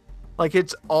 Like,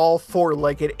 it's all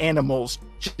four-legged animals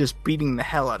just beating the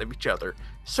hell out of each other.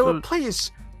 So it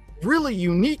plays really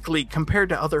uniquely compared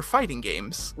to other fighting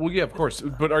games. Well, yeah, of course.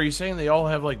 But are you saying they all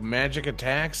have, like, magic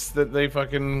attacks that they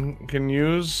fucking can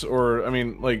use? Or, I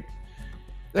mean, like,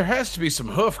 there has to be some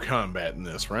hoof combat in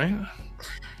this, right?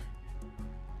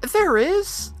 There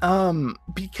is,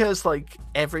 because, like,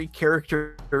 every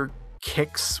character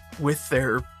kicks with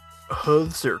their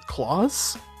hooves or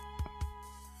claws.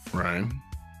 Right.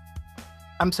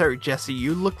 I'm sorry, Jesse,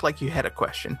 you looked like you had a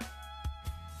question.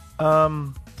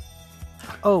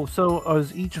 Oh, so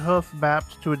is each hoof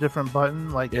mapped to a different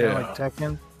button, like kinda like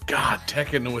Tekken? God,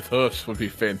 Tekken with hoofs would be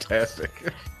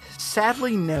fantastic.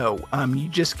 Sadly, no. You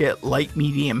just get light,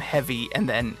 medium, heavy, and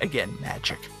then, again,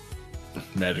 magic.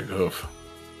 Magic hoof.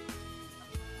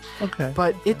 Okay.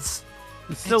 But it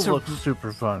still looks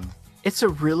super fun. It's a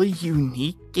really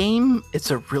unique game.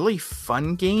 It's a really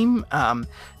fun game.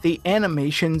 The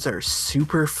animations are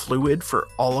super fluid for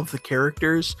all of the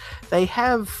characters. They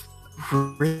have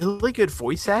really good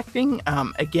voice acting.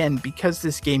 Again, because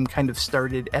this game kind of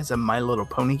started as a My Little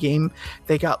Pony game,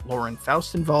 they got Lauren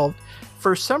Faust involved.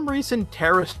 For some reason,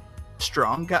 Tara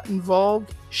Strong got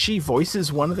involved. She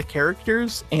voices one of the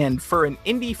characters, and for an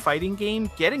indie fighting game,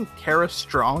 getting Tara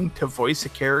Strong to voice a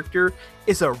character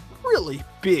is a really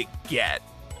big get.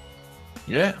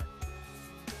 Yeah.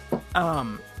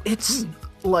 It's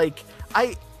like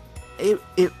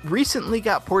it recently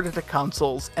got ported to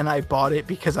consoles, and I bought it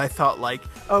because I thought, like,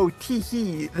 oh,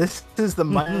 tee-hee, this is the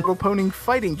My Little Pony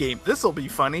fighting game. This'll be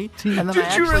funny. And then Did I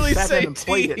actually you really sat say down and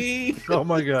played it. tee? Oh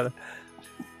my god.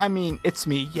 I mean, it's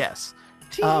me, yes.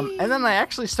 And then I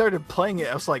actually started playing it.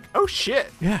 I was like, oh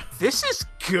shit, Yeah. this is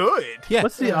good. Yeah.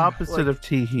 What's the opposite of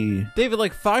teehee? David,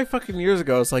 like 5 fucking years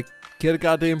ago, it's like, get a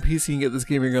goddamn PC and get this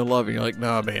game you're gonna love. And you're like,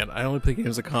 nah, man, I only play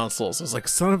games on consoles. I was like,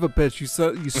 son of a bitch, you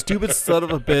stupid son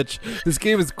of a bitch. This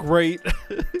game is great.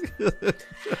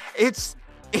 It's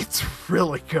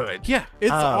really good. Yeah,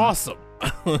 it's awesome.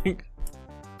 Like,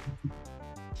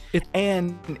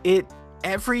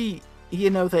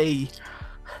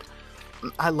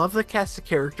 I love the cast of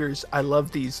characters. I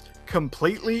love these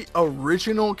completely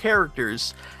original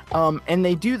characters. And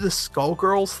they do the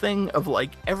Skullgirls thing of,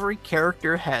 like, every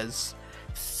character has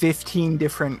 15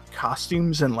 different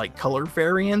costumes and, like, color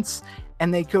variants.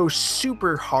 And they go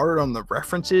super hard on the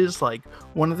references. Like,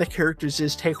 one of the characters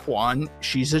is Taekwon.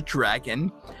 She's a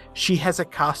dragon. She has a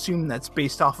costume that's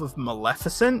based off of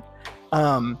Maleficent.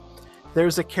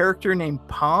 There's a character named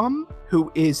Palm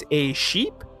who is a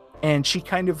sheep, and she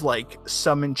kind of, like,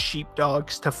 summons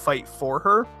sheepdogs to fight for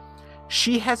her.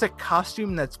 She has a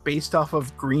costume that's based off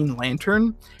of Green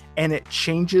Lantern, and it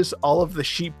changes all of the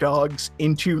sheepdogs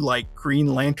into, like,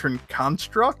 Green Lantern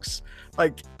constructs.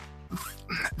 Like,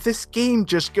 this game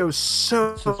just goes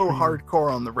so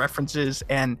hardcore on the references,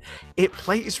 and it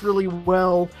plays really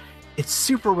well. It's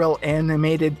super well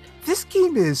animated. This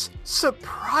game is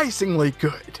surprisingly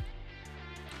good.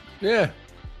 Yeah.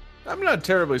 I'm not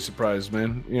terribly surprised,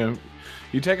 man. You know,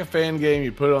 you take a fan game,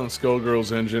 you put it on the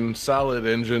Skullgirls engine, solid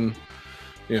engine,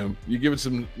 you know, you give it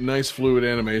some nice fluid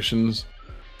animations,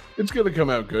 it's going to come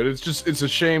out good. It's a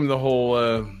shame the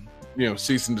whole,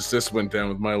 cease and desist went down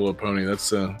with My Little Pony. That's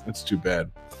too bad.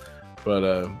 But,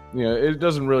 it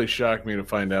doesn't really shock me to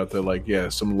find out that, like, yeah,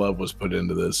 some love was put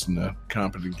into this and a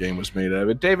competent game was made out of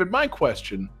it. David, my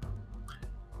question,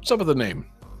 what's up with the name?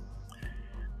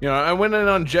 You know, I went in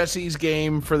on Jesse's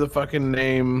game for the fucking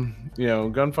name. You know,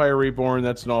 Gunfire Reborn,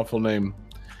 that's an awful name.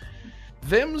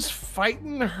 Them's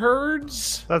Fighting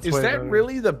Herds? Is that better.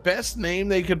 really the best name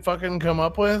they could fucking come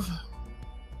up with?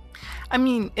 I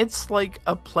mean, it's like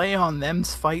a play on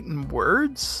them's fighting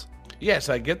words. Yes,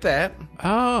 I get that.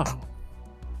 oh.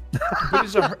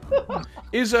 But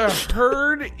is a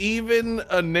herd even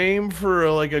a name for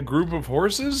like a group of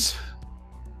horses?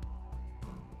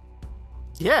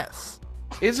 Yes.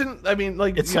 It's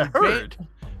a herd.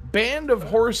 Band of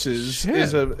horses Shit.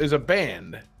 is a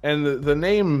band, and the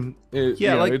name is,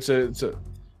 Yeah, like- it's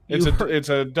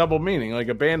a double meaning. Like,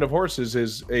 a band of horses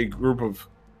is a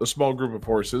small group of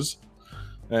horses,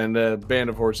 and a band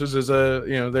of horses is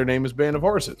their name is Band of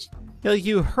Horses. Yeah, like,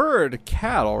 you herd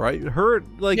cattle, right? Herd,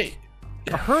 like,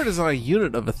 a herd is not a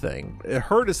unit of a thing. A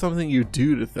herd is something you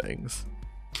do to things.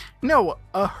 No,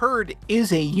 a herd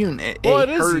is a unit. Well, a it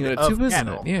is a herd unit of too, isn't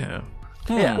cattle. it? Yeah.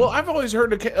 Yeah. Well, I've always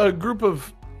heard a group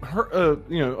of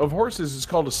of horses is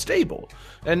called a stable,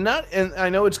 and I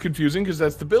know it's confusing because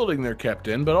that's the building they're kept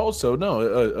in, but also no,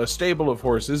 a stable of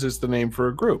horses is the name for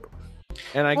a group.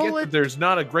 And I Well, get that there's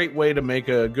not a great way to make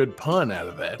a good pun out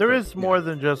of that. There but, is more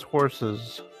than just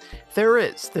horses. There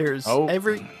is. There's Oh.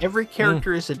 every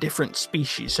character is a different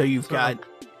species. So you've got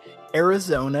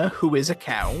Arizona, who is a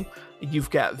cow. You've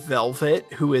got Velvet,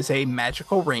 who is a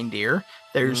magical reindeer.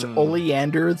 There's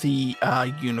Oleander, the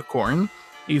unicorn.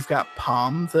 You've got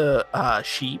Palm, the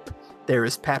sheep.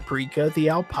 There's Paprika, the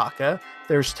alpaca.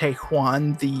 There's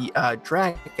Tejuan, the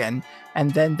dragon.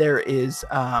 And then there is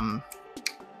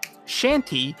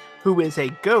Shanty, who is a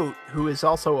goat, who is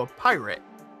also a pirate.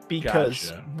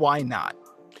 Because Gotcha. why not?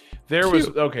 There was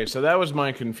okay, so that was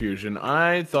my confusion.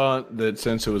 I thought that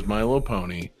since it was My Little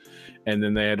Pony, and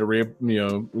then they had to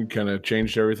we kind of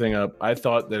changed everything up. I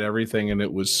thought that everything in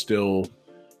it was still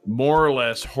more or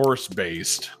less horse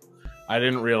based. I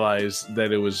didn't realize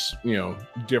that it was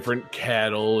different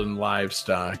cattle and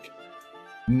livestock.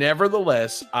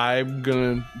 Nevertheless, I'm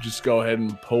gonna just go ahead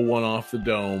and pull one off the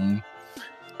dome.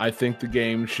 I think the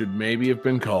game should maybe have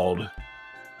been called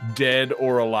Dead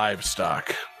or a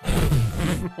Livestock.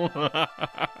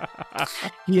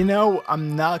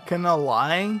 I'm not gonna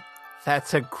lie.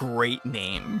 That's a great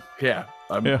name. Yeah,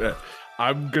 I'm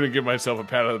gonna give myself a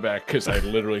pat on the back because I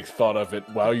literally thought of it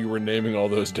while you were naming all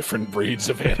those different breeds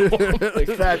of animals.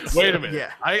 Wait a minute,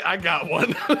 yeah. I got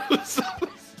one.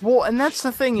 Well, and that's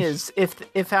the thing is,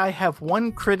 if I have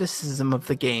one criticism of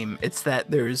the game, it's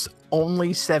that there's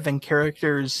only 7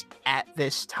 characters at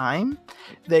this time.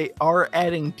 They are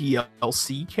adding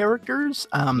DLC characters.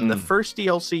 The first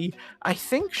DLC, I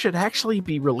think, should actually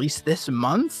be released this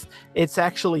month. It's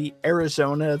actually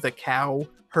Arizona, the cow,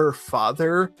 her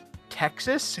father,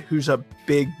 Texas, who's a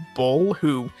big bull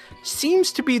who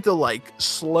seems to be the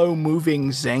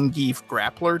slow-moving Zangief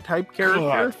grappler type character.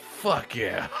 God, fuck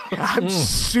yeah! I'm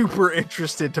super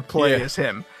interested to play as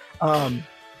him.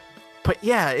 But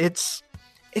yeah, it's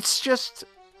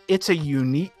a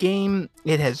unique game.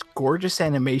 It has gorgeous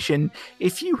animation.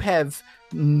 If you have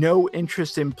no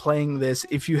interest in playing this,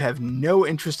 if you have no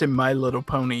interest in My Little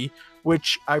Pony,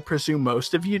 which I presume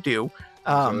most of you do,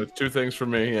 So 2 things for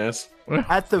me, yes.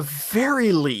 at the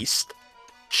very least,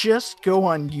 just go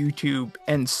on YouTube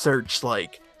and search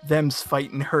them's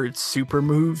fighting herds super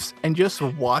moves and just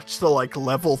watch the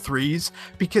level 3s,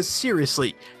 because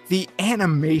seriously, the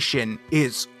animation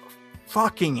is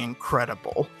fucking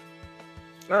incredible.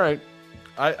 All right,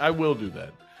 I will do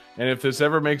that. And if this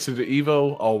ever makes it to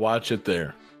Evo, I'll watch it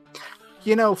there.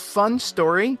 Fun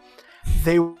story.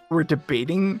 They were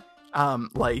debating,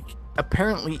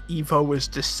 apparently Evo was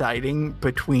deciding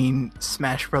between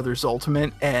Smash Brothers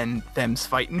Ultimate and them's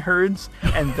fighting herds,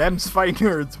 and them's fighting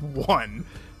herds won.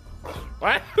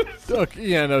 What? Look,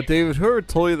 yeah, no, David, whoever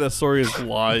told you that story is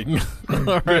lying.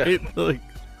 All right?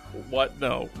 What?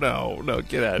 No,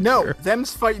 get out of No, here.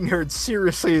 them's fighting herds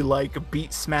seriously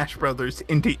beat Smash Brothers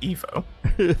into Evo.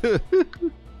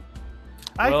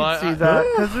 I Well, can see that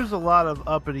because there's a lot of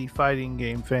uppity fighting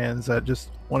game fans that just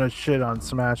want to shit on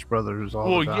Smash Brothers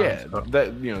all the time. Yeah, so. that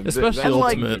Especially that's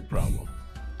Ultimate. a big problem.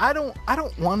 I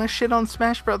don't want to shit on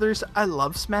Smash Brothers. I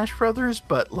love Smash Brothers,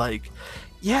 but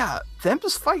yeah,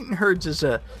 them's fighting herds is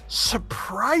a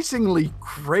surprisingly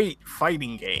great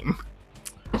fighting game.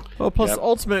 Well, plus Yep.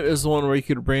 Ultimate is the one where you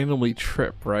could randomly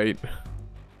trip, right?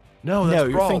 No, No,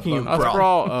 you're thinking of That's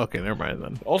Brawl. Brawl. Okay, never mind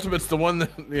then. Ultimate's the one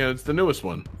that it's the newest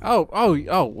one. Oh,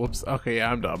 whoops. Okay,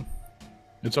 yeah, I'm dumb.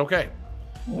 It's okay.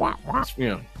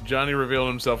 Johnny revealed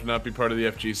himself to not be part of the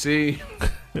FGC.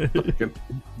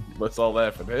 Let's all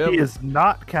laugh at him. He is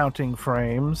not counting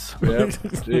frames. Yep.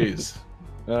 Jeez.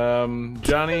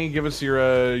 Johnny, give us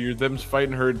your them's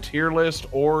fighting herd tier list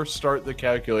or start the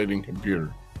calculating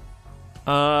computer.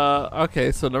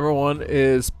 Okay, so number 1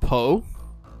 is Poe.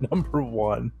 Number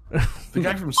 1. The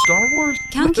guy from Star Wars?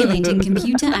 Calculating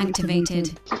computer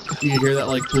activated. You hear that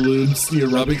balloons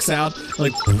rubbing sound?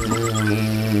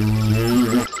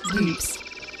 Oops.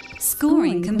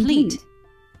 Scoring complete.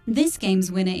 This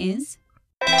game's winner is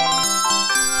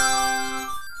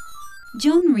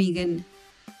John Regan.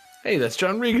 Hey, that's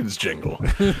John Regan's jingle.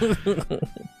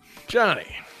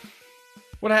 Johnny,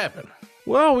 what happened?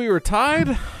 Well, we were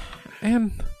tied,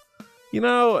 and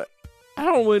I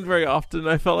don't win very often.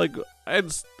 I felt like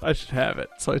I should have it,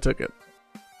 so I took it.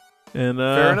 And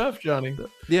Fair enough, Johnny.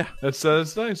 Yeah, That's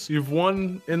nice. You've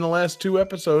won in the last 2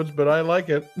 episodes, but I like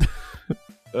it.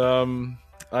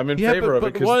 I'm in favor of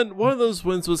it. but 'Cause- one of those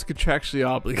wins was contractually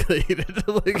obligated.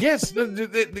 Yes,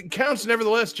 it counts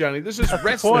nevertheless, Johnny. This is the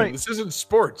wrestling. point. This isn't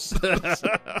sports.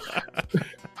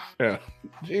 Yeah,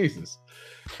 Jesus.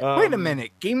 Wait a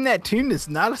minute, Game That Tune is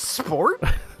not a sport?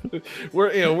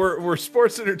 We're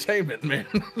sports entertainment, man.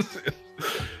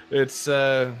 It's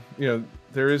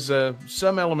there is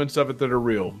some elements of it that are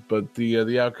real, but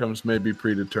the outcomes may be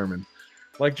predetermined.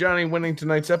 Like Johnny winning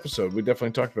tonight's episode. We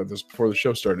definitely talked about this before the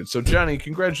show started. So, Johnny,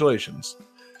 congratulations.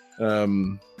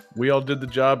 We all did the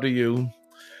job to you,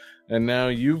 and now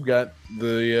you've got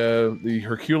the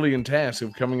Herculean task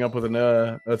of coming up with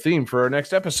a theme for our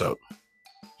next episode.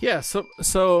 Yeah,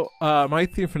 so my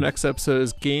theme for next episode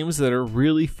is games that are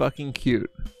really fucking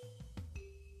cute.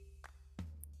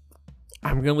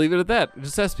 I'm gonna leave it at that. It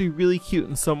just has to be really cute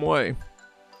in some way.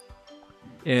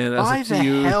 And that's Why up the to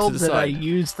you hell to did I decide.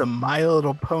 use the My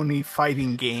Little Pony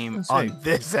fighting game on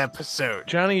this episode?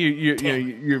 Johnny,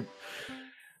 you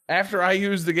after I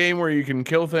used the game where you can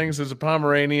kill things as a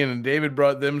Pomeranian and David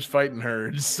brought them's fighting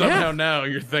herds, somehow now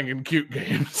you're thinking cute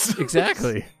games.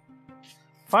 Exactly.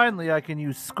 Finally, I can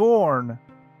use Scorn.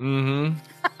 Mm-hmm.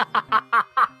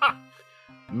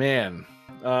 Man.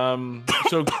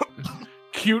 So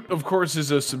cute, of course,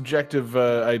 is a subjective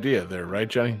idea there, right,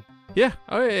 Johnny? Yeah.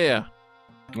 Oh yeah.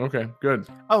 Okay, good.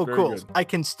 Oh, Very cool. good. I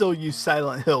can still use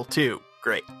Silent Hill too.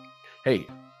 Great. Hey,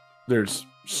 there's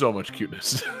so much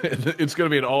cuteness. It's going to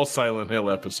be an all Silent Hill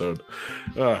episode.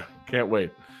 Can't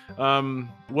wait.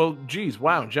 Well, geez,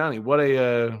 wow, Johnny, what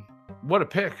a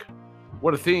pick.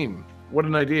 What a theme. What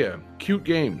an idea. Cute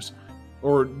games.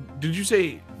 Or did you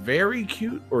say very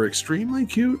cute or extremely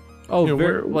cute? Oh, You know,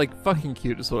 very, where- like fucking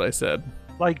cute is what I said.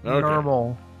 Like Okay.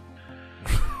 normal.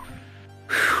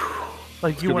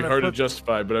 Like It's you going to want be hard to to put,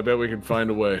 justify, but I bet we can find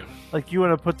a way. like you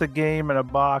want to put the game in a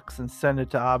box and send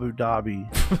it to Abu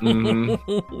Dhabi.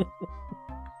 Mhm.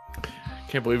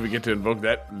 Can't believe we get to invoke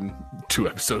that in 2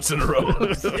 episodes in a row.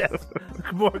 Yes,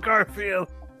 more Garfield.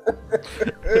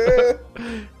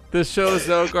 This show is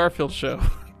no Garfield show.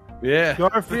 Yeah.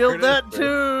 Garfield There it that is.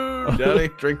 too. Johnny,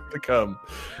 drink the cum.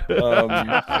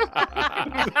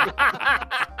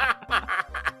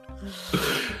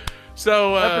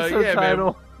 So, Episode yeah,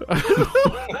 title. man.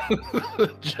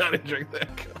 Johnny, drink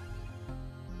that cum.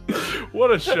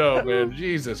 What a show, man.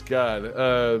 Jesus God.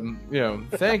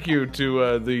 Thank you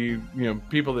to the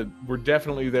people that were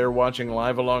definitely there watching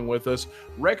live along with us.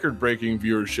 Record-breaking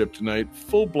viewership tonight.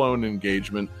 Full-blown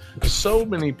engagement. So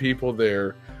many people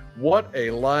there. What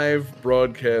a live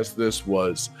broadcast this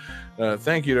was.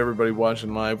 Thank you to everybody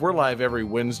watching live. We're live every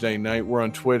Wednesday night. We're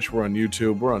on Twitch. We're on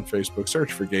YouTube. We're on Facebook.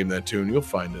 Search for Game That Tune. You'll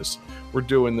find us. We're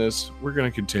doing this. We're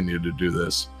going to continue to do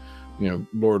this.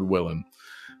 Lord willing.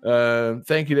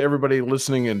 Thank you to everybody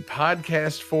listening in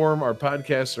podcast form. Our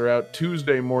podcasts are out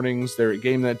Tuesday mornings. They're at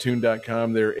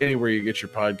GameThatTune.com. They're anywhere you get your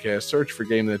podcast. Search for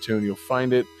Game That Tune. You'll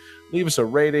find it. Leave us a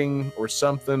rating or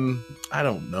something. I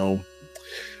don't know.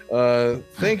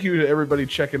 Thank you to everybody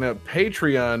checking out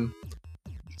Patreon.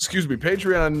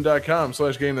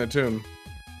 Patreon.com/GameThatTune.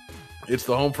 It's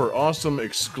the home for awesome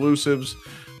exclusives.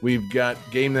 We've got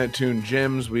Game That Tune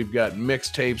gems. We've got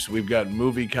mixtapes. We've got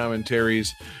movie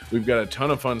commentaries. We've got a ton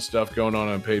of fun stuff going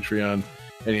on Patreon.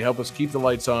 And you help us keep the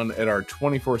lights on at our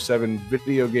 24/7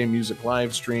 video game music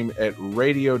live stream at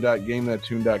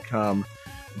radio.gamethattune.com.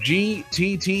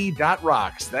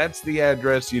 GTT.rocks. That's the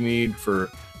address you need for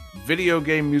video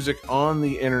game music on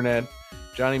the internet.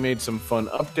 Johnny made some fun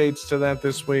updates to that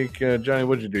this week. Johnny,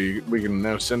 what'd you do? We can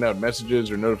now send out messages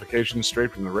or notifications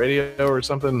straight from the radio or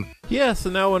something? Yeah, so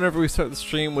now whenever we start the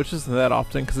stream, which isn't that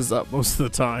often because it's up most of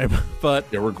the time, but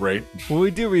Yeah, we're great. when we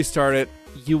do restart it,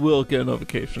 you will get a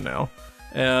notification now.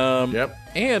 Yep.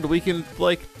 And we can,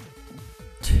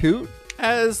 toot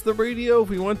as the radio if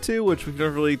we want to, which we've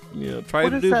never really tried What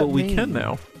to does do, that but we mean? can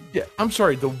now. Yeah, I'm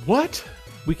sorry, the what?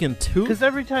 We can toot. Because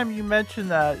every time you mention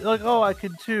that, you're like, oh, I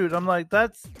can toot. I'm like,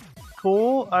 that's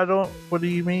cool. What do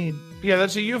you mean? Yeah,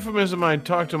 that's a euphemism I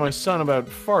talked to my son about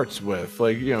farts with.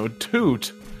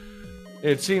 Toot.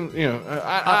 It seemed,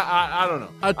 I don't know.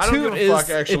 A I don't toot give a fuck, is-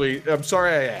 actually. I'm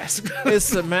sorry I asked. It's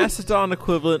the Mastodon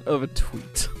equivalent of a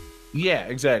tweet. Yeah,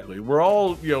 exactly. We're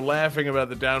all, laughing about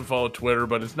the downfall of Twitter,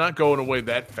 but it's not going away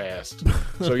that fast.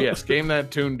 So yes,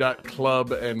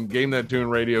 GameThatTune.club and Game That Tune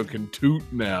Radio can toot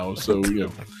now. So,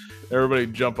 everybody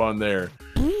jump on there.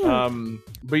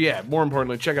 But yeah, more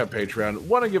importantly, check out Patreon.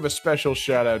 Want to give a special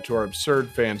shout out to our absurd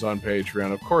fans on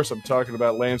Patreon. Of course, I'm talking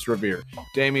about Lance Revere,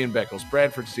 Damian Beckles,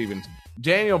 Bradford Stevens,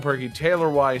 Daniel Perky, Taylor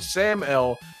Y, Sam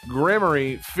L,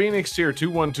 Gremory, Phoenix Tier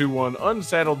 2121,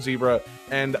 Unsaddled Zebra,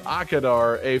 and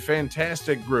Akadar, a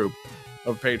fantastic group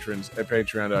of patrons at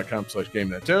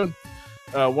patreon.com/GameThatTune.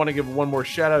 Want to give one more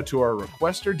shout out to our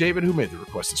requester, David, who made the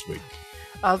request this week.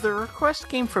 The request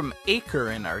came from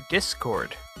Acre in our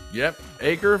Discord. Yep.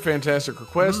 Acre, fantastic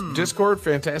request. Discord,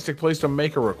 fantastic place to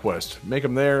make a request. Make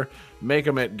them there. Make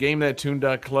them at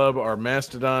GameThatTune.club, our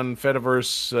Mastodon,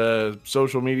 Fediverse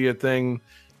social media thing.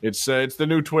 It's the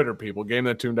new Twitter, people.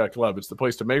 GameThatTune.club. It's the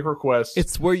place to make requests.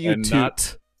 It's where you and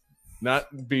toot. not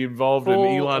be involved Full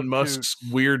in Elon of Musk's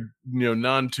weird,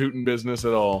 non-tooting business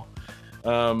at all.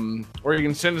 Or you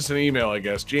can send us an email, I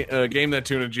guess.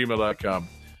 GameThatTune@gmail.com.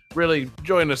 Really,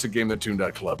 join us at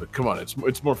GameThatTune.club. Come on,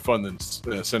 it's more fun than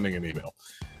sending an email.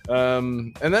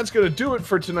 And that's going to do it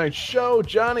for tonight's show.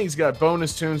 Johnny's got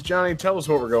bonus tunes. Johnny, tell us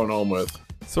what we're going home with.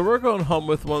 So we're going home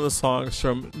with one of the songs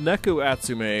from Neku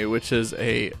Atsume, which is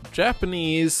a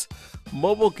Japanese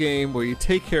mobile game where you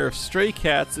take care of stray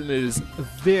cats, and it is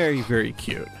very, very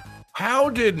cute. How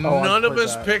did none of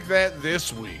us pick that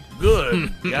this week?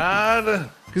 Good God.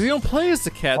 Because you don't play as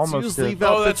the cats, you just leave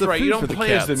out that's bits of right. food You for don't the play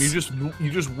cats. as them.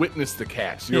 You just witness the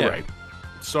cats. You're Yeah. right.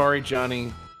 Sorry,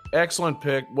 Johnny. Excellent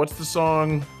pick. What's the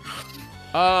song?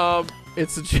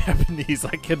 It's a Japanese.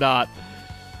 I cannot.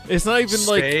 It's not even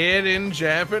like Say it in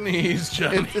Japanese,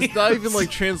 Johnny. it's not even like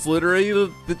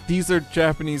transliterated. These are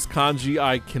Japanese kanji.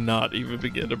 I cannot even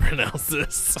begin to pronounce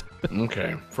this.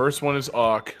 Okay. First one is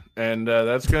Auk, and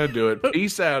that's gonna do it.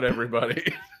 Peace out,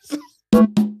 everybody.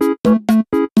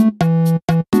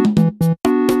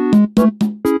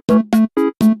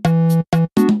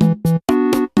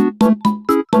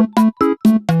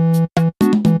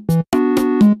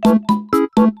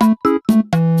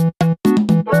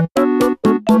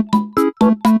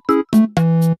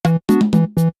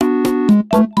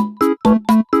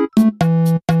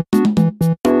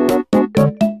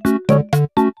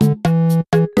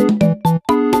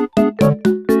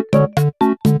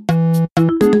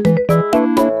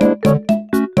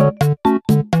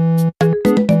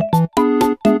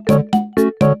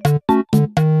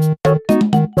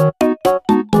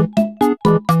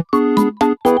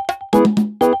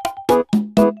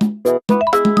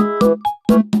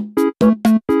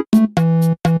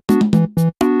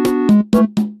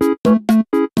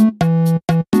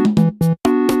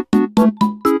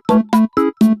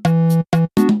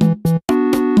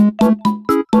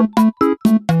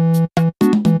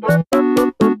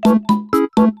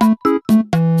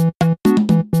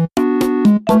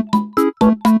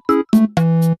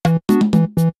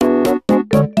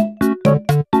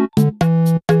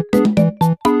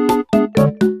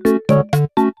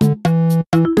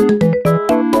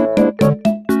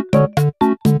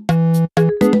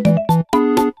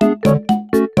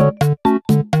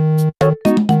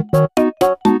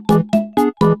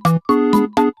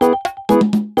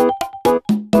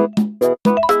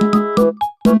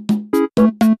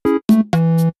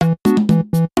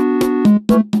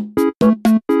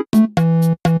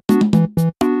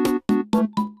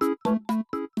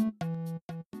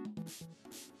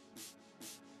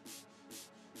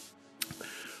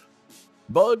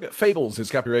 Bug Fables is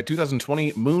copyright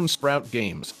 2020 Moonsprout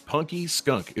Games. Punky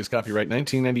Skunk is copyright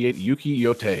 1998 Yuki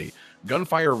Yote.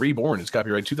 Gunfire Reborn is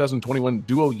copyright 2021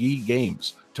 Duo Yi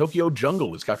Games. Tokyo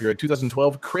Jungle is copyright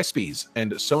 2012 Crispies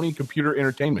and Sony Computer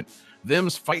Entertainment.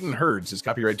 Them's Fightin' Herds is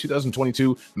copyright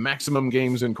 2022 Maximum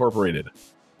Games Incorporated.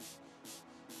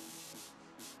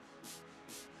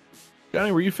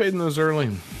 Johnny, were you fading those early?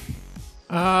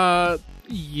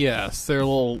 Yes, they're a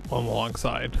little on the long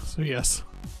side, so yes.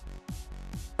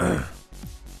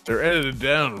 They're edited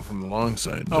down from the long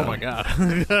side. Oh my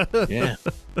Johnny. god. Yeah.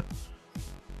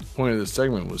 Point of this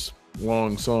segment was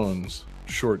long songs,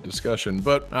 short discussion,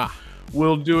 but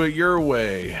we'll do it your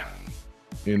way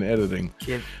in editing.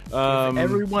 Give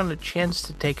everyone a chance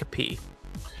to take a pee.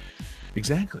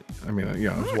 Exactly. I mean,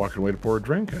 I was walking away to pour a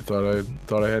drink. I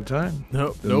thought I had time.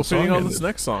 No Then the song fitting on ended. this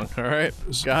next song. All right,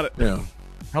 got it. Yeah.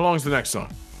 How long is the next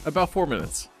song? About 4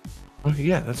 minutes. Okay,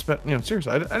 yeah, that's about,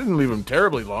 seriously, I didn't leave them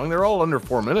terribly long. They're all under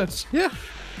 4 minutes. Yeah.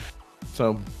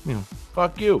 So,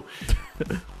 fuck you.